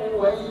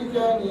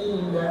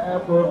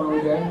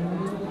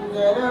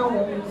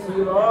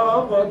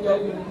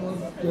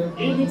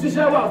 ibi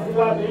tíṣẹ́ wà fún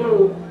wa ní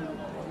o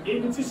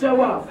ibi tíṣẹ́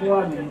wà fún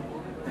wa ní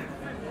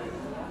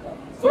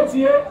tó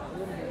ti yé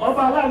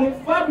ọba aláàní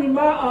fọ́bì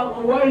máa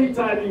àwọ̀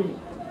ìtàní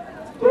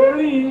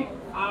torí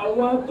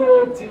àwọn tó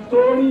ti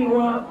torí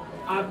wọn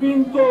àbí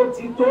tó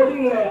ti torí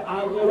rẹ̀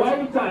àrọ̀wá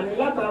ìtà ní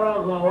látara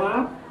rọ̀wá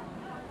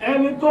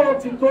ẹni tó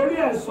ti torí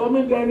ẹ̀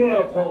sọmídẹ́ni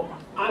ẹ̀kọ́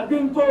àbí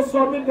tó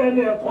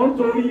sọmídẹ́ni ẹ̀kọ́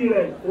nítorí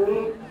rẹ̀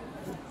òun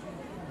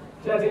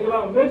ṣẹ̀tì ìwà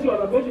méjì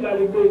ọ̀nà méjìlá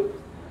lè gbé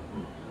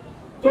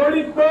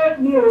torí pé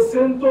mi ò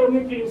ṣe ń tó ní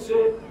kí n ṣe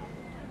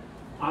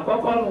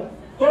àkọ́kọ́ nù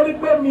torí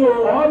pé mi ò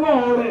ọ̀nà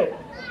rẹ̀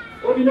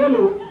orí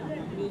mélòó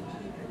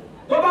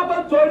tó bá bá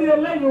torí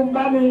eléyìí ń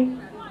bá ní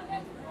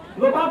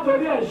ló bá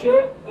torí ẹ̀ ṣe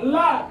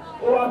láà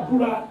ó wá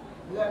búra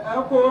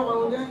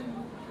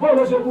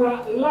bọ́ọ̀lù ṣe búra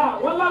láà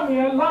wọ́n láàmì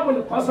yẹn láàmù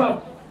lè pàṣà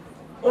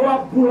ó wá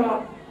búra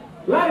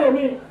láàyè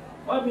mi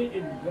wọ́n ní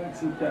ìgbà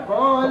tí ká.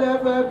 قال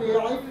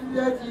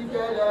فبعزتك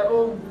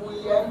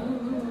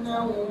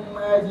لأغوينهم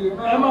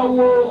أجمعين. ẹ máa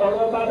wo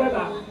ọ̀rọ̀ ọba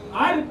dẹ́nà á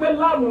rí pé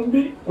láàmù ń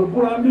bí kò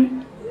búra ń bí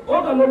ó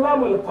kàn ló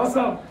láàmù lè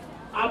pàṣà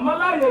àmọ́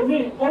láàyè mi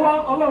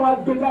ọlọ́run á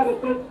gbé jáde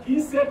pé kì í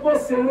ṣe kó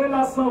ṣeré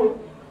lásán o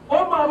ó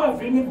máa máa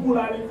fi ní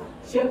búra ni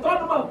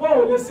ṣètọ́nù máa gbọ́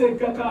ò lè ṣe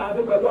nǹkan kan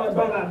àti pẹ̀lú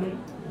agbára mi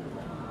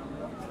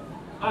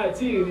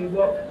àti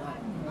ìrìnbọ.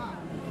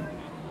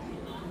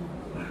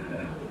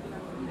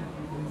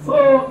 so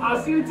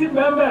àṣírí tí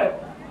bẹ́ẹ̀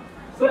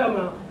ṣe é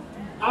mọ̀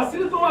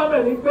àṣírí tó wà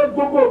bẹ́ẹ̀ ni pé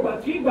gbogbo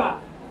ìgbàkígbà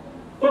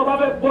tó o bá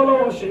fẹ́ bọ́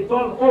lọ́wọ́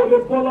ṣètọ́nù ó lè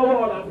bọ́ lọ́wọ́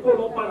ọ̀la kó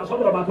lọ padà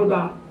sọ́dọ̀ ọba tó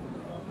dáa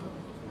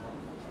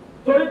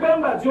torí pé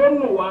ńgbà tí ó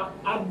nù wá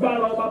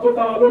agbára ọba tó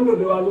dá wa ló lò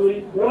lé wa lórí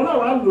wọn náà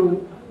wá lò ó.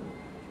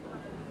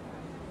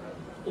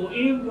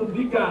 أعيذ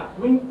بك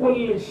من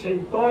كل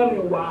شيطان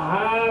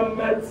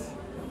وهامة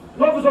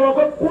ló fi sọ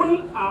pé kúl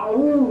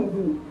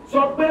àwùrù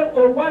sọ pé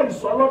owó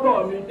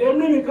ìsọlọ́dọ̀ mi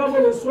èmi nìkan mo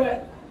lè sọ ẹ́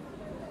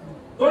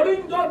torí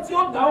njọ́ tí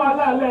ó dá wa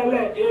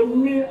lálẹ́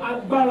èmi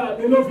agbára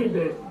mi ló fi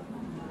bẹ̀.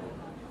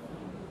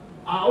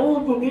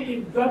 àwùrù ní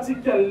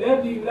ìdátìkẹ̀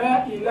lẹ́bi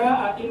la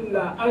ilaha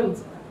illa ant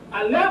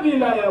alladhi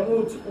la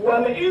yamut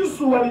wal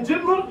insu wal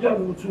jinnu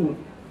yamutun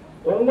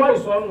òun wá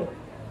ìsọnù.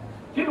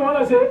 kí ni wọ́n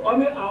lọ ṣe ọ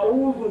ní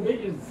àwùjọ ní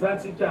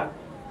ìzàtìjà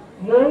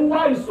mò ń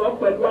wá ìsọ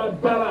pẹ̀lú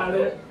agbára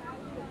rẹ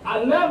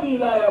alẹ́bí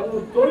ìlà ẹ̀mú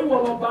torí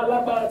wọn lọ bá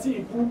alágbára tí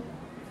ì kú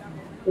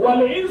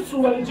wàlẹ̀ ìsù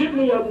wàlẹ̀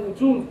jíìnù ẹ̀mú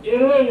tún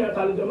eré èèyàn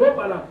tàlejò ló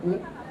padà kú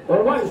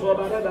òun wá ìsọ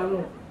ọba dẹ́dá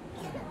náà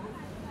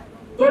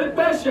torí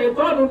pé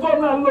ṣètọ́nù tó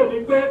náà lò ní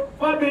pé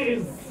fábí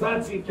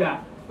ìzàtìjà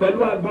pẹ̀lú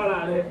agbára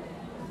rẹ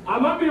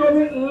àmọ́ bí o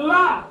ní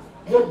láà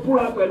mo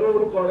búra pẹ̀lú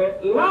orúkọ rẹ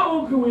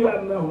láògùn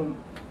ìyànnà hùn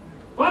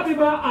fábí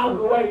bá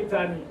àgùwá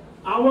ìtàní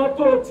àwọn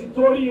tó ti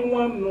torí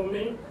wọn nù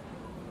mí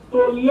tó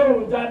léwu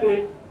jáde.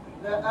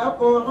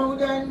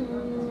 لأقعدن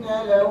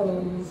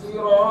لهم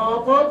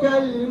صراطك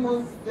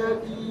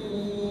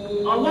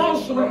المستقيم. الله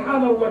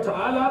سبحانه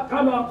وتعالى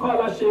كما قال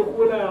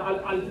شيخنا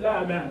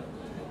العلامة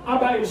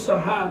أبا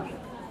إسحاق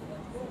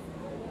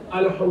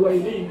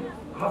الحويني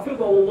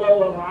حفظه الله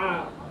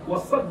ورعاه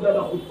وسدد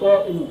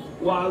خطائه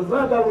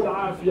وزاده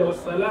العافية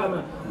والسلامة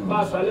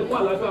باشا لكم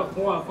على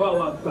فún àfáà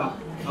wa àgbà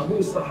Abu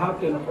Ishaq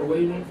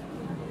al-Huwaini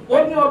ó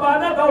ní ọba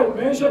adága ò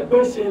mẹ́ṣẹ̀ pé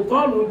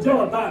ṣètọ́nù jẹ́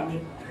ọ̀tá mi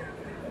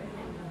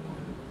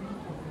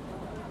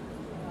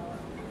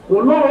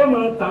olówó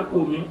máa takò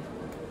mí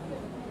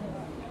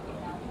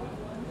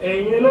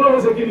ẹ̀yin olówó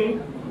ṣe kí ni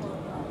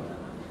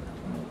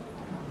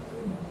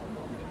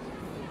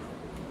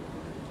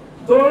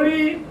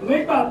torí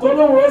nígbà tó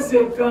lówó ṣe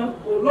kan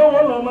olówó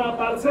lọ máa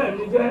ba sẹ́ẹ̀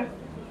mi jẹ́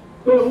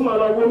pé òun máa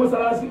lọ wo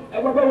mọ́sálásí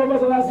ẹgbẹ́ wo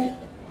mọ́sálásí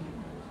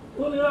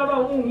ó ní rárá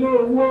òun lé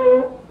owó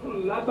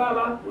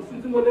lágbára kò sí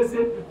tí mo lè ṣe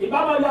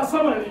ìbámu ya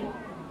sọ́mọ̀ ni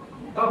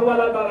káfọ́ wá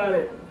lágbára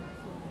rẹ̀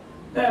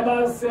tẹ́ ẹ bá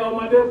ń ṣe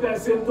ọmọdé tẹ́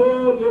ṣe tó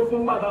lé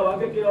fún pàtàwà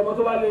kékeré ọmọ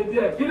tó bá lè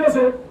díẹ̀ kí ló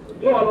ṣe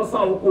yóò wà lọ sá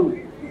oko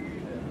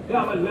yóò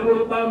àmà lẹ́wọ́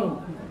ló pánù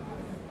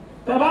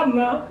tẹ́ bá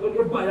nà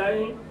lójú bàyá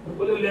yín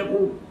ó lè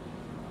lẹ́kọ̀ọ́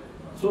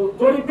so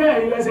torí pé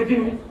ẹ̀yin lẹ́sẹ̀ kí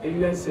ni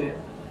ẹ̀yin lẹ́sẹ̀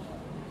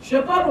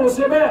ṣètọ́nù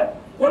ṣe bẹ́ẹ̀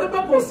orí pé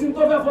kò sí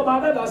tó fẹ́ fọba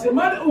adẹ́dà ṣe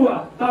mẹ́rin ìwà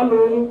ta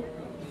lòun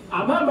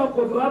àmọ́ àmọ́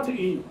kòtùrátì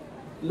yìí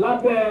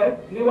lábẹ́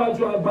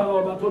níwájú agbára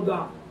ọba tó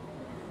dáa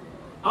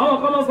àwọn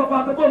kan lọ sọ pé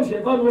akẹ́kọ̀ọ́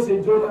ṣètọ́nù ó ṣe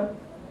jóná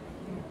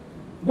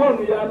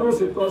bóòlù ya ló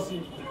ṣe tọ́ sí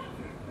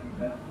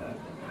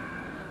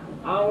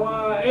àwọn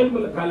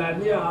ilmul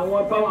kalamiya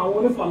àwọn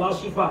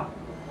onífàlásífà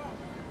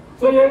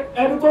tó yẹ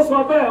ẹni tó sọ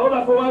bẹ́ẹ̀ ó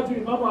dàpọ̀ wájú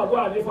ìmáàmù Abu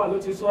Hanifa ló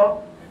ti sọ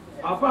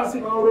àfáà sì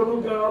máa ń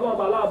ronú gan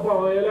ọlọ́ọ̀bà láàbọ̀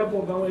àwọn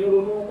ẹlẹ́bùn gan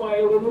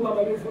wọn ronú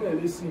bàbá mi fún ẹ̀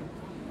lẹ́sì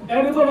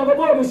ẹni tó lọ́kọ́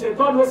bóòlù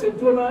ṣètọ́nù ó ṣe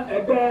jóná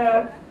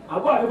ẹgbẹ́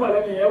Abu Hanifa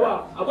lẹ́nu yẹn wà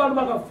Abu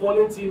Hanifa kan fọ́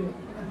létí ni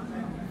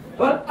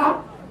wọ́n á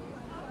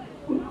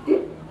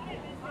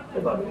ẹ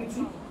bá mi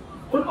létí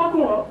ó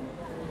dùn ọ́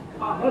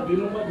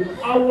àmọ́bìnú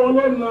awọ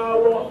ló na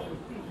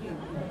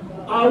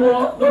awọ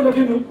ló lé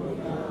kí ni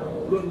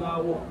ló na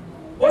awọ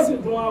ó sì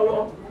dùn awọ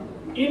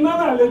iná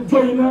náà lè jó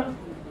iná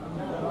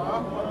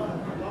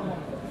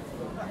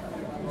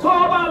tó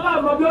o bá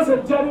láàmú bí ó ṣe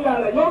jẹ́ níyà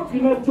rẹ̀ yóò fi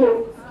iná jó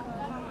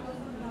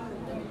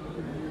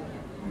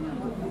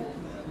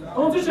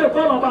ohun tí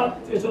ṣètọ́nù ọba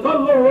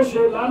ìṣètọ́nù lóhùn ó ṣe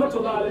lánàá tó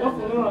láàrin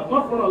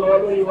wọ́n fúnra lọ́wọ́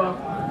lórí wa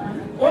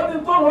ó ní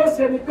tóhùn ó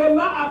ṣe ní pé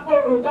láàpọ̀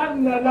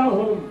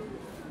ìdánilẹ́láhùn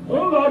ń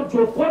lọ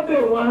jòkó dè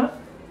wọn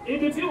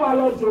ibi tí wàá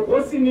lọ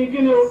jòkó sí ni kí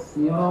ni o.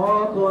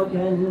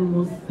 Siratal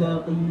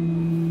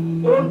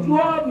mustaqim. ojú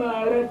ọ̀nà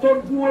rẹ tó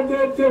dúró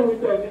déédéé wí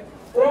bẹ́ẹ̀ ni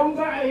òun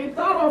ga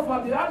ìtàrọ̀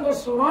fàbí àná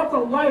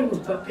siratal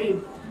mustaqim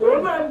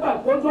òun náà ń gbà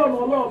kójú ọ̀nà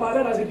ọlọ́ọ̀bá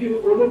dẹ́ra sí kí ni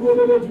olóńgbò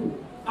lélẹ́jù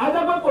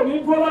adágbé kò ní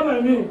dúró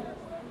lọ́nà mi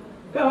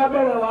kí a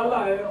bẹ̀rẹ̀ wàhálà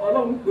ẹ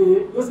ọlọ́run pé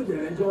yóò sì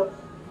bẹ̀rẹ̀ jọ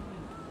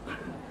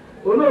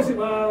olóòsì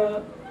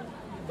máa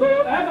tó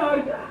ẹ̀ náà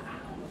rí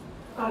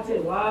àti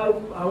ìwà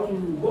àwọn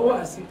olùgbọ́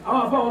wà sí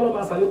àwọn afáwọn ọlọ́mọ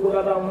àṣàlékò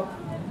dáadáa wọn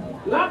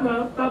lánàá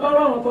tabarọ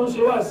àwọn tó ń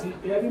ṣe wà sí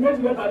ẹ̀yẹ́dì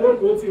méjì mẹ́ta ló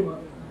dúró tì wọn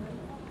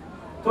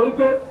torí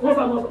pé wọ́n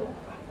sàmọ́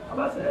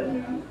abáṣẹ́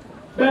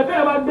bẹ́ẹ̀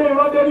bẹ́ẹ̀ bá gbé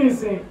irọ́ dé ní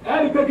ìsìn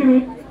ẹ̀rí pé kí ni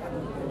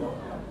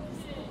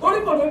torí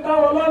kò ní dá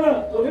wọn lọ́nà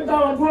kò ní dá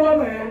wọn dúró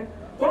lọ́nà yẹn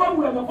tó bá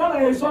wulẹ̀ mọ́ fọ́nà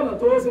yẹn sọ̀nà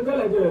tó ṣe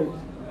tẹ́lẹ̀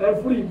bẹ̀rẹ̀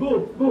free go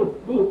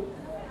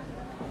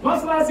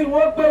mọ́ṣáláṣí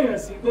wọ́n pèèyàn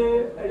sí pé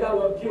ẹ̀yà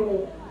lọ kírun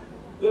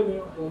lómi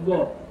ò ń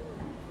bọ̀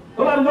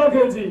tó bá níjọ́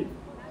kejì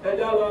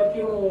ẹja lọ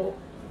kírun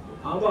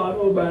àwọn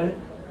àwọn ọgbà yẹn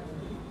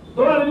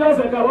tó bá níjọ́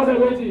ọ̀sẹ̀ kan ọ̀sẹ̀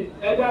méjì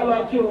ẹja lọ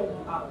kírun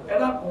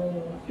ẹ̀dá kan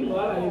kírun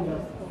ara yẹn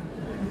gan.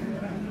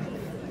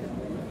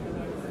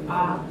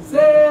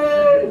 ṣé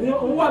ní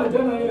òun wà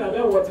lẹ́jọ́ náà yẹn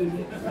àbẹ́ wọ̀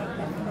tèmi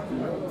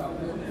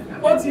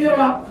ó ti yé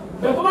wa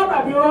bẹ́ẹ̀ tó bá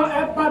tàbí rán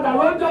ẹ padà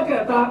lọ́jọ́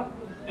kẹta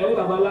ẹni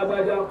bàbá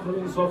alágbájá fún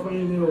mi sọ fún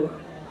yín ní o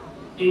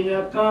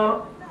èèyàn kan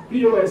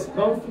POS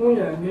kan fún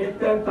yàn ní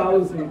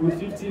 10,000 with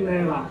 50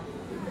 naira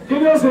kí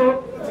ni ó ṣe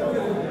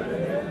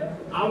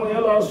àwọn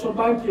èèyàn lọ sún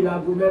báńkì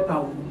láago mẹ́ta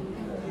o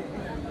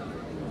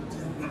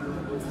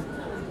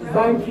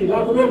báńkì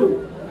láago mélòó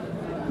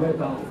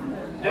mẹ́ta o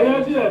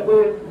ẹ̀yọ́ jí ẹ̀ pé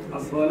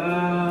àsọ̀lá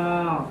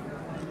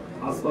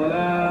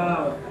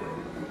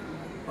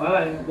wàhálà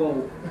yìí pọ̀ o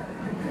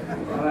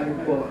wàhálà yìí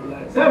pọ̀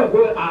sẹ́yìn pé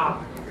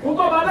ń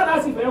tọ́ bá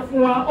dáadáa sì fẹ́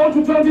fún wa ó ju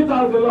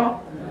 20,000 lọ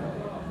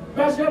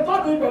bẹ̀ṣẹ̀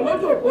tọ́jú ibẹ̀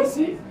lójú òpó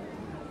sí.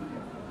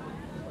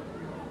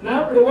 Na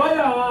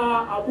riwaya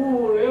Abu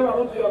Hurairah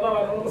radiyallahu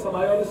anhu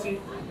sàbáyọ́ sí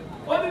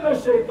ó ní lọ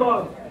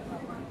ṣètọ́n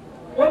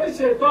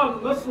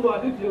lọ́sùn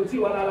àdídì òtí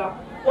wà lára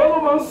ó ló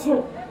máa ń sùn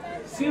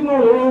sínú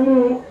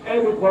oorun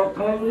ẹnì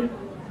kọ̀ọ̀kan yín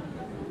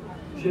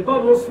ṣètọ́n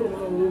ló sùn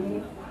nínú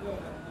oorun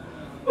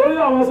ó ní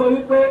àwọn sọ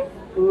wípé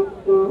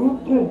òru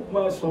gùn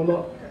máa sùn lọ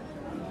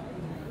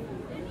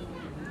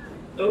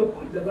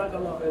ìjọba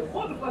kan lọ fẹ́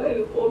fọ́ọ̀nù palẹ̀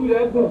orí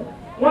ẹ̀ gùn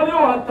wọ́n ní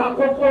wàá ta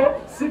kókó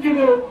sí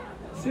kíni o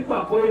sí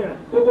pàkó yẹn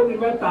kókó ní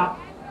mẹ́ta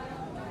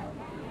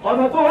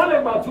ọ̀nà tó wọ́n lè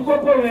gbà tú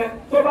kókó yẹn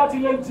tó bá ti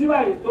lè jí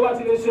báyìí tó bá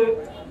ti lè ṣe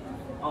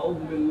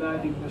a'udhu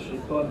billahi minash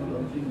shaitani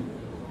rajim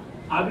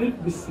àbí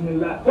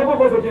bismillah kókó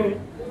kó fẹ́ kíni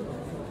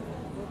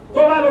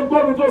tó bá lè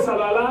gbómi tó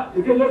sàlàlá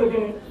ìkéjì ó fẹ́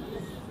kíni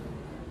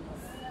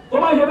tó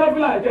bá yẹ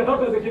lọ́fíà ìkẹta ó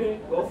fẹ́ kíni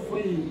ó fún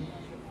yìí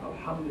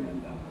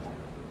alhamdulillah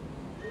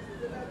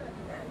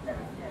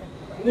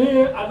ní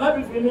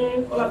Ànábì fi ní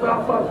ọlọ́pàá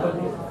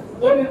fàtàní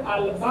ó ní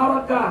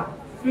àlùbáràkà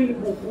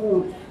fílìbùkù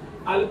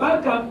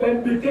àlùbáràkà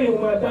bẹ́ẹ̀ kéèyàn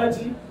máa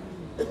dájí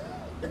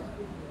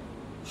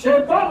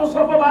ṣètọ́nù sọ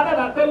fún wa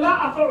dáadáa pé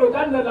láàkọ̀rọ̀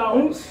ìdánilẹ̀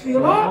àwọn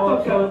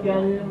sirāṭaka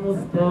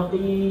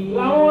al-mustaqīm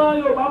làwọn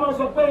Yorùbá máa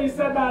sọ pé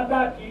iṣẹ́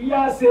dáadáa kì í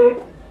yá ṣe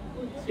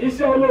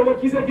iṣẹ́ olóore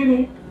kì í ṣe kí ni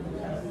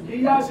kì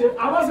í yá ṣe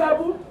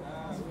àmọ́sẹ́bù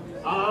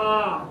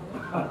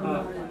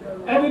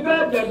ẹni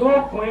bẹ́ẹ̀ jẹ̀gbọ́n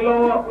ọkùnrin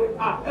lọ́wọ́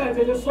ẹ̀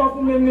tẹ̀lé sọ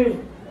fún mi ní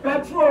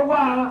pẹtrol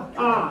wà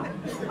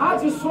á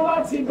ti sọ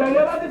láti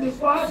bẹ̀rẹ̀ láti ti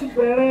sọ láti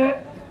bẹ̀rẹ̀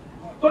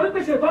torí pé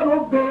ṣètọ́nù ó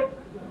gbé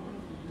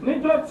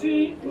níjọ́ tí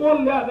wọ́n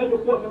lé àlejò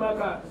pọ̀ ní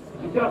Mẹ́kà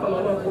ìdí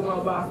àtọ̀lọ́lọ́ kó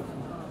máa bá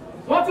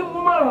wọ́n ti mú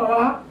mọ̀ràn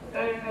wá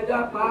ẹja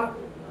pa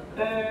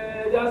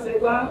ẹja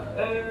ṣègbà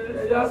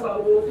ẹja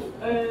ṣàwo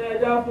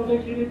ẹja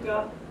fúnikiri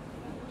kan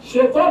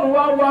ṣètọ́nù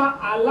wá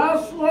ala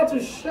surati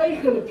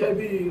Sheikh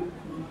al-Kabir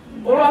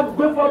ó wá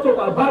gbé fọ́tò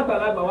bàbá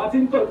àgbàlagbà wá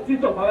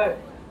títọ̀ bàbá ẹ̀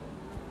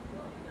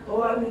ó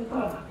wá ní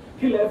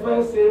kí lẹ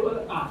fẹ́ ṣe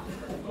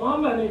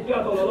Muhammad ní ìdí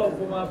àtọ̀lọ́lọ́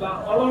kó máa bá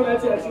ọlọ́run ẹ̀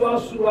tí ẹ̀ tí wá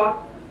sú wa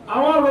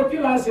àwọn ọ̀rọ̀ kí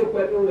la ṣe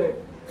pẹ̀lú rẹ̀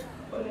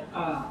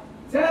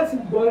tẹ́ẹ̀tì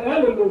gbọ́ ẹ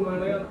lè lò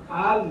mọ̀rẹ́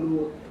á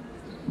lò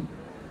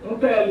ń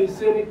tẹ́ ẹ lè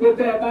ṣe ni pé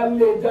tẹ́ ẹ bá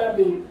lé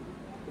jáde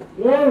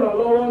wọ́n ràn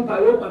lọ́wọ́ ń ta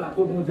yóò padà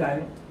kó gun jà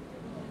yín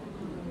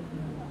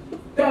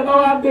tẹ́ ẹ bá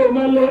wá dé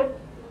mọ́lé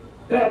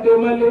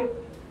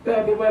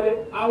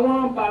àwọn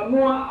Banu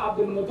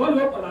Abdul-Muttalib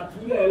yóò padà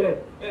túlẹ̀ ẹlẹ̀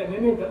ẹ̀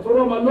nínú nǹkan tó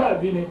rọ́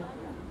ọmọlúwàbí ni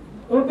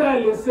ń tẹ́ ẹ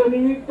lè ṣe ni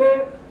wípé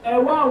ẹ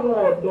wá àwọn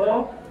ọ̀dọ́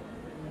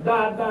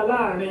dáadáa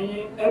láàrin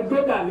yín ẹ gbé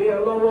dàlẹ́ ẹ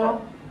lọ́wọ́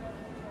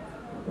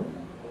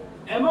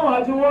ẹ má wàá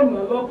tí wọ́n nà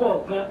lọ́pọ̀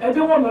kan ẹ tí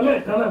wọ́n nà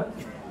lẹ́ẹ̀kan náà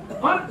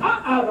wọ́n á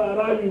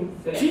àràrà yìí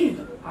sẹ́yìn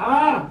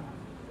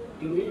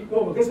ìwé ikú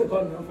ọmọ kẹsẹ̀ tó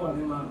nà fún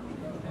àmì máa.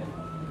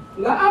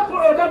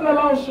 làákùrọ̀ dábàá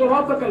lọ́wọ́ ṣòro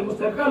ọ̀tọ̀kẹ̀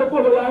mùsùlùmí kó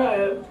lórí ara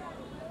ẹ̀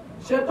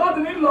ṣètọ́ni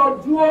nílò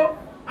dúró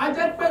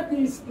ajẹ́pẹ́ bí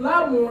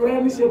ìsìláàmù rẹ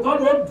ní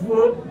ṣètọ́ni ó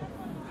dúró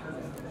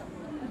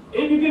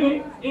ibi kíni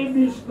ibi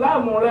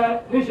ìsìláàmù rẹ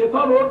ní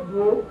ṣètọ́ni ó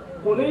dúró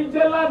kò ní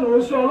jẹ́ lánàá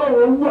oṣù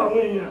ọlọ́run ó wú àwọn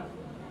èèyàn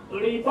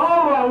rìbá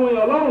ọ̀rọ̀ àwọn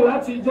èèyàn lọ́rùn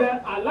láti jẹ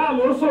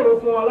aláàlú ó ṣòro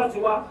fún wọn láti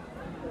wá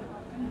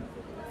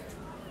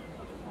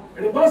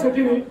rìbá ṣe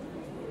kí ni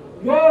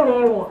yóò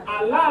rọrùn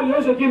aláàlú ó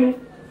ṣe kí ni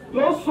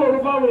yóò ṣòro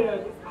fáwọn èèyàn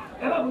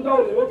ẹlẹ́kùnjọ́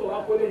òde yóò tó wá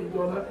kólé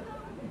ìjọ náà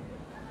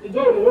ìjọ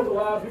òde yóò tó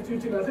wá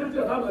 50 náà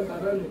 50 ọ̀tá àmàlà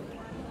náà ni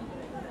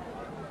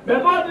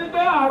bẹ̀kọ́ ti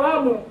pé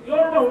àràmù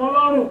yóò rọ̀ wọ́n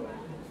lọ́rùn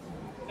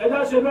ẹja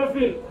ṣe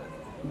mẹ́fìl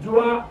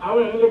jùwà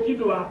àwọn èèyàn lè kí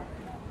jùwà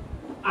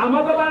àmọ́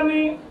tó bá ní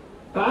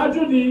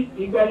tààjúdi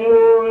ìgbẹ̀yìn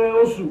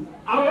oṣù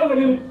àwọn yóò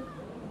lè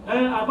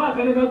àbá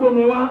àkànníkan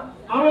gbómi wá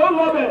àwọn yóò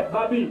lọ bẹ̀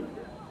bàbí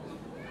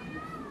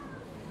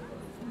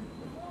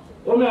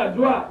omi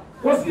àdúrà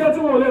kò sí ẹtí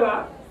wọn ò lè rà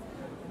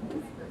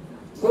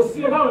kò sí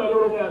ẹ báwọn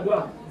ẹlọ́rọ̀ omi àdúrà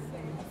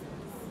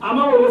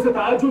àmọ́ wọn ò lè ṣe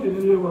tààjúdi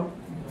nílé wọn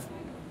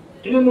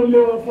nínú ilé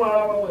wọn fún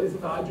ara wọn wọn lè ṣe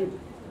tààjúdi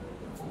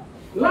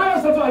láyé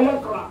sọ́tọ̀ ayé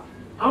kọ̀ra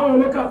àwọn yóò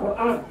lè ka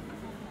Qur'an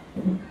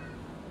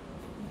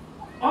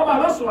ọba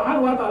Allah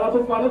subhanahu wa ta'ala tó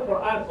fún wa ní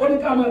Qur'an ó ní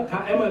ká máa ka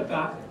ẹ máa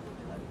ka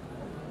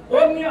ó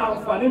ní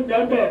àǹfààní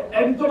bẹ́ẹ̀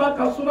ẹni tó bá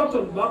ka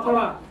Suratul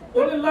Baqara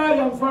ó ní la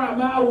yanfa'u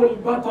ma'ahul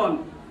batal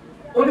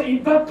ó ní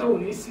ìdáka ò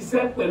ní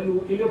ṣiṣẹ́ pẹ̀lú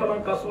ilé tó bá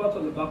ń ka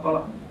Suratul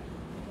Baqara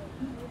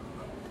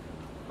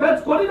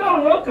bẹ́ẹ̀ kò ní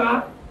dáhùn yóò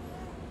ká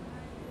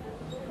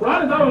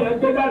Qur'an dáhùn yẹn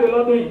gbé jáde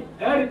lọ́dún yìí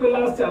ẹ rí i pé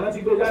last year láti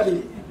gbé jáde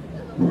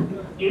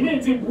ìní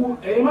ti bu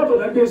ẹ̀yin mọ́tò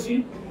náà gbé sí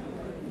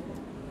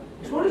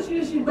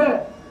oríṣiríṣi bẹ́ẹ̀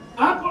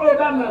akọ̀rọ̀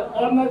dáná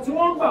ọ̀nà tí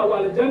wọ́n gbà wà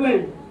lẹ́jẹ̀ náà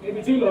ibi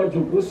tí lọ́ọ́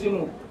jòkó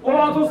sínú ó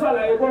wá tó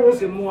sàlàyé bó wọ́n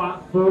sì mú wa.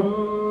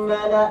 thumma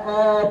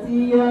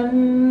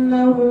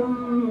la'atiyannahum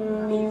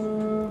min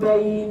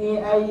bayni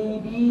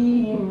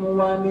aydihim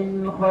wa min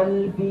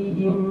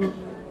khalfihim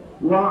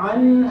wa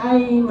 'an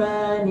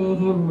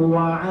aymanihim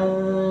wa 'an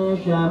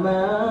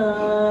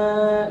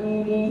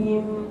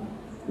shama'ilihim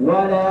wa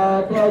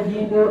la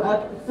tajidu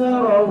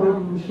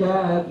aktharahum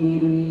shakirin.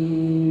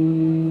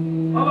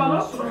 Ọba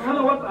Allah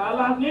subhanahu wa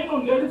ta'ala nínú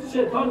ìlérí tí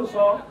Ṣẹ̀tánì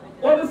sọ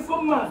ó ní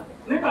súnmà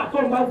nígbà tó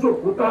ń bá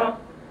jòkó tán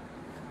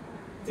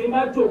tí ń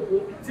bá jòkó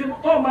tí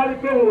tó ń bá rí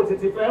pé òun ò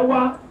tètè fẹ́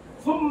wá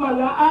thumma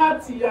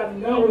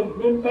la'atiyannahum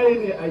min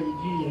bayni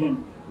aydihim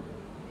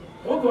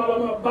ó tún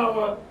ọlọ́mọ bá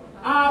wọn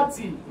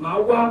áàtì máa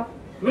wá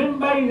min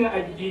bayni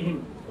aydihim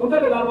ó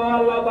tẹ́lẹ̀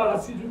lábára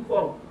síjú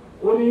pọ̀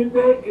ó ní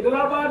pé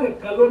ìdílábá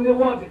nìkan ló ní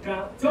wọ́ọ̀dì kan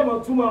tí ọmọ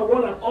túmọ̀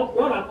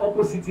wọ́n and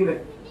opposite rẹ̀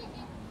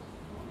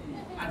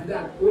àdìdá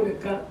òní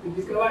kan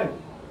ìdíkẹ́ wáyé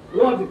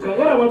wọ́ọ̀dì kan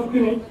yọ́nà wọn tún kí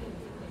ni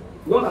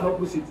wọ́n and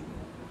opposite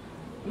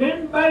ní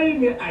báyìí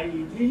ní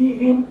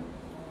àìdíhìm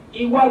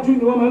iwájú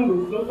ni wọ́n máa ń lò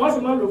fún wọ́n sì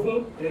máa ń lò fún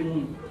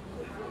ẹ̀yìn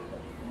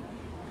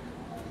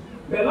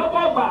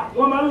bẹ̀lọ́bọ̀bà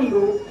wọ́n máa ń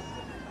lò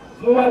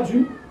níwájú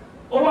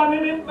ó wá ní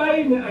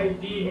báyìí ní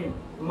àìdíhìm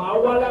máa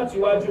wá láti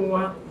wájú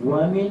wọn.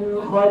 wa min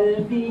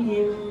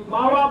khalfihim.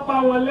 máa wá bá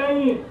wọn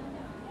lẹ́yìn.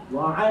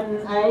 wa 'an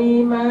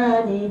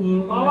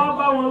aymanihim. máa wá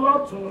bá wọn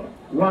lọ́tún.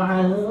 wa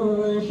 'an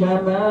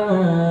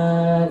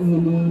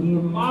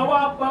shama'ilihim. máa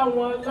wá bá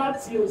wọn láti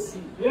láti òsì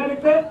ìyẹn ni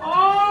pé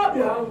all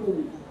the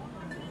angle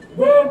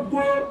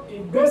gbogbo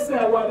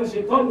ìgbésẹ̀ wa ni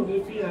ṣètọ́nù ní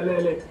fi hàn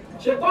lẹ́lẹ̀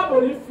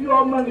ṣètọ́nù ní fi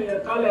ọmọ nìyẹn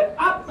kalẹ̀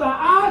àtà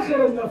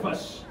áṣẹrẹ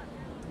nafas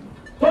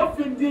tó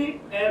fi di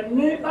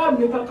ẹ̀mí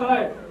láàmì kankan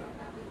ẹ̀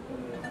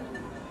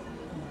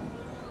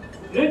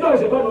nígbà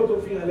ìṣètọ́nù tó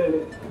fi hàn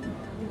lẹ́lẹ̀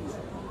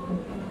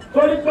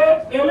torí pé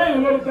eléyìí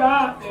lórí ká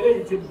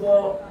eléyìí ti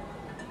bọ́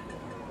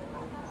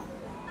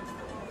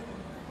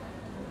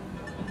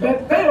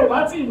bẹ́ẹ̀ ò bá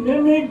tí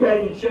mímí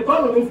gbẹ̀yìn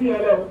ṣètọ́nù ní fi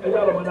hàn lẹ́wọ̀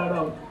ẹ̀yà lọ́mọ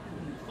dáadáa o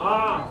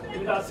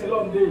ìdá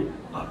sílọ́ndé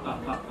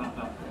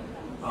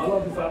àwọn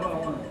ọlọ́dún sábà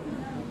wọn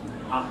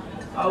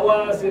àwa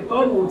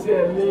ṣètọ́nù tí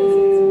ẹ̀ lé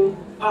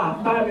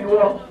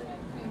àtàníwọ́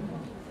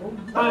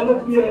ta ló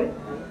bí ẹ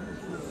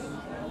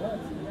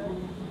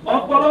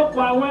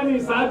ọ̀pọ̀lọpọ̀ àwọn ẹni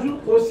ìṣáájú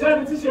kò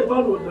sẹ́ni tí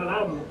ṣètọ́nù ò dára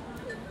mú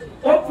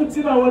ó fi tí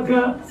náà wọn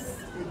gan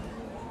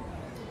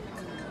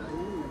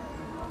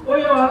ó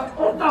yẹ wa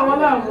ó tà wọn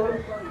láàmú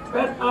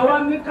àwa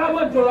ní ká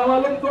má jọra wa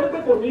lórí torí pé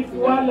kò ní fi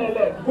wá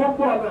lẹ̀lẹ̀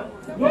gbogbo ọ̀nà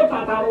yóò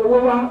tàtàrà owó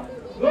wa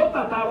yóò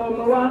tàtàrà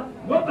ọmọ wa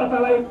yóò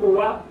tàtàrà ipò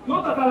wa yóò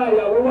tàtàrà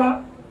ìyàwó wa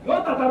yóò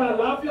tàtàrà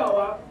àlàáfíà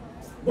wa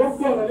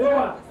gbogbo ọ̀nà yóò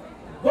wà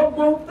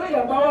gbogbo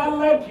tẹ̀yà bá wá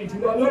láìkì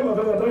jùlọ lọ́mọ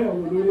fẹ́fẹ́ tó yàn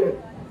wò lórí ẹ̀.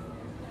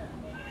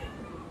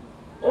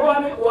 ó wá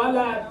ní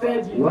wàhálà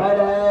tẹ́jì.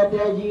 ولا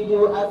تجد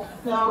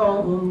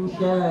أكثرهم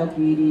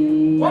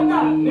شاكرين. kódà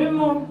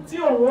nínú tí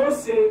òun ó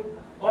ṣe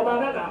ọba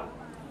dàda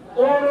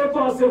oore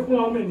tó ṣe fún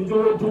ọmọ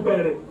ènìyàn ló dúpẹ́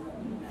rẹ̀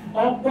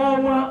ọ̀pọ̀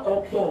wọn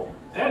ọ̀pọ̀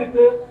ẹ̀rí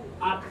pé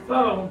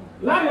àkàrà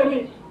láyé mi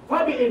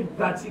fábí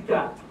ìgbàtíkà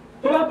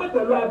tó bá pẹ́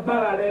pẹ̀lú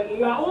agbára rẹ̀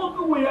ìlà ó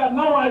kíwò ya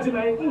náà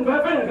àjìnà nǹkan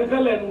fẹ́yàn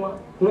kankan lẹ́nu wọn.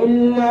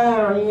 إلا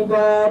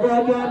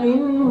عبادك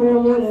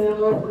منهم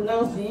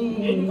المخلصين.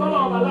 èyí tó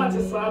náà wà láti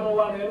sàánú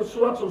wa ní ẹni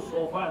sọ́ọ̀tù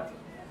sọ̀fàtì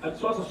àti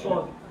sọ́ọ̀tù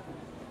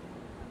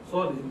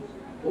sọ́ọ̀dì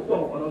ó pọ̀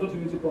ọ̀nà tó ti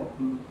fi ti pọ̀.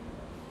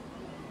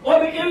 ó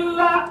ní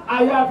ilá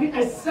àyàfi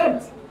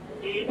except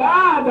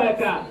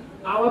ìbáàdàkà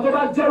àwọn tó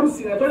bá jẹ́rù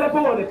sí rẹ̀ tó lẹ́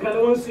pọ̀wọ̀ nìkan ni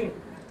wọ́n sìn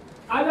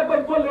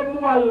ajẹ́pẹ́ tó lè mú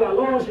wa là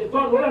lọ́wọ́ ṣe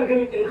tọ́ ní wọ́n lè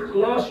kéde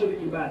ikhlasu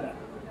ìbàdà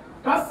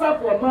ká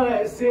sàpọ̀ mọ́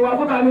ẹ̀sìn wa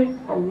fúnta ní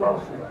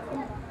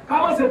ká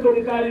má ṣe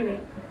torí kárí mi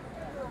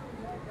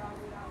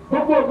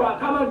gbogbo ìgbà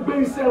ká má gbé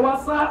iṣẹ́ wa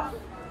sá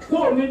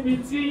kó níbi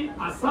tí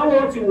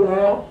àsáwọ̀ ti wọ̀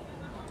ọ́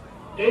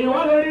èèyàn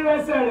wá lè rí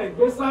rẹ́sẹ̀ rẹ̀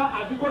gbé sá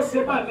àbí kó ṣe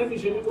bá nẹ́bí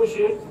ṣe ní kó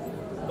ṣe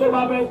tó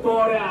bá fẹ́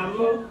tọrẹ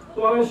àánú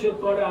tó fẹ́ ṣe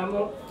tọrẹ àánú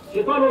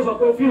ṣètò ló sọ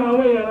pé fi hàn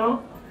àwọn èèyàn náà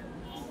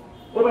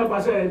ó fẹ́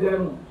pàṣẹ ẹ̀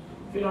jẹun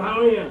fi hàn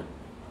àwọn èèyàn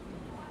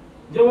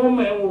jẹ́ wọ́n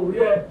mọ̀ ẹ̀wọ̀n òrí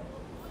ẹ̀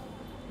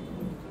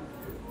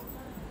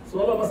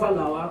sọ́lọ́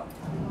mọ́sálà wa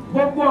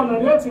gbogbo ọ̀nà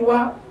ni ó ti wá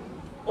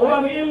ó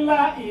wá ní ilá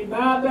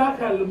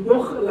ìbádaka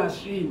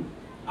al-mukhlasin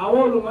àwọn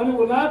olùmọ̀ní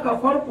wọn náà kà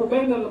farqu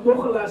bayna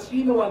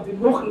al-mukhlasin wa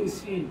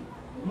al-mukhlisin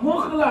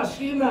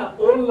mukhlasin náà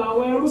ó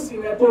làwọn ẹrú sí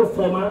rẹ tó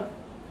fọmọ́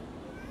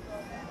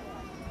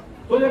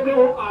tó yẹ pé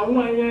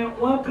àwọn ẹ̀yẹn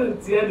wọ́n kàn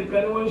tiẹ̀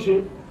nìkan ni wọ́n ń ṣe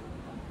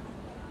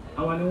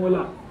àwọn ni wọ́n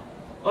là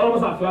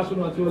ọlọ́mọsá àfihàn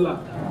sínú àti ó là.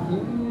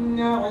 إن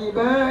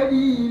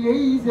عبادي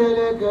ليس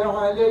لك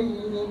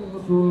عليهم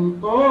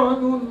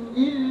سلطان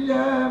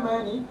إلا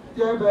من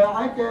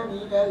اتبعك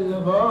من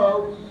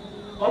الغاوين.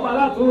 ọba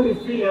aláàtúndì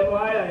fi ẹnu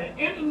ayà ẹ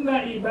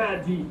inna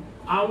ibadi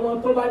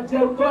àwọn tó bá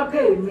jẹ́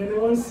tọ́kẹ́ èmi ni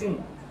wọ́n sìn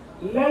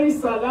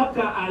laysa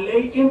laka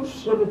alayhim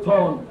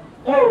sultan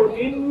ó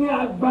ní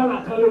agbára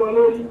kan lé wọn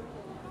lórí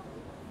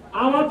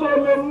àwọn tó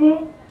lè mú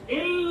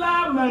illa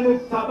man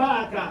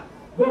ittaba'aka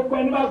gbogbo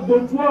ẹni bá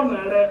gbójú ọ̀nà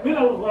rẹ̀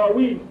minal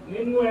ghawin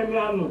nínú ẹni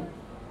àná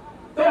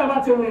tẹ́yà bá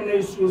ti rìn ní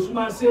èṣù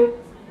máa ṣe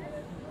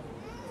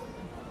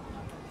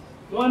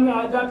wọ́n ní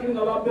ajá kí ní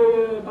ọba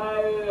bẹ́ẹ̀ bá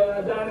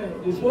ajá rìn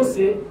èṣù ó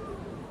ṣe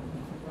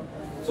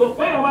so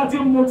tẹ́yà bá ti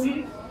mutí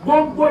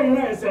gbogbo ìrìn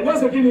ẹ̀ṣẹ̀ ló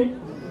ṣe kí ni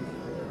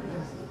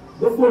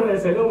gbogbo ìrìn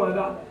ẹ̀ṣẹ̀ ló wọ́n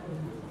dá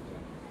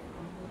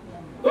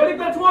torí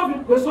pé tí wọ́n fi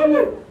pè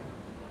sólè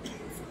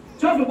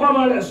tí ó fi pọ́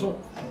ọmọ rẹ̀ sùn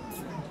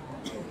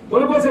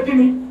torí bó ṣe kí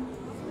ni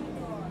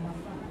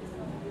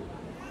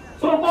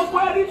so gbogbo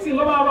ẹni tì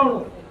ló bá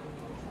rọrùn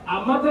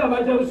àmọ́ tẹ́lẹ̀ bá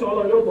jẹ́ oríṣi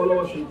ọlọ́run yóò bọ̀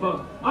lọ́wọ́ ṣètọ́n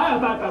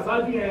ayàtà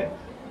kàṣáájú yẹn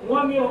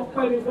wọ́n ní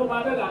ọpẹ́ ní fọ́nmọ́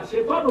adẹ́dà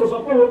ṣètọ́n ò sọ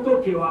pé ó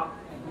tókè wa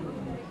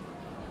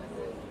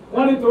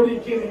wọ́n nítorí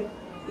kíni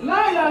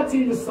láyà ti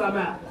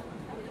ìsàmà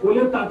kò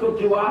lè ta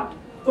tókè wa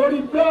torí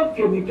pé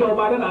òkè nìkẹ́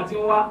ọba adẹ́dà ti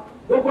ń wá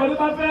gbogbo ẹni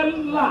bá fẹ́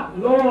là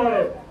lọ́wọ́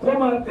rẹ̀ kó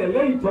máa tẹ̀lé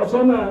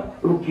ìtọ́sọ́nà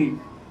òkè.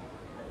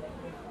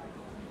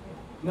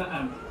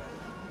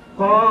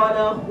 قال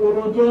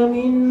اخرج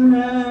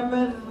منها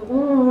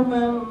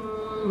مذءوما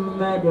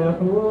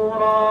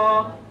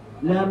مدحورا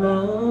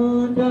لمن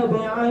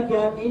تبعك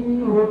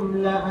منهم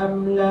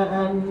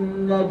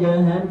لأملأن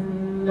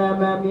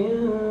جهنم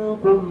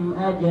منكم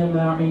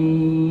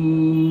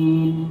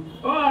أجمعين.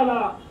 قال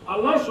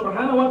الله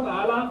سبحانه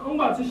وتعالى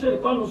ńgbà tí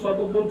ṣètọ́nù sọ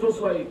gbogbo tó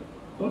sọ yìí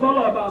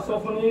ntọ́lọ́ ọba sọ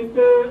fún ni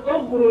pé ó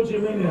gbúrò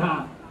jìmí ni ha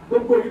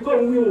gbogbo yìí tó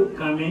ń wí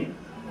òkàn mi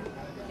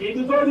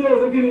ìdí tó rí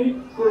òṣèké ni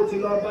kò ti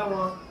lọ bá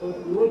wọn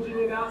òkúrò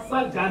jìmí ni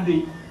sájáde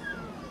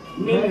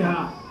mí ni ha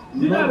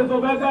jíjáde tó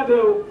bá jáde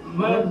o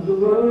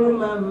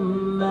مذءوما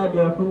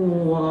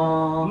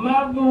مدحورا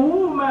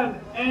madhuman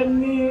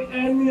ẹni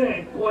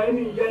ẹ̀kọ́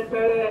ẹni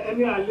yẹpẹrẹ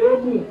ẹni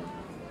àléébù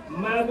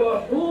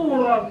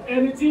madhuran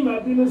ẹni tí màá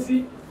bínú sí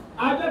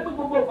ajẹ́ pé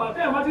gbogbo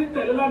pàtẹ́ àwọn tí ń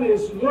tẹ̀lé lánàá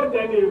èṣù yóò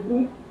dẹni ègbú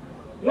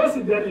yóò sì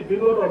dẹni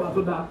ìbínú ọ̀dọ̀ ọba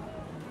tó dáa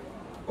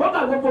kódà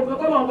gbogbo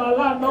pẹ̀tọ́ náà ọba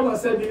aláàdáwọ̀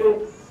sẹ́bi lé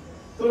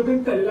tó fi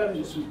ń tẹ̀lé lánàá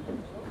èṣù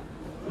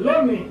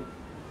lónìí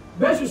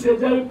bẹ́sù ṣe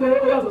jẹ́ wípé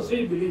ó yàtọ̀ sí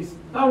ìbílísì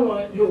táwọn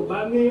Yorùbá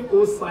ní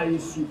òòṣà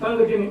èṣù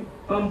táwọn kí ni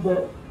tá ń bọ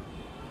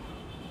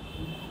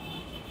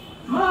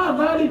máa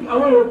bá rí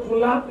àwọn yòókù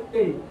lá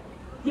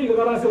kí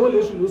nǹkan bá ṣe wọ́n lè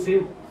èṣù ló ṣe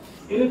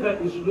kíní kan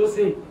èṣù ló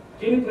ṣe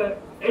kíní kan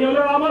èèyàn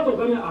lọ́wọ́ amátò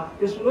kan ní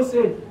èṣù ló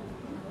ṣe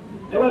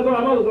ẹgbẹ́ tó wà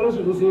amátò kan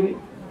lóṣù ló ṣe rí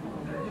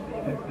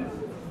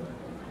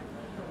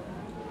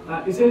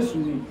iṣẹ́ èṣù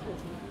ni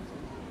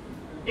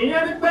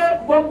ìyẹn ni pé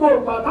gbogbo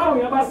ìgbà táwọn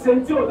èèyàn bá ṣe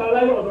tí ò dá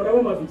láyé ọ̀dọ̀ rẹ̀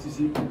wọ́n máa fi tì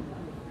sí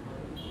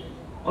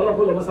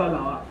ọlọ́pọ̀ lọ mọ́sálà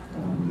wa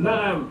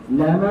náà.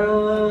 لمن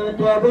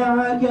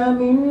تبعك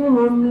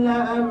منهم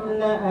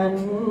لأملأن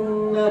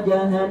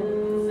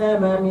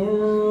جهنم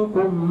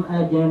منكم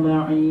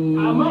أجمعين.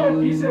 àmọ́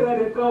òkì í ṣe rẹ̀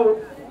nìkan o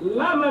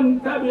لمن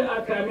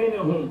تبعك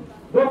منهم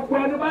gbogbo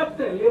ẹni bá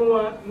tẹ̀lé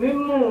wọn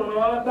nínú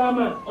ọ̀rọ̀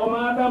ádámà ọmọ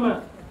ádámà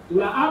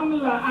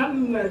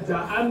لأملأن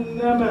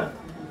جهنم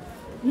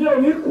ní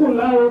òní kù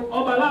láwo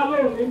ọba láàlọ́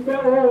òní pẹ́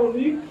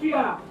òní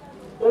kíá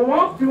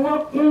òun fi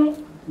wọ́n kún.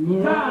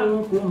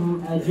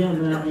 منكم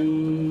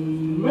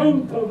أجمعين.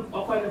 منكم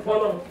ọ̀pẹ̀ni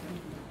fọlọ́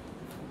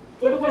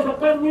torí kò sọ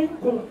pé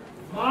منكم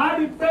màá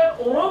rí pé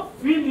òun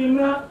fi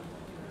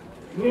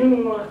nínú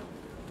wọn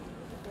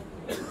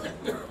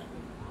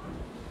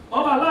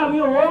ọba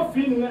láàrin òun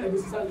fi nínú ẹ̀mí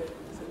sísàlẹ̀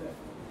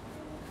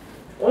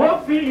òun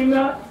fi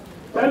nínú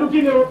pẹ̀lú kí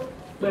ni o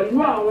pẹ̀lú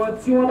àwọn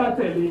tí wọ́n bá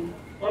tẹ̀lé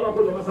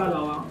ọlọ́pọ̀ lọ́wọ́ sálà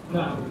wa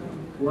náà.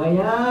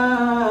 ويا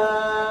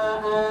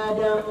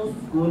آدم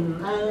اسكن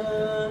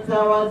أنت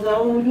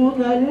وزوجك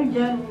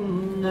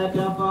الجنة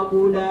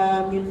فكلا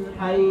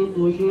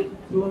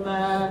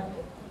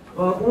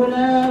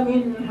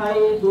من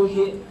حيث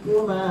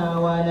شئتما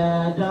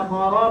ولا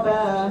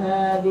تقربا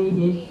هذه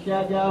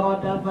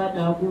الشجرة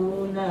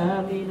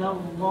فتكونا من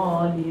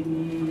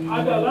الظالمين.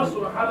 Adé Allah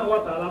subhanahu wa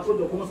ta'ala kó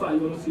jọ kó mọ́sá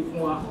yọrù sí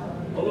fún wa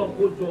ọlọ́run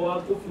kó jọ wa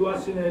kó fi wá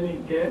sínú ẹni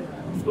ìkẹ́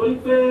torí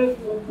pé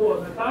gbogbo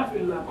ọ̀nà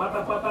táàfin là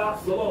pátápátá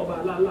lọ́wọ́ ọba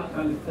aláàlá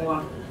kalẹ̀ fún wa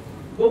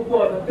gbogbo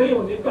ọ̀nà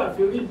téèyàn nígbà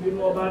fi rí ìbínú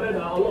ọba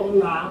rẹ̀dà ọlọ́run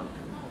là á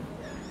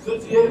tó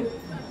ti yé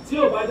tí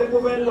ò bá jẹ́ kó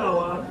fẹ́ là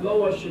wá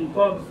lọ́wọ́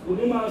ṣèǹkan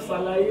òní máa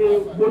ṣàlàyé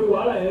gbórí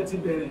wàhálà yẹn ti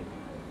bẹ̀rẹ̀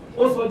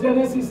ó sọ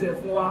Genesis ẹ̀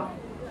fún wa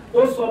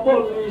ó sọ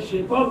bọ́ọ̀lù ní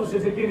ṣèǹkan ṣe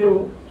ti kí ni o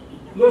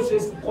ló ṣe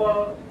kọ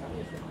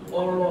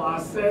ọ̀rọ̀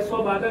àṣẹ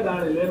sọ́ba dẹ́dà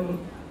rẹ̀ lẹ́nu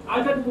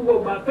ajẹ́ gbogbo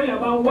ìgbà téèyàn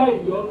bá ń wá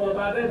ìyọ́nú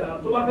ọba dẹ́dà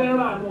tó bá fẹ́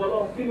rà àánú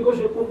ọlọ́run kí ni kó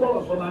ṣe kó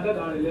gbọ́rọ̀ sọ́ba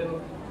dẹ́dà rẹ̀ lẹ́nu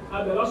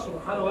abẹ́lá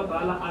subhanahu wa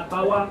ta'ala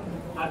àtàwa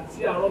àti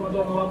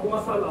àrọ́mọdọ́mọ wa kó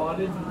wọ́n sálà wá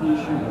ní ìdíje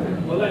iṣu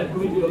ọlá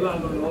ìkúrìdì ọlá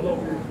àná ọlọ́run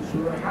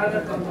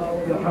subhanaka Allahumma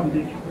wa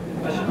bihamdika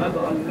ashhadu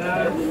an la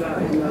ilaha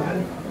illa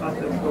anta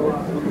astaghfiruka wa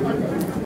atubu ilayk.